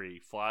of a tree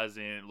flies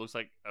in. It looks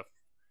like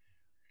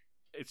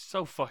it's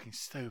so fucking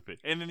stupid.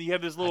 And then you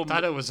have this little. I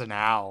thought it was an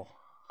owl.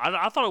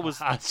 I thought it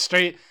was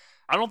Straight.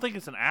 I don't think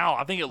it's an owl.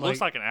 I think it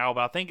looks like an owl,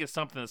 but I think it's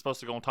something that's supposed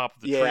to go on top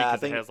of the tree Yeah, I because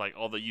think- it has like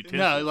all the utensils.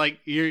 No, like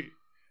you're.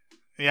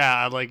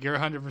 Yeah, like you're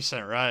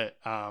 100% right.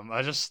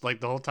 I just like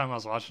the whole time I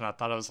was watching, I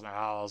thought it was an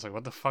owl. I was like,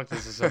 "What the fuck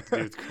does this have to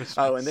do with Christmas?"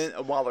 Oh, and then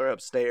while they're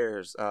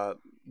upstairs,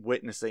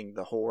 witnessing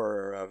the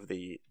horror of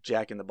the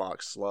Jack in the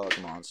Box slug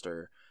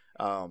monster,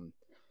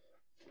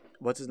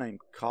 what's his name?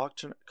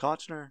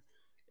 Kochner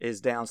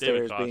is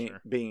downstairs David Kochner.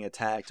 being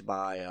attacked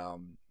by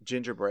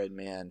gingerbread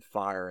men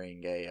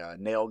firing a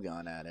nail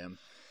gun at him.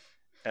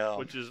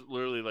 which is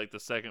literally like the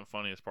second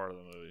funniest part of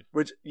the movie.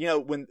 Which, you know,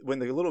 when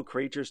the little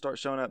creatures start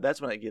showing up, that's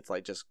when it gets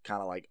like just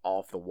kind of like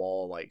off the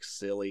wall, like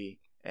silly,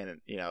 and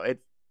you know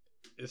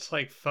it's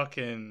like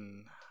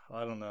fucking.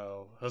 I don't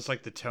know. It's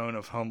like the tone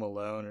of Home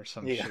Alone or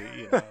some Yeah. shit.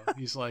 You know,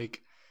 he's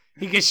like,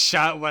 he gets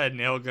shot by a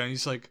nail gun.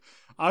 He's like,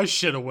 I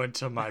should have went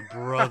to my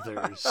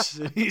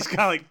brother's. He's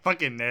got like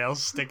fucking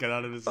nails sticking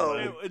out of his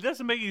leg. It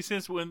doesn't make any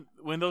sense when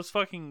those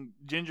fucking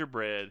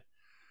gingerbread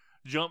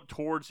jump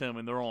towards him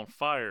and they're on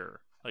fire.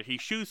 Like, he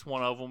shoots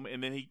one of them,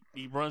 and then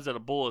he runs out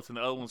of bullets, and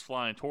the other one's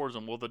flying towards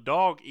him. Well, the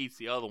dog eats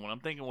the other one. I'm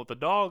thinking, well, if the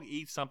dog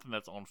eats something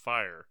that's on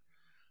fire,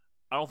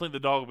 I don't think the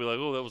dog will be like,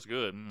 oh, that was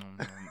good.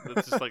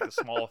 That's just like a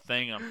small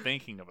thing I'm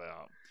thinking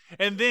about.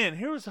 And then,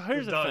 here's the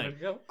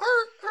thing.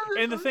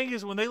 And the thing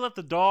is, when they let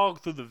the dog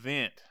through the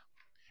vent,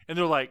 and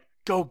they're like,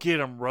 go get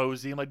him,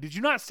 Rosie. I'm like, did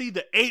you not see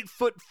the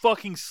 8-foot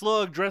fucking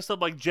slug dressed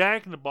up like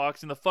Jack in the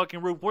Box in the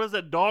fucking roof? What is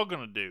that dog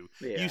gonna do?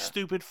 Yeah. You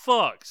stupid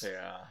fucks.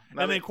 yeah. And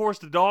then, of course,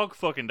 the dog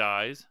fucking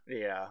dies.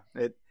 Yeah,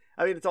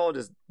 it's all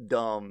just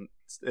dumb.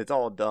 It's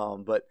all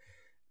dumb. But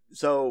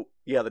so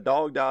yeah, the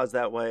dog dies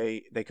that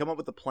way. They come up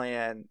with a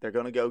plan. They're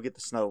gonna go get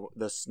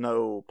the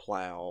snow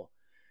plow.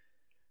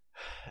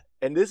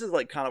 And this is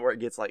like kind of where it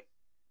gets like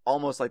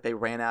almost like they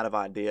ran out of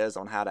ideas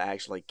on how to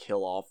actually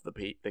kill off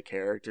the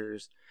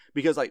characters,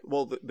 because like,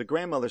 well, the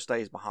grandmother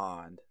stays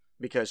behind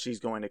because she's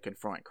going to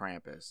confront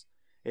Krampus.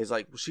 It's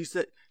like she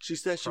says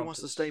she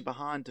wants to stay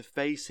behind to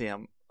face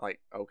him Like,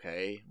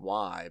 okay,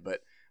 why?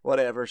 But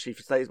whatever. She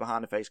stays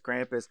behind to face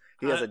Krampus.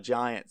 He has a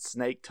giant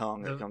snake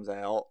tongue that comes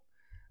out.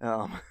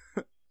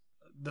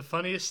 The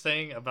funniest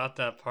thing about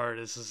that part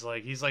is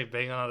like he's like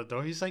banging on the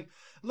door. He's like,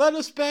 "Let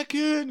us back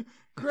in,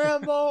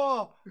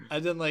 Grandma!"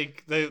 And then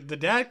like the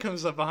dad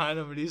comes up behind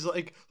him and he's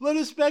like, "Let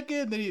us back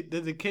in."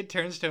 Then the kid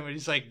turns to him and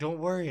he's like, "Don't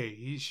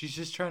worry, she's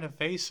just trying to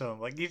face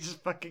him." Like he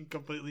just fucking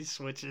completely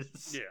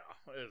switches. Yeah.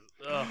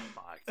 Oh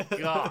my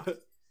god.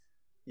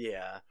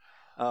 Yeah.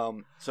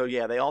 So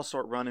yeah, they all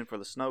start running for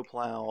the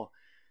snowplow.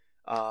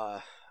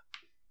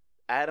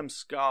 Adam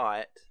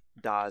Scott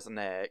dies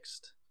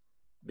next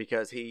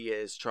because he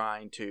is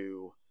trying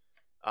to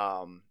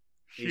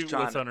shoot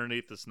what's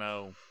underneath the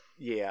snow.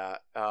 Yeah.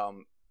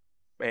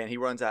 And he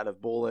runs out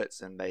of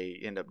bullets, and they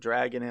end up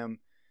dragging him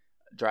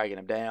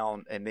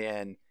down, and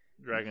then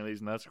dragging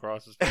these nuts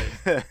across his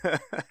face.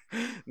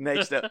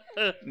 next up,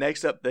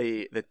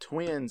 the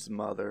twins'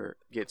 mother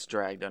gets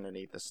dragged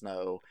underneath the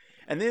snow,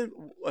 and then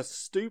a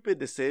stupid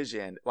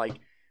decision, like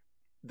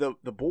the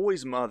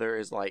boy's mother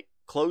is like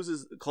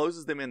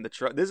closes them in the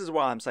truck. This is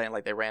why I'm saying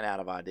like they ran out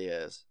of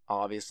ideas,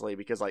 obviously,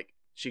 because like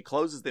she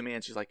closes them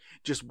in. She's like,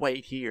 "Just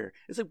wait here."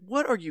 It's like,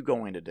 what are you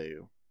going to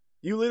do?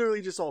 You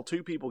literally just saw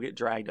two people get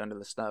dragged under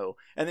the snow,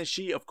 and then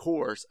she, of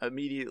course,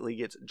 immediately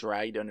gets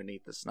dragged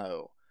underneath the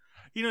snow.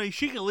 You know,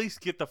 she can at least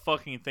get the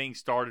fucking thing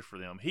started for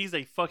them. He's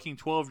a fucking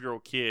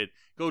 12-year-old kid.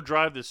 Go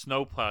drive the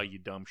snowplow, you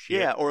dumb shit.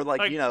 Yeah, or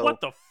like, you know,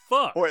 what the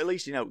fuck? Or at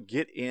least, you know,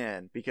 get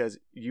in, because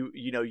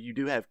you know, you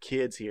do have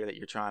kids here that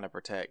you're trying to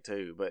protect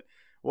too. But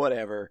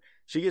whatever.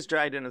 She gets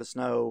dragged into the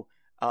snow.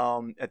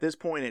 At this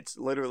point, it's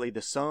literally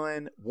the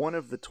son, one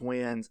of the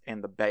twins,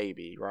 and the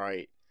baby,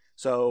 right?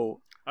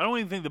 So I don't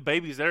even think the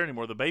baby's there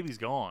anymore. The baby's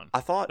gone.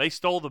 I thought they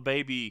stole the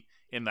baby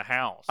in the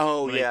house.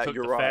 Oh when yeah, they took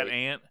you're the right. Fat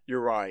ant.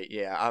 You're right.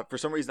 Yeah. For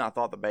some reason, I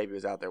thought the baby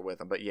was out there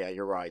with him, but yeah,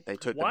 you're right. They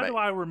took. Why do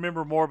I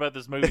remember more about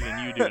this movie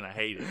than you do, and I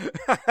hate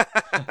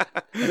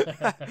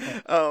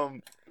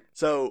it?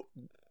 So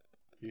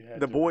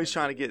the boys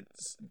trying to get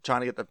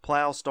the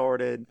plow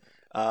started.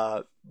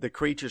 The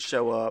creatures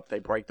show up. They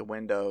break the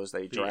windows.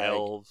 They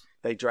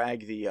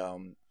drag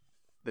the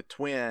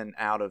twin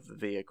out of the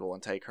vehicle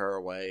and take her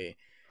away.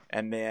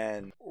 And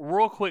then,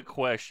 real quick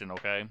question,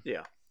 okay?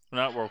 Yeah.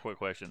 Not real quick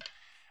question.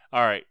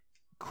 All right,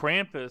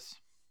 Krampus.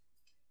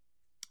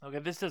 Okay,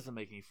 this doesn't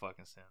make any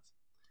fucking sense.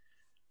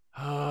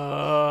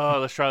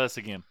 Let's try this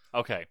again.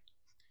 Okay.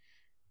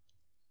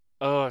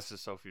 Oh, it's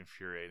just so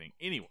infuriating.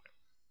 Anyway,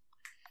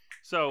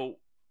 so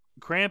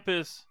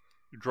Krampus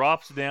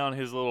drops down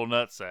his little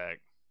nutsack.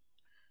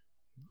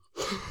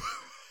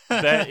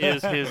 That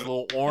is his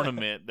little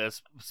ornament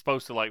that's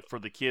supposed to, like, for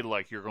the kid,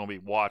 like, you're going to be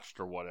watched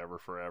or whatever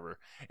forever.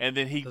 And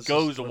then he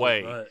goes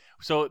away. Right.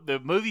 So the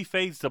movie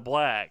fades to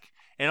black,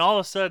 and all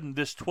of a sudden,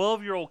 this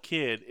 12-year-old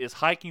kid is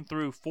hiking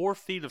through 4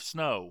 feet of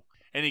snow,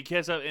 and he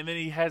gets up, and then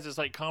he has this,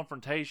 like,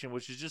 confrontation,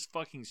 which is just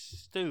fucking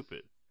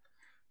stupid.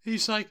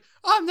 He's like,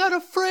 "I'm not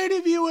afraid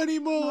of you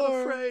anymore. I'm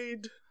not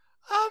afraid.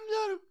 I'm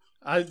not."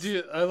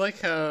 I like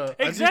how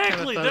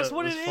exactly that's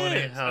what it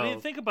is. I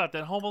didn't think about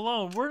that. Home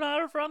Alone. I'm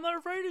not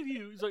afraid of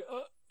you. He's like,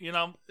 you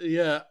know.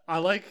 Yeah,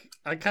 I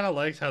kind of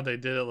liked how they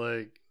did it.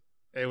 Like,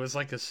 it was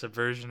like a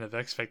subversion of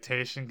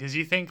expectation, because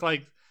you think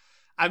like,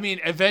 I mean,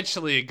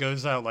 eventually it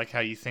goes out like how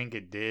you think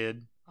it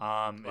did.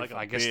 Like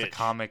I guess the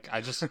comic.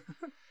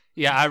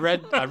 Yeah, I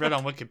read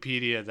on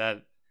Wikipedia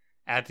that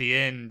at the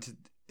end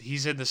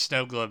he's in the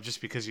snow globe just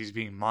because he's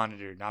being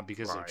monitored, not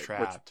because they're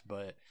trapped,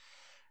 but.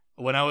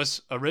 When I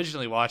was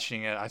originally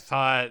watching it, I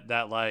thought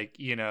that, like,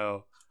 you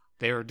know,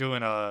 they were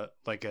doing a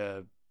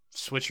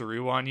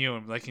switcheroo on you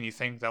and making you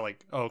think that,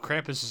 like, oh,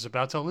 Krampus is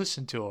about to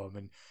listen to him,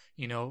 and,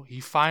 you know,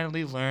 he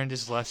finally learned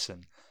his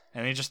lesson,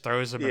 and he just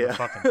throws him in the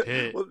fucking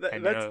pit. Well,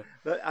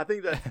 I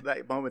think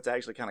that moment's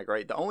actually kind of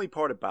great. The only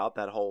part about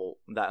that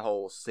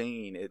whole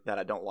scene that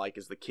I don't like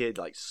is the kid,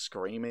 like,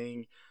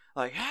 screaming,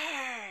 like,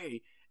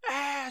 "Hey,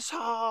 asshole!"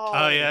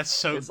 Oh yeah, it's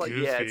so goofy. Like,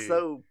 yeah, it's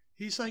so.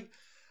 He's like.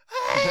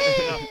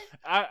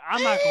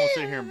 I'm not going to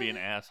sit here and be an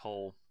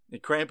asshole.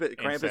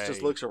 Krampus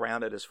just looks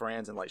around at his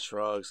friends and like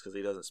shrugs because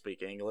he doesn't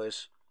speak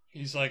English.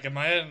 He's like, "Am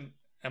I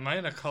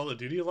in a Call of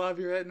Duty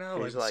lobby right now?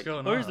 Like, what's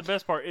going on?" Here's the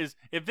best part: is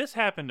if this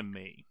happened to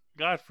me,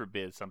 God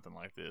forbid something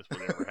like this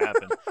would ever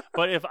happen.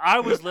 But if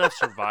I was left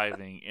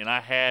surviving and I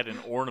had an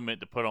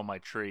ornament to put on my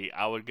tree,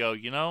 I would go,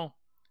 you know,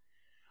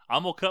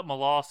 I'm gonna cut my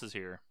losses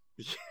here,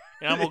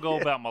 and I'm gonna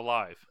go about my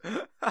life.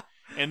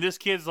 And this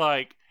kid's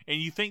like. And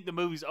you think the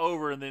movie's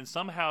over, and then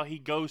somehow he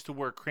goes to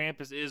where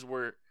Krampus is,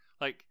 where,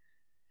 like,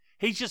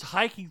 he's just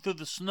hiking through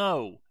the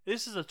snow.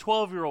 This is a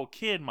 12-year-old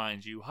kid,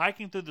 mind you,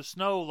 hiking through the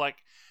snow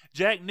like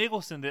Jack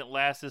Nicholson didn't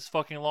last this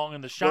fucking long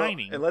in The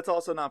Shining. Well, and let's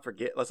also not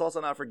forget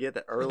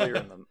that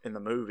earlier in the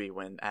movie,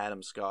 when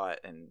Adam Scott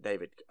and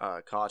David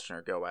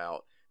Kochner go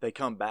out, they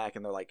come back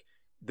and they're like,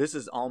 "This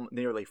is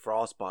nearly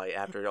frostbite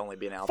after it only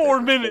been out 4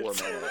 there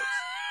minutes. 4 minutes."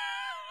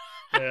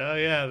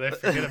 Yeah, they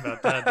forget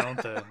about that,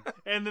 don't they?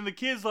 And then the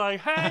kid's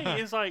like,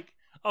 "Hey," it's like,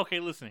 "Okay,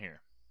 listen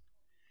here.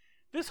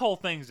 This whole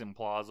thing's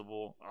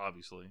implausible,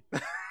 obviously.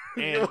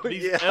 And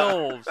these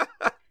elves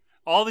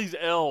all these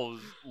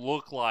elves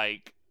look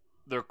like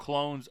they're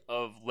clones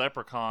of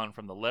Leprechaun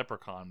from the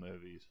Leprechaun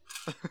movies.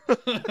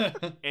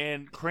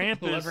 And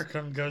Krampus,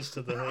 Leprechaun goes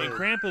to the hood. and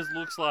Krampus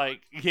looks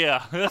like,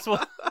 yeah, that's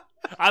what.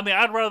 I mean,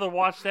 I'd rather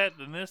watch that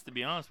than this, to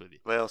be honest with you.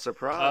 Well,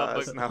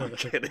 surprise. but- no, I'm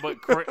kidding. But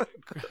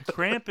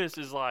Krampus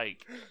is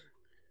like,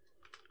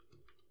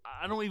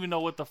 I don't even know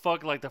what the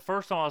fuck. Like the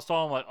first time I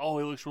saw him, like, oh,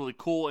 he looks really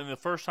cool. And the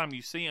first time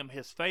you see him,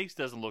 his face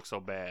doesn't look so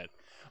bad,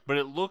 but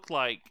it looked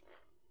like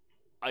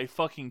a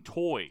fucking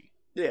toy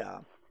yeah.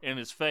 in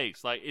his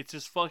face. Like it's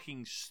just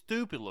fucking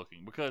stupid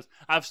looking. Because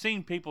I've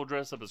seen people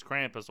dress up as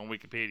Krampus on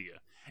Wikipedia,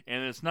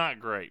 and it's not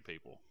great.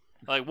 People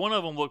like one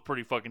of them looked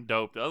pretty fucking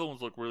dope. The other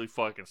ones look really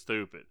fucking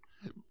stupid.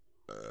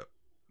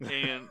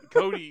 And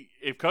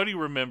if Cody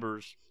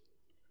remembers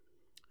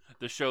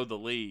the show The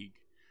League,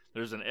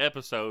 there's an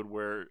episode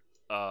where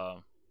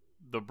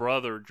the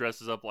brother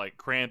dresses up like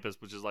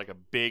Krampus, which is like a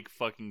big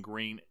fucking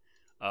green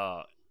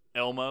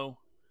Elmo,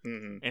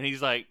 Mm-hmm. and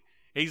he's like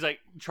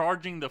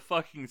charging the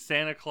fucking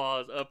Santa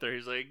Claus up there.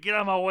 He's like, "Get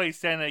out of my way,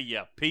 Santa,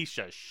 you piece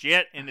of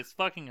shit!" And it's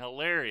fucking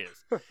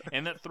hilarious.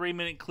 And that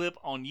 3-minute clip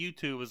on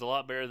YouTube is a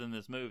lot better than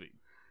this movie.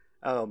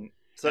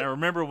 So And I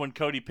remember when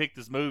Cody picked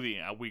this movie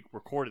and we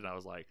recorded, I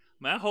was like,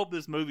 man, I hope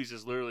this movie's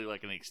just literally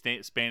like an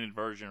expanded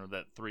version of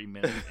that 3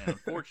 minutes. And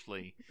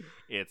unfortunately,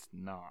 it's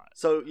not.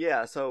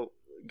 So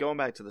going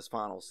back to this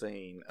final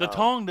scene, The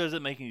tongue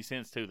doesn't make any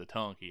sense, too, the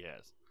tongue he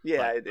has.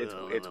 yeah, like,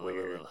 it's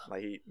weird.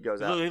 Like he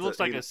goes out. He looks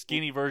like a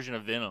skinny version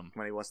of Venom.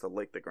 when he wants to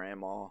lick the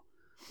grandma.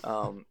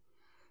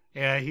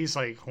 Yeah, he's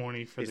like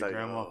horny for He's the like,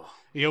 grandma. "Oh."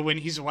 You know, when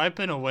he's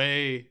wiping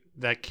away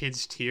that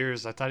kid's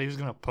tears, I thought he was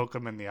gonna poke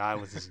him in the eye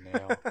with his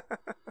nail.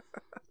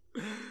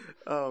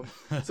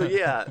 So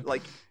yeah,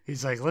 like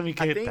He's like, "Let me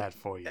I get think- that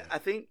for you."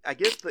 I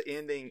guess the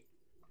ending,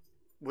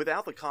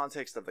 without the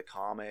context of the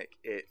comic,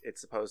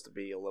 it's supposed to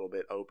be a little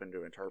bit open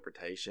to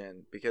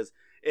interpretation, because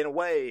in a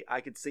way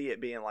I could see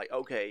it being like,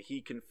 okay,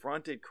 he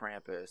confronted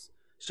Krampus,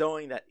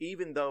 showing that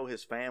even though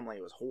his family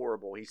was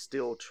horrible, he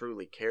still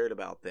truly cared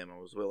about them and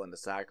was willing to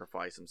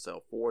sacrifice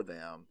himself for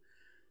them.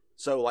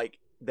 So like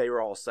they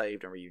were all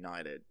saved and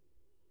reunited.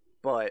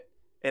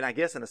 And I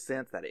guess in a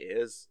sense that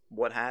is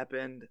what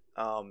happened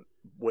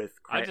with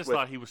I just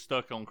thought he was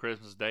stuck on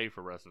Christmas Day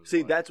for the rest of his See,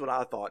 life. that's what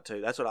I thought too.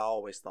 That's what I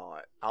always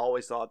thought. I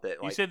always thought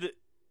that. Like, You said that.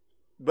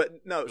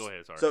 but no. Go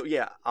ahead, sorry. So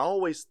yeah,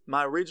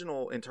 my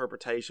original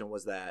interpretation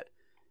was that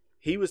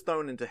he was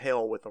thrown into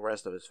hell with the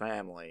rest of his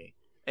family,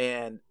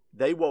 and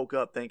they woke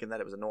up thinking that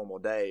it was a normal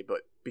day.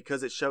 But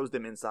because it shows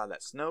them inside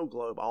that snow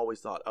globe, I always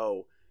thought,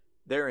 oh,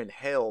 they're in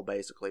hell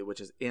basically, which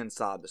is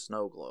inside the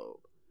snow globe.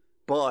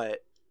 But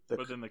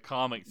then the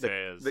comic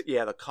says.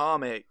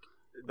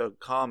 the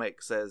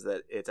comic says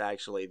that it's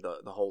actually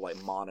the whole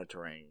like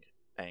monitoring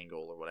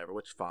angle or whatever,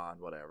 which fine,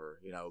 whatever,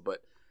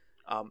 But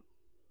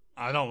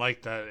I don't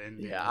like that.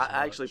 yeah,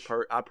 I actually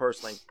I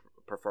personally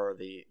prefer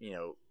the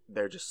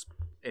they're just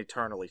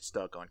eternally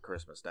stuck on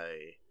Christmas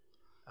Day.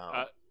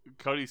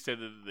 Cody said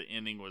that the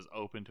ending was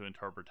open to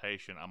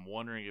interpretation. I'm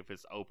wondering if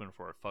it's open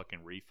for a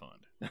fucking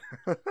refund,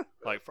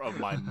 like of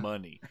my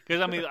money. Because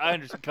I mean, I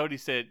understand. Cody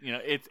said,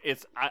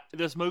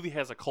 this movie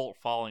has a cult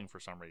following for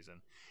some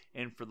reason,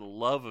 and for the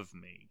love of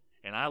me,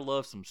 and I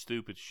love some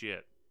stupid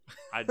shit.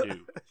 I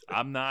do.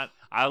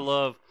 I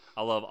love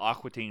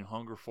Aqua Teen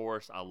Hunger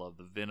Force. I love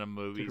the Venom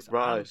movies.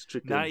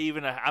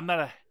 I'm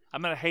not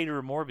a hater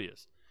of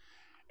Morbius,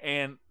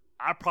 and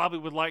I probably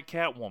would like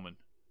Catwoman.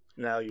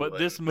 No, you But wouldn't.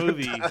 this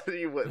movie,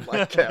 you wouldn't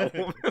like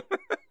Catwoman.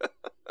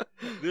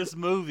 this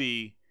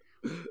movie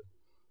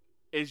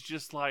is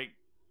just like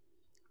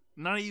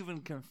not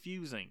even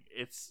confusing.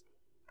 It's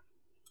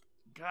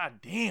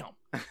goddamn.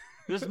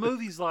 This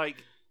movie's like,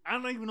 I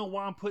don't even know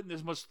why I'm putting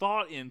this much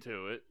thought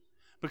into it,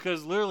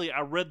 because literally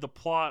I read the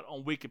plot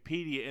on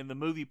Wikipedia and the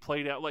movie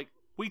played out like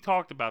we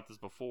talked about this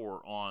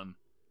before on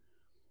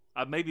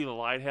maybe the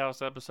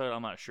Lighthouse episode.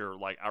 I'm not sure.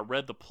 Like I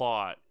read the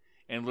plot.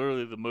 And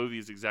literally, the movie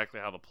is exactly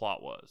how the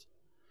plot was.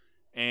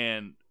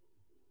 And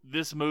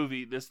this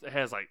movie, this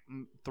has like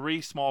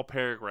 3 small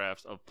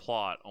paragraphs of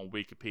plot on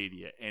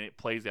Wikipedia, and it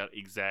plays out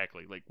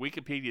exactly. Like,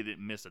 Wikipedia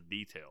didn't miss a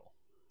detail.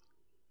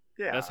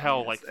 Yeah, That's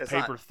how, it's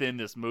paper thin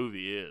this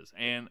movie is.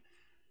 And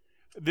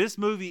this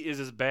movie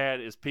is as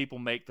bad as people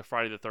make the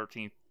Friday the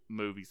 13th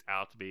movies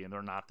out to be, and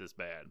they're not this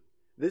bad.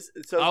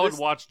 I would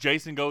watch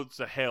Jason Goes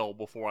to Hell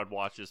before I'd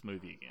watch this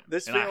movie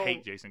again. I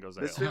hate Jason Goes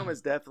to Hell. This film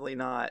is definitely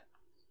not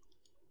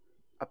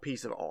a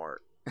piece of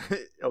art.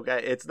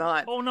 Okay, it's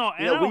not. Oh no,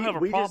 and I don't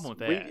have a problem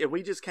with that.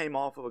 We just came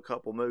off of a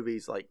couple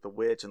movies like The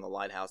Witch and The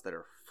Lighthouse that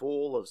are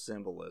full of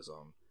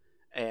symbolism,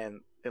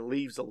 and it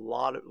leaves a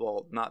lot of,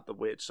 well, not The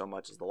Witch so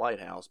much as The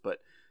Lighthouse, but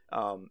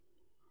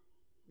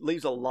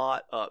leaves a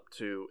lot up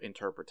to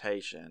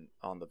interpretation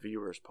on the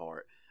viewer's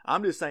part.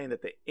 I'm just saying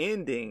that the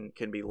ending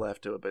can be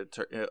left to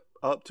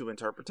up to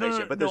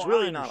interpretation, but there's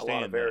really not a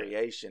lot of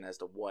variation as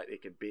to what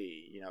it could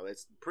be.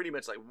 It's pretty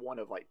much like one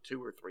of like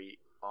 2 or 3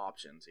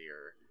 options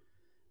here.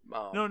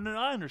 No,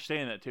 I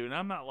understand that too, and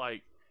I'm not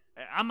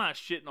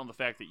shitting on the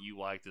fact that you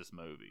like this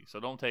movie,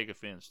 so don't take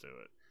offense to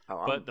it.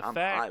 Oh, But the I'm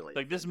fact, highly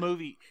like this offended.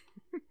 movie,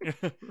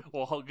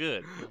 well,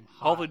 good.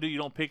 Hopefully, you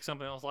don't pick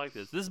something else like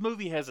this. This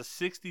movie has a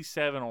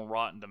 67 on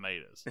Rotten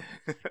Tomatoes,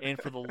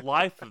 and for the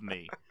life of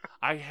me,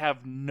 I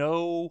have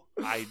no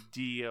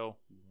idea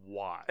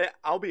why.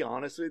 I'll be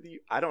honest with you.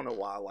 I don't know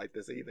why I like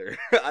this either.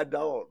 I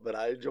don't, but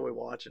I enjoy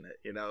watching it.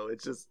 You know,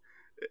 it's just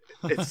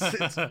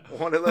it's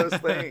one of those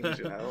things.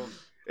 You know,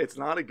 it's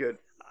not a good.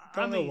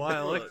 I don't know why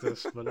I like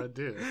this, but I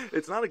do.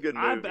 It's not a good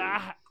movie.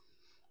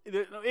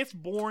 It's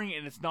boring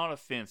and it's not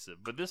offensive,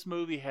 but this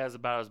movie has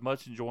about as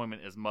much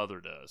enjoyment as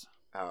Mother does.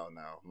 Oh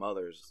no,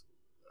 Mother's.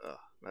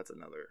 That's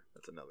another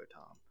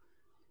time.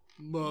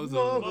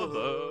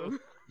 Mother.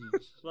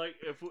 Like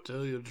if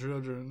Tell your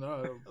children.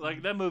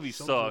 like that movie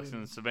Something. sucks,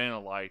 and Savannah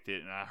liked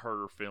it, and I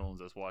hurt her feelings.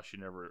 That's why she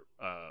never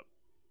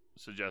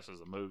suggests as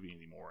a movie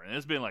anymore. And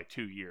it's been like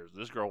 2 years.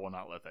 This girl will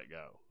not let that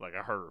go. Like I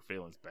hurt her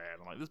feelings bad.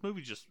 I'm like, this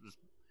movie just is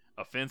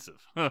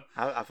offensive.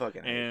 I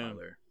fucking hate And-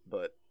 Mother,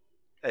 but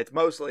it's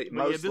mostly this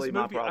my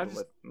movie, I problem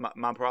just- with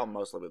my problem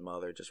mostly with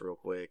Mother. Just real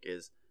quick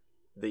is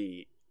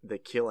the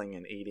killing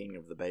and eating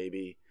of the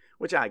baby,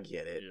 which I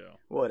get it. Yeah.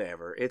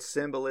 Whatever. It's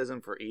symbolism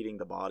for eating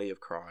the body of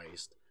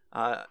Christ.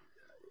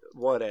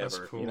 Whatever. That's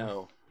cool. You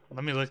know,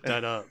 Let me look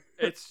that up.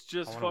 It's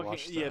just I wanna fucking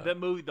watch yeah. that. That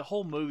movie, the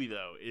whole movie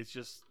though, it's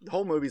just the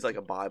whole movie's like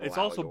a Bible. it's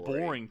also allegory,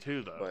 boring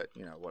too though. But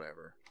you know,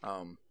 whatever.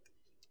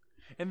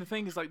 And the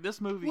thing is, like this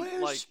movie,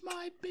 Where's like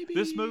my baby?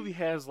 this movie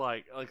has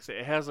like I say,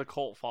 it has a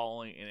cult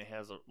following and it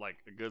has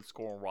a good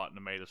score on Rotten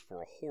Tomatoes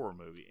for a horror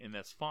movie, and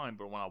that's fine.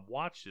 But when I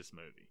watch this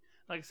movie,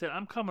 like I said,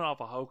 I'm coming off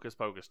of Hocus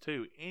Pocus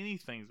 2.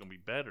 Anything's gonna be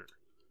better,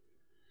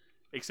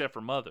 except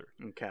for Mother.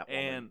 And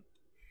Catwoman.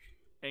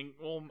 And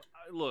well,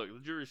 look, the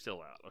jury's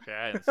still out. Okay,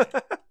 I hadn't seen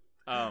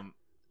it.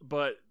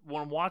 But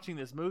when I'm watching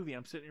this movie,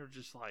 I'm sitting here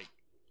just like,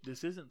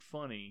 this isn't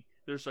funny.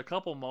 There's a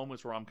couple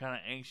moments where I'm kind of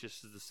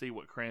anxious to see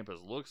what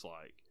Krampus looks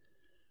like.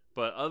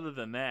 But other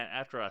than that,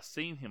 after I've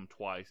seen him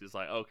twice, it's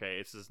like, okay,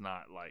 this is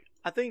not like,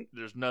 I think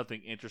there's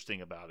nothing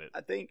interesting about it.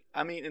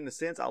 I mean, in the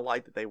sense, I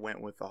like that they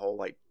went with the whole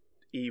like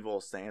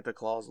evil Santa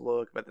Claus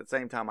look, but at the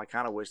same time, I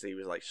kind of wish that he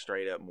was like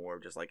straight up more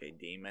of just like a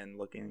demon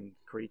looking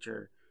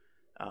creature.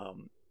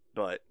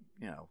 But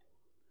you know,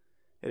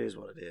 it is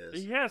what it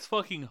is. He has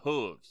fucking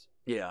hooves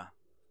Yeah,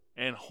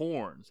 and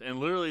horns, and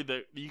literally,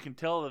 you can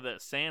tell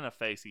that Santa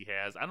face he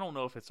has. I don't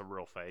know if it's a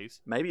real face.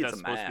 maybe it's That's a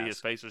supposed to be his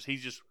mask. face, or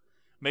he's just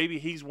maybe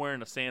he's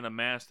wearing a Santa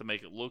mask to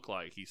make it look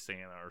like he's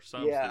Santa or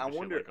something. Yeah, I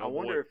wonder. I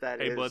wonder if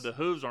that is. Hey, bud, the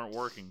hooves aren't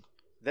working.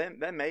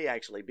 That may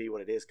actually be what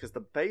it is, because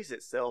the face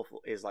itself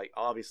is like,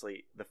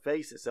 obviously the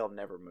face itself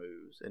never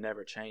moves, it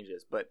never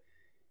changes, but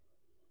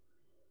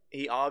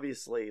he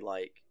obviously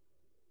like,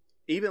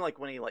 even like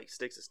when he like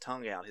sticks his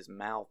tongue out, his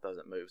mouth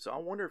doesn't move. So I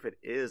wonder if it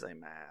is a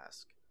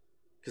mask,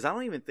 because I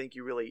don't even think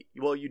you really,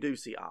 well, you do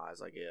see eyes,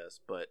 I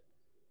guess, but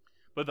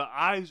the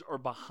eyes are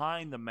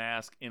behind the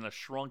mask in a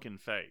shrunken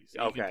face.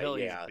 You can tell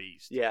he's a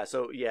beast. yeah.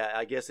 So yeah,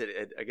 I guess it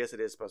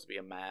is supposed to be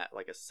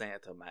like a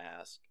Santa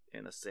mask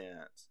in a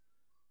sense.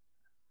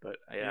 But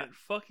yeah, And it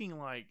fucking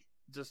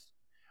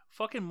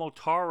fucking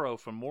Motaro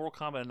from Mortal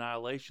Kombat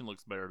Annihilation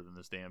looks better than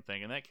this damn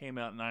thing, and that came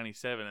out in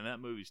 '97, and that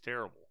movie's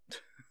terrible.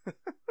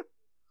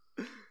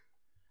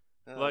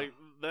 Like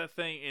that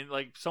thing, and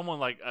like someone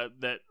like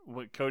that.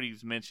 What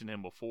Cody's mentioned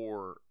him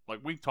before, like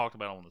we've talked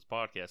about on this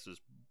podcast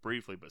just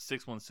briefly, but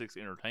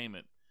 616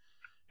 Entertainment,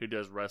 who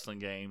does wrestling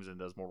games and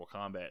does Mortal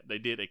Kombat, they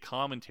did a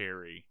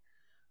commentary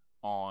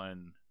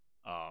on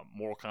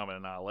Mortal Kombat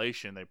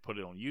Annihilation. They put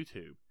it on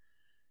YouTube,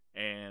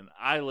 and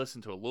I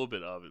listened to a little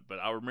bit of it, but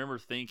I remember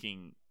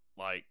thinking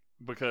like,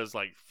 because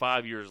like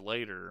 5 years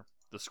later,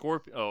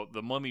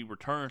 the Mummy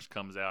Returns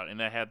comes out, and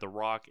that had The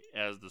Rock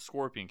as the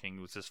Scorpion King.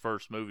 It was his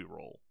first movie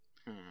role.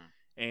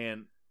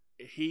 And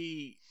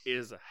he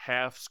is a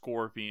half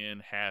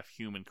scorpion, half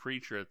human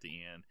creature at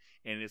the end,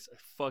 and it's a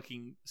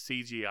fucking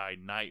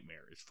CGI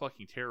nightmare. It's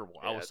fucking terrible.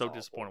 Yeah, I was it's so awful.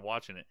 disappointed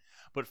watching it.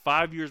 But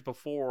 5 years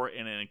before,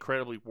 in an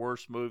incredibly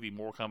worse movie,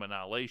 Mortal Kombat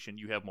Annihilation,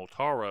 you have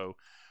Motaro,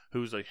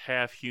 who's a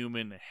half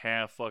human,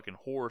 half fucking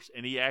horse,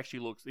 and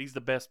he's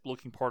the best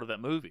looking part of that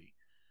movie.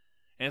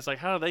 And it's like,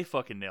 how do they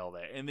fucking nail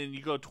that? And then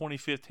you go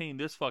 2015,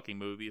 this fucking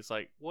movie, it's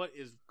like, what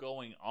is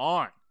going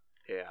on?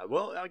 yeah.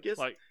 Well, I guess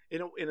Like,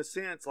 in a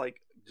sense,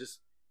 like just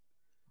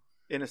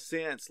in a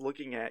sense,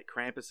 looking at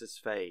Krampus's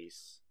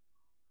face,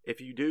 if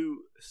you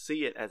do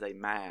see it as a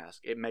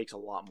mask, it makes a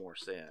lot more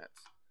sense.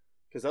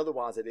 Because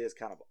otherwise, it is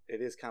kind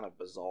of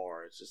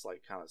bizarre. It's just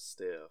like kind of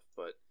stiff.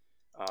 But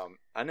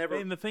I never.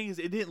 and the thing is,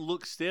 it didn't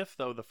look stiff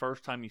though the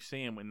first time you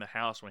see him in the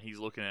house when he's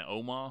looking at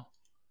Oma,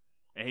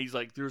 and he's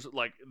like, "There's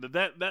like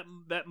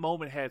that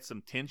moment had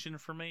some tension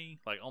for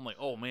me. Like I'm like,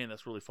 oh man,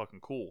 that's really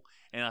fucking cool."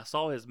 And I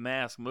saw his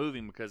mask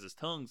moving because his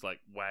tongue's like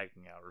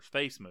wagging out, or his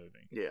face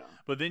moving. Yeah.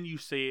 But then you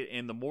see it,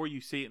 and the more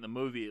you see it in the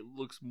movie, it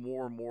looks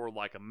more and more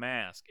like a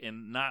mask,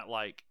 and not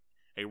like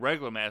a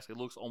regular mask. It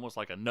looks almost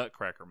like a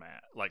Nutcracker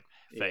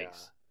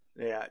face.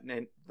 Yeah,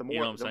 and the more You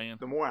know what I'm saying?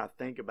 the more I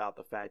think about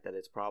the fact that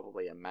it's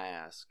probably a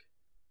mask,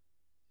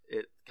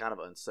 it kind of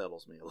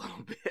unsettles me a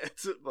little bit.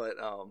 But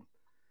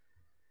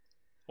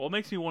Well, Well, it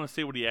makes me want to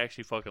see what he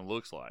actually fucking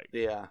looks like.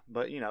 Yeah,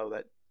 but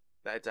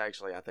that's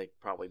actually, I think,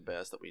 probably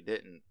best that we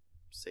didn't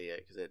see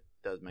it, because it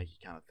does make you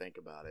kind of think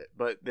about it.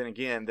 But then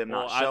again, them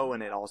not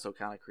showing it also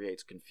kind of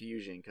creates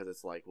confusion, because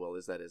it's like, well,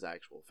 is that his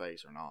actual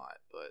face or not?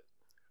 But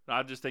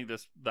I just think the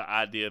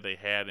idea they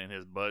had in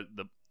his butt,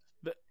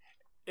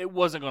 it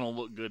wasn't going to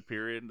look good,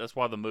 period. That's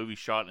why the movie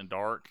shot in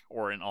dark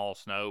or in all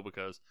snow,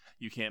 because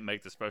you can't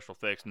make the special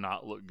effects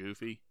not look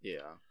goofy.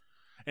 yeah.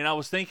 And I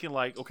was thinking,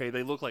 like, okay,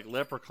 they look like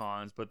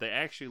leprechauns, but they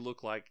actually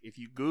look like, if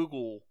you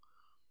Google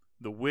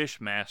the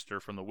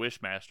Wishmaster from the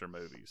Wishmaster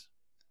movies,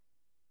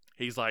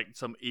 he's like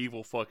some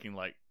evil fucking,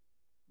 like,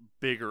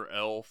 bigger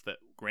elf that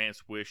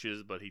grants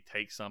wishes, but he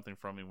takes something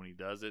from him when he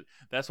does it.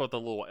 That's what the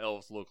little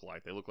elves look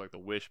like. They look like the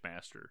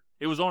Wishmaster.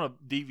 It was on a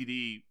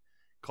DVD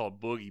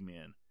called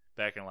Boogeymen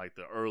back in, like,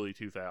 the early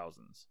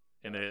 2000s.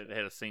 And they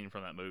had a scene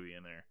from that movie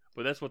in there.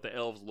 But that's what the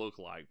elves look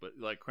like. But,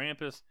 like,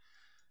 Krampus,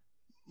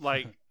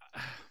 like...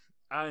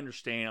 I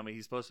understand. I mean,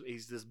 he's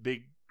this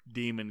big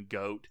demon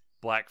goat,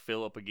 Black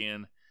Phillip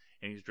again,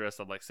 and he's dressed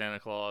up like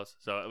Santa Claus.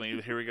 So, I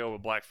mean, here we go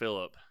with Black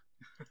Phillip.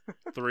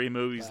 3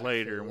 movies Black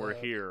later, Phillip. and we're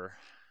here.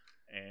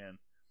 And,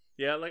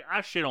 yeah, like, I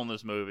shit on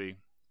this movie,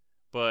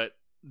 but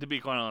to be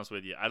quite honest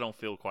with you, I don't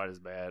feel quite as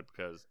bad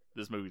because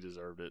this movie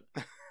deserved it.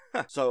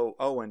 So,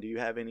 Owen, do you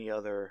have any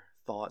other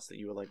thoughts that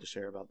you would like to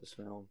share about this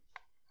film?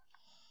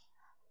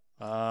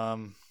 I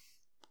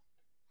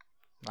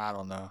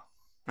don't know.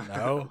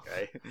 No.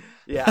 Okay.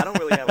 Yeah, I don't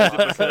really have a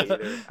lot to say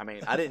either. I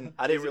mean, I didn't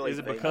really Is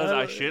it think- because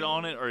I shit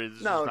on it, or is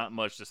there No. just not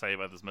much to say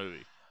about this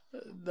movie?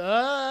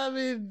 I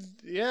mean,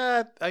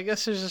 yeah, I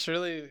guess there's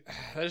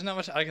not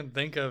much I can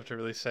think of to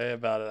really say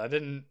about it. I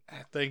didn't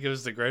think it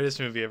was the greatest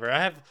movie ever.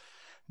 I have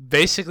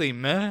basically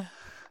meh.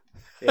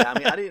 Yeah, I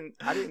mean, I didn't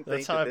think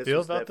That's that how I this feel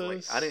was about definitely-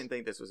 this. I didn't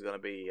think this was going to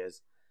be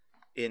as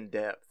in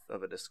depth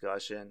of a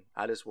discussion.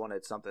 I just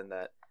wanted something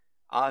that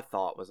I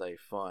thought was a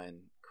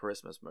fun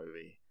Christmas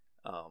movie.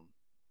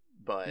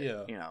 But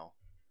Yeah. you know,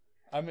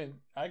 I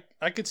mean, I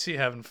could see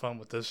having fun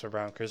with this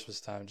around Christmas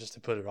time, just to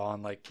put it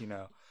on, like,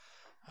 Mama,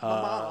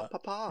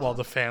 Papa, while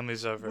the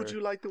family's over. would you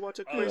like to watch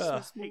a Oh, yeah.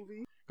 Christmas Hey.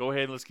 movie? Go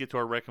ahead and let's get to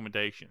our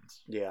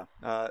recommendations. Yeah,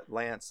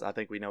 Lance, I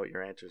think we know what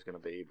your answer is going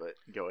to be, but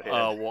go ahead.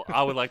 Well,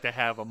 I would like to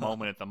have a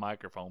moment at the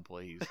microphone,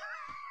 please.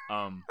 Let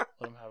 'em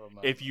have a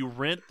moment. If you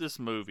rent this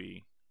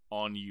movie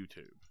on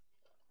YouTube,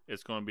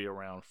 it's going to be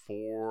around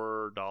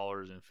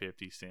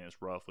 $4.50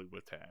 roughly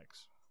with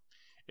tax.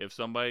 If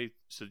somebody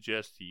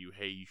suggests to you,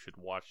 hey, you should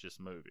watch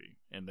this movie,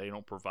 and they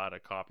don't provide a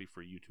copy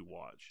for you to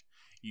watch,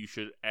 you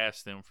should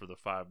ask them for the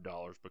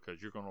 $5 because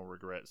you're going to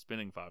regret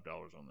spending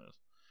 $5 on this.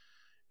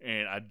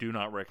 And I do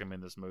not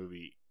recommend this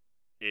movie.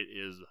 It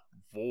is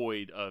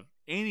void of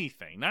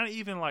anything. Not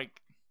even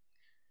like,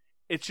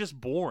 it's just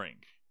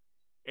boring.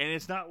 And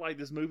it's not like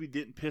this movie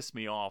didn't piss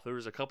me off. There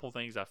was a couple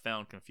things I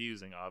found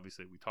confusing.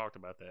 Obviously, we talked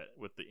about that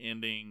with the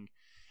ending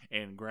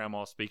and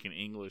Grandma speaking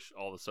English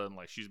all of a sudden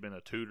like she's been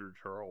a tutor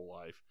her whole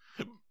life.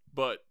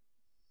 But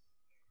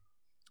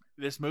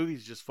this movie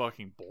is just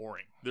fucking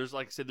boring. There's,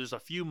 like I said, there's a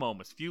few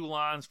moments, few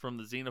lines from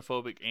the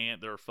xenophobic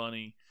aunt that are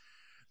funny.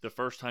 The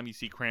first time you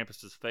see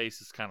Krampus's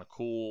face is kind of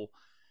cool.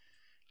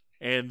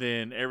 And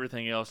then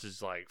everything else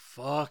is like,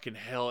 fucking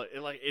hell.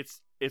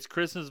 It's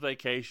Christmas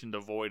Vacation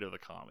devoid of the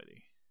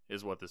comedy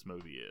is what this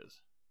movie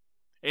is.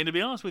 And to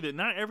be honest with you,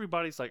 not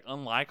everybody's like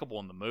unlikable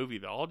in the movie.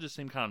 They all just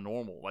seem kind of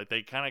normal. Like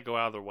they kind of go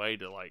out of their way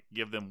to like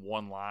give them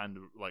one line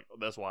to like,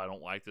 that's why I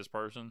don't like this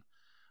person.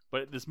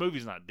 But this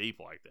movie's not deep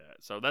like that.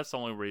 So that's the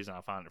only reason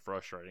I find it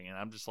frustrating. And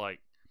I'm just like,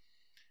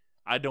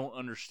 I don't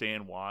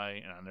understand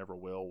why, and I never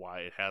will, why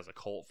it has a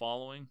cult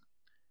following.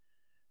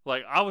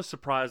 Like, I was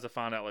surprised to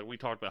find out, like, we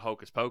talked about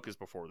Hocus Pocus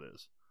before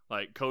this.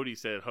 Like, Cody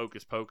said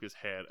Hocus Pocus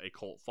had a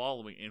cult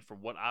following, and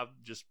from what I've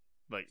just,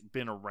 like,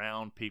 been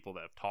around people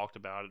that have talked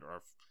about it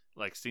or,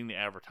 like, seen the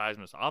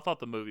advertisements, I thought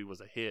the movie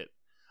was a hit.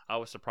 I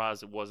was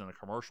surprised it wasn't a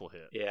commercial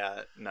hit.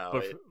 Yeah, no,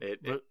 But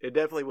it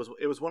definitely was.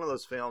 It was one of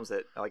those films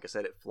that, like I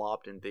said, it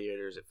flopped in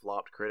theaters, it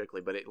flopped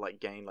critically, but it like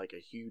gained like a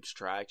huge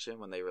traction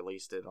when they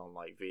released it on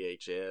like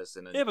VHS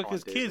and Yeah,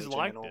 because on kids Disney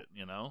liked Channel. it,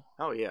 you know?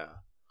 Oh yeah,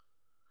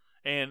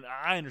 And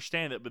I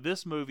understand it, but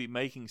this movie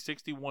making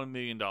 $61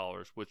 million,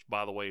 which,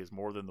 by the way, is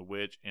more than The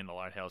Witch and The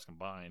Lighthouse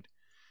combined,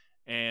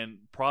 and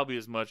probably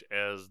as much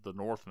as The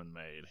Northman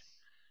made,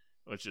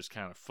 which is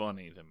kind of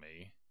funny to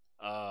me.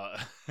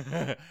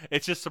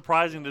 It's just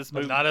surprising this But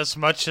movie. not as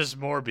much as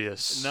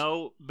Morbius.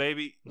 No,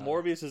 baby, No.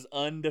 Morbius is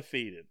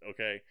undefeated.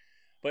 Okay,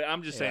 but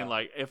I'm just saying, Yeah.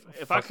 like,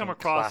 if I come Fucking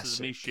across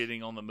as me classic.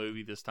 shitting on the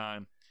movie this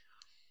time,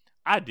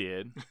 I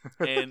did.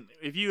 And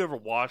if you ever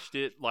watched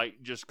it,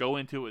 like, just go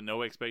into it with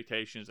no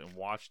expectations and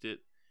watched it,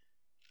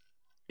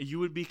 you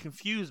would be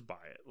confused by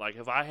it. Like,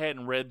 if I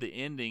hadn't read the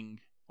ending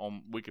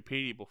on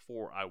Wikipedia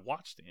before I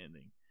watched the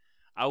ending,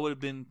 I would have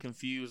been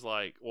confused,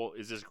 like, well,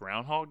 is this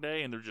Groundhog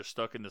Day? And they're just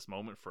stuck in this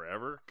moment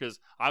forever? Because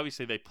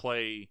obviously they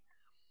play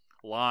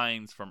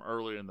lines from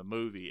earlier in the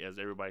movie as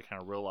everybody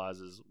kind of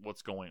realizes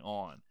what's going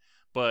on.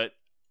 But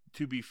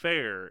to be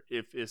fair,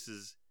 if this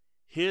is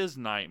his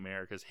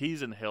nightmare because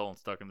he's in hell and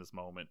stuck in this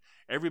moment.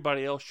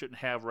 Everybody else shouldn't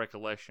have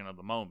recollection of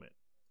the moment.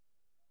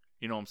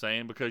 You know what I'm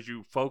saying? Because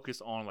you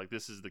focus on, like,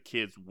 this is the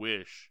kid's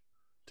wish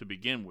to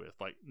begin with.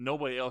 Like,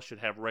 nobody else should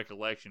have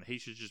recollection. He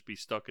should just be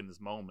stuck in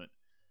this moment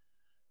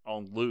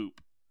on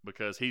loop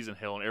because he's in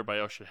hell, and everybody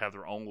else should have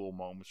their own little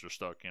moments they're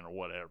stuck in or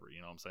whatever.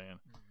 You know what I'm saying?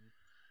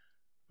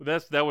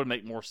 But that would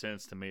make more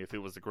sense to me if it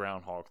was the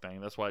Groundhog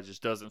thing. That's why it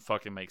just doesn't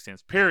fucking make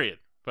sense, period.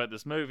 But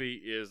this movie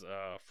is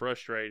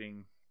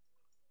frustrating,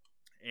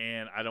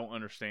 and I don't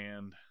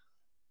understand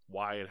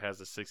why it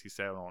has a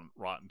 67 on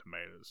Rotten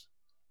Tomatoes.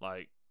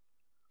 Like,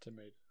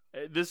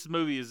 this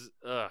movie is,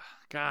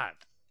 God.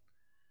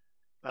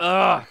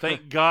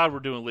 Thank God we're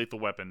doing Lethal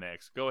Weapon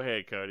next. Go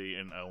ahead, Cody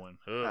and Owen.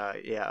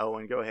 Yeah,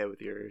 Owen, go ahead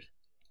with yours.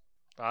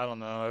 I don't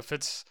know if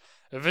it's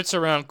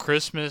around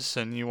Christmas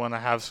and you want to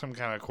have some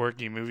kind of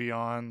quirky movie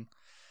on,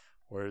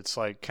 where it's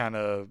like kind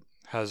of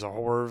has a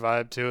horror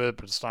vibe to it,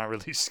 but it's not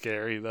really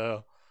scary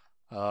though.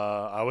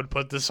 I would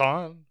put this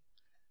on.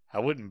 I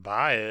wouldn't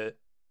buy it.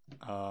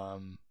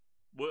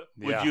 Would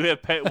Yeah. you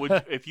have paid?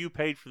 If you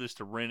paid for this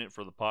to rent it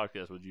for the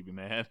podcast, would you be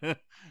mad?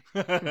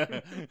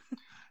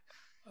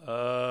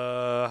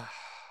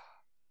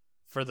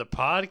 For the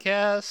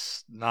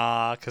podcast,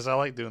 nah, because I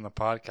like doing the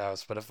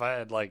podcast. But if I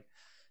had like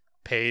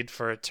paid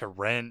for it to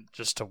rent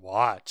just to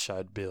watch,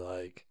 I'd be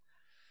like,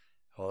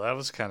 well, that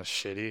was kind of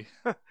shitty.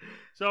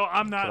 So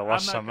I'm not. Could've I'm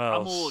watched not. something I'm a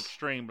else. little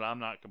extreme, but I'm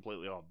not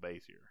completely off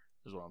base here.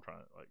 Is what I'm trying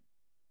to like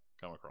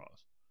come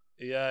across.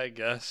 Yeah, I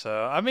guess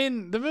so. I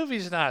mean, the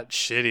movie's not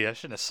shitty. I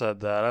shouldn't have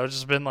said that. I would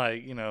just been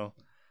like,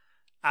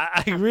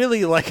 I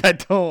really like.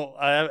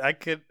 I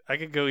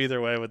could go either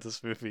way with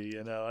this movie.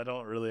 I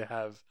don't really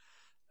have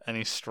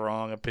any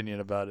strong opinion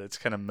about it. It's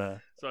kind of meh.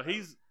 So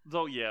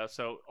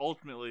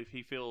ultimately, if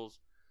he feels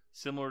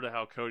similar to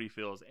how Cody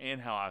feels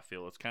and how I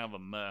feel, it's kind of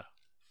a meh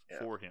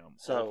for him.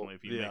 So, ultimately,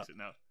 if he yeah. makes it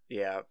now.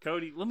 Yeah,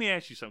 Cody, let me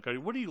ask you something. Cody,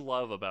 what do you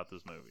love about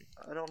this movie?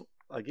 I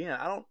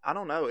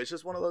don't know. It's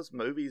just one of those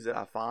movies that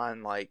I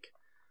find like,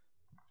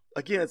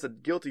 again, it's a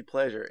guilty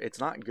pleasure. It's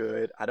not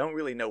good. I don't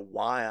really know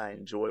why I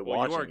enjoy Well,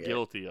 watching you are it.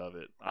 guilty of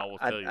it. I will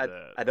tell you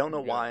that. I don't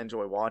know why I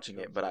enjoy watching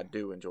it, but I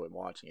do enjoy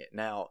watching it.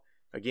 Now,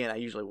 again, I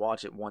usually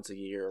watch it once a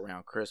year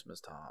around Christmas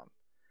time.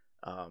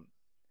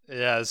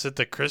 Yeah, is it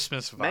the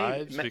Christmas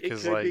vibes?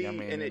 Because it could like, be, I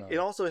mean, and it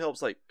also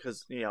helps, like,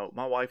 because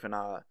my wife and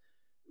I,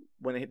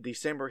 when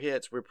December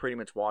hits, we're pretty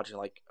much watching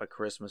like a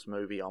Christmas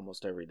movie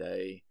almost every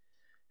day,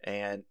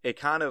 and it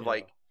kind of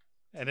like,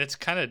 and it's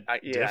kind of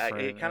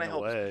it kind of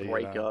helps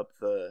break up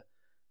the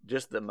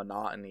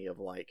monotony of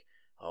like,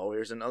 oh,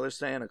 here's another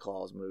Santa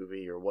Claus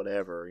movie or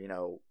whatever, and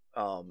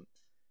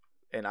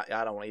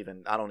I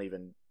don't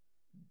even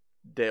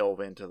delve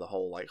into the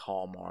whole like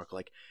Hallmark,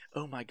 like,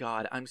 oh my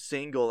God, I'm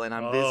single and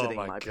I'm visiting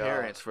my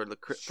parents for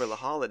the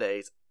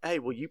holidays. Hey,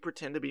 will you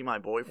pretend to be my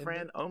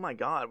boyfriend? Oh my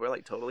God, we're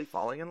like totally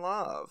falling in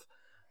love.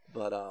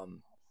 But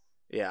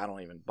yeah, I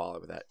don't even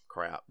bother with that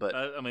crap. But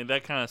I mean,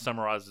 that kind of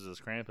summarizes this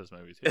Krampus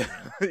movie too.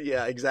 Man.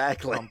 yeah,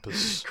 exactly.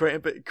 Krampus.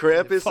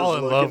 Krampus Fall is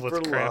in love looking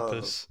with for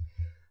Krampus.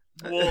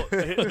 Well,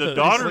 the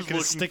daughter's looking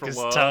to stick for his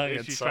love, tongue and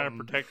in she's trying to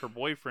something. protect her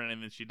boyfriend,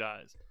 and then she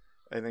dies.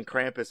 And then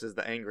Krampus is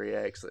the angry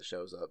ex that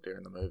shows up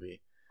during the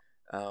movie.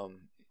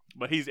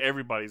 But he's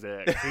everybody's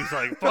ex. He's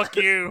like, "Fuck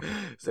you."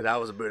 Said I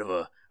was a bit of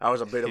a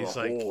He's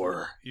like,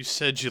 whore. You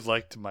said you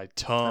liked my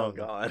tongue.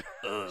 Oh God.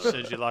 You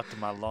said you liked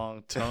my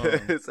long tongue.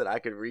 Said I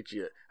could reach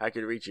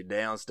you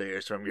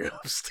downstairs from your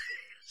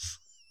upstairs.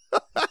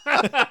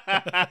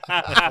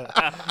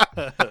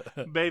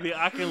 Baby,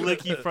 I can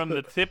lick you from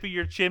the tip of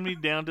your chimney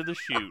down to the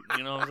chute.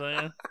 You know what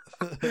I'm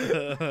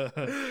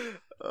saying?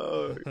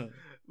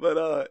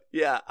 But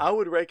yeah, I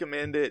would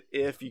recommend it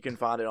if you can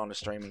find it on a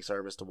streaming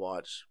service to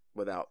watch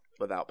without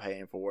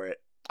paying for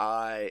it.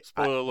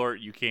 Spoiler alert,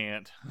 you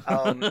can't.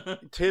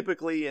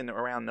 Typically in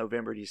around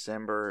November,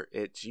 December,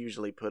 it's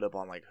usually put up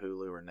on like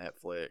Hulu or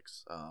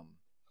Netflix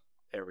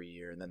every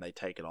year, and then they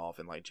take it off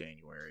in like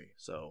January.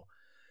 So,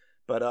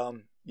 but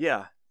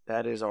yeah,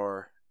 that is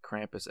our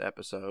Krampus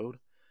episode.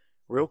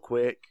 Real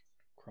quick,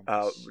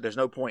 there's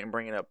no point in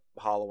bringing up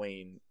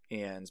Halloween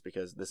Ends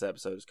because this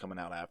episode is coming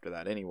out after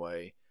that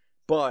anyway.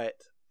 But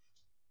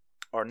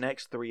our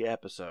next 3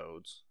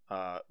 episodes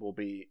will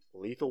be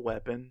Lethal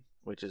Weapon,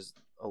 which is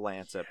a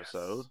Lance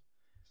episode.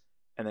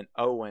 And then,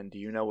 Owen, do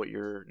you know what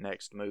your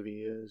next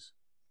movie is?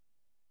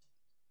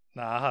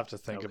 Nah, I'll have to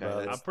think Okay,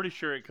 about it. I'm pretty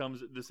sure it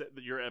comes.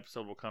 Your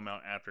episode will come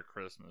out after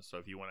Christmas. So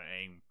if you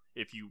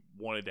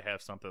wanted to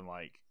have something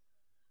like,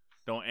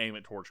 don't aim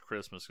it towards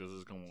Christmas because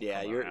it's going to.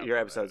 Yeah, your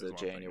episode's a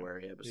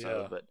January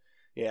episode, Yeah. but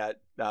yeah,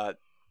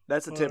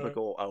 that's a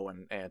typical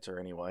Owen answer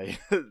anyway.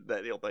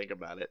 That he'll think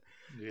about it.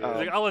 Yeah.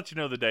 Like, I'll let you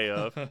know the day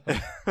of.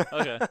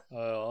 Okay.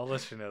 I'll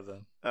let you know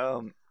then.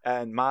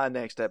 And my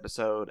next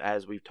episode,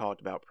 as we've talked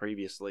about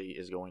previously,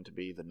 is going to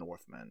be The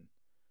Northman.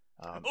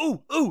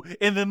 Ooh,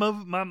 and then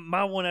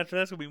my one after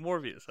that's gonna be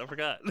Morbius. I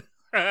forgot.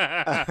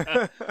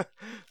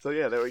 So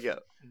yeah, there we go.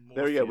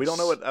 There we go. We don't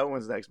know what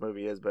Owen's next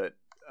movie is, but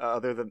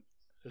other than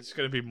It's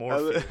gonna be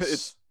Morpheus.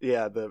 it's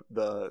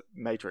the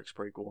Matrix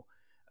prequel.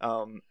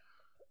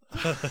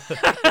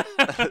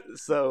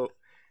 So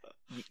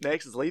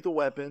next is Lethal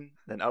Weapon,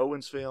 then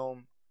Owen's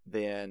film,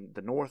 then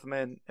The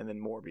Northman, and then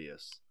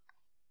Morbius.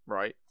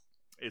 Right?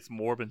 It's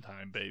Morbin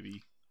time,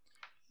 baby.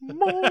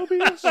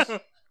 Morbius.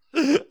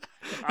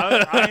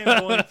 I am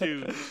going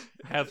to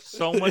have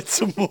so much.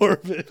 It's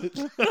morbid.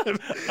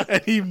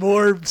 And he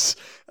morbs.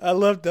 I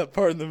love that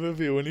part in the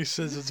movie when he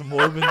says it's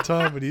morbid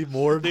time and he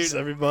morbs Dude,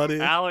 everybody.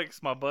 Alex,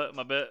 one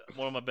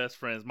of my best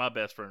friends, my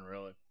best friend,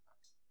 really.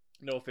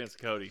 No offense to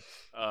Cody.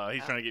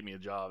 He's trying to get me a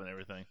job and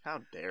everything.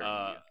 How dare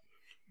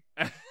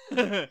you?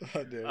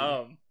 How dare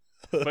you.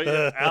 But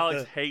yeah,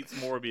 Alex hates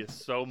Morbius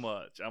so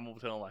much. I'm gonna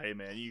tell him, like, hey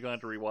man, you're gonna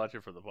have to rewatch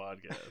it for the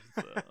podcast.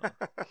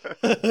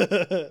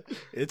 So.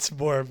 It's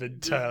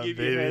morbid Just time, give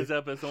baby. you a heads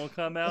up, it's gonna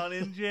come out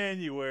in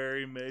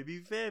January, maybe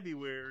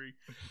February.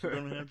 You're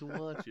gonna have to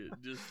watch it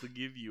just to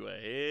give you a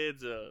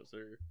heads up,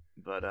 sir.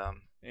 But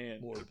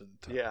And Morbid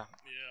time. yeah.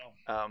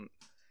 yeah,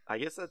 I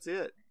guess that's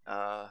it.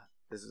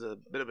 This is a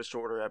bit of a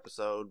shorter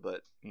episode,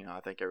 but I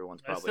think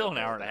everyone's probably it's still an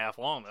okay hour with and a that. half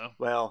long though.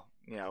 Well,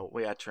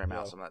 we had to trim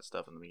out Yeah. some of that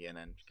stuff in the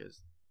beginning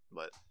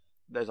but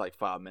there's like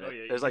 5 Oh minutes.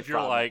 yeah, There's like you're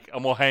 5 like,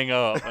 I'm gonna hang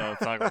up.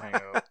 It's not gonna hang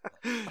up.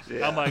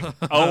 Yeah. I'm like,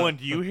 Owen,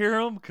 do you hear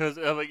him? Because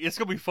it's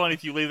gonna be fun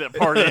if you leave that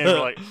part in. You're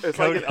like, It's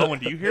Cody, like Owen,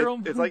 do you hear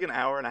him? It's like an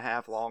hour and a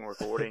half long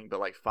recording, but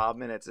like 5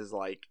 minutes is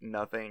like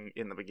nothing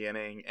in the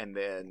beginning, and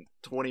then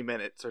 20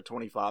 minutes or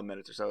 25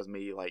 minutes or so is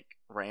me like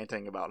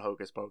ranting about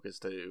Hocus Pocus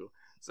 2.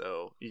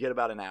 So you get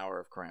about an hour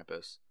of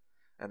Krampus,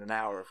 and an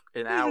hour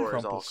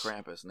is all Krampus?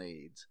 Krampus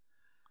needs.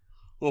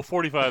 Well,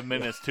 45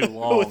 minutes too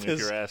long With if his-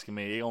 you're asking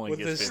me. He only with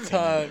gets his 15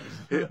 tongue.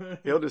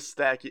 minutes. He'll just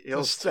stack you. He'll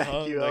His stack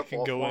tongue you that up can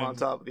one go on in.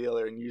 top of the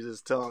other and use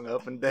his tongue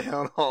up and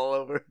down all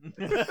over.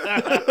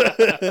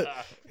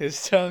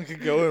 His tongue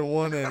could go in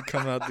one end,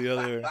 come out the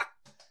other.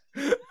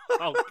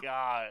 Oh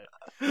God!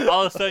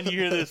 All of a sudden you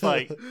hear this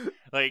like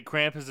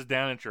Krampus is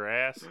down at your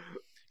ass,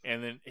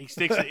 and then he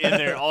sticks it in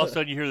there. All of a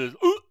sudden you hear this,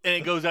 ooh, and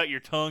it goes out your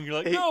tongue. You're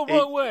like, no,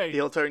 wrong way.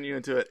 He'll turn you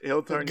into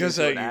goes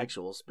an out your-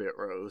 actual spit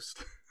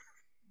roast.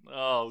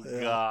 Oh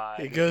Yeah. God!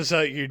 It goes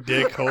out your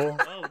dick hole.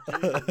 Oh,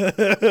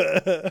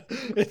 Jesus.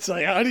 It's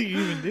like, how do you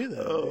even do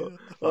that? Oh, dude?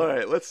 all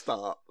right, let's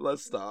stop.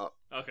 Okay.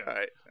 All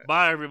right,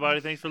 Bye, everybody.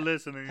 Thanks for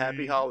listening.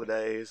 happy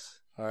holidays.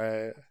 All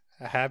right.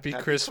 Happy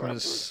Happy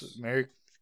Christmas. Krampus. Merry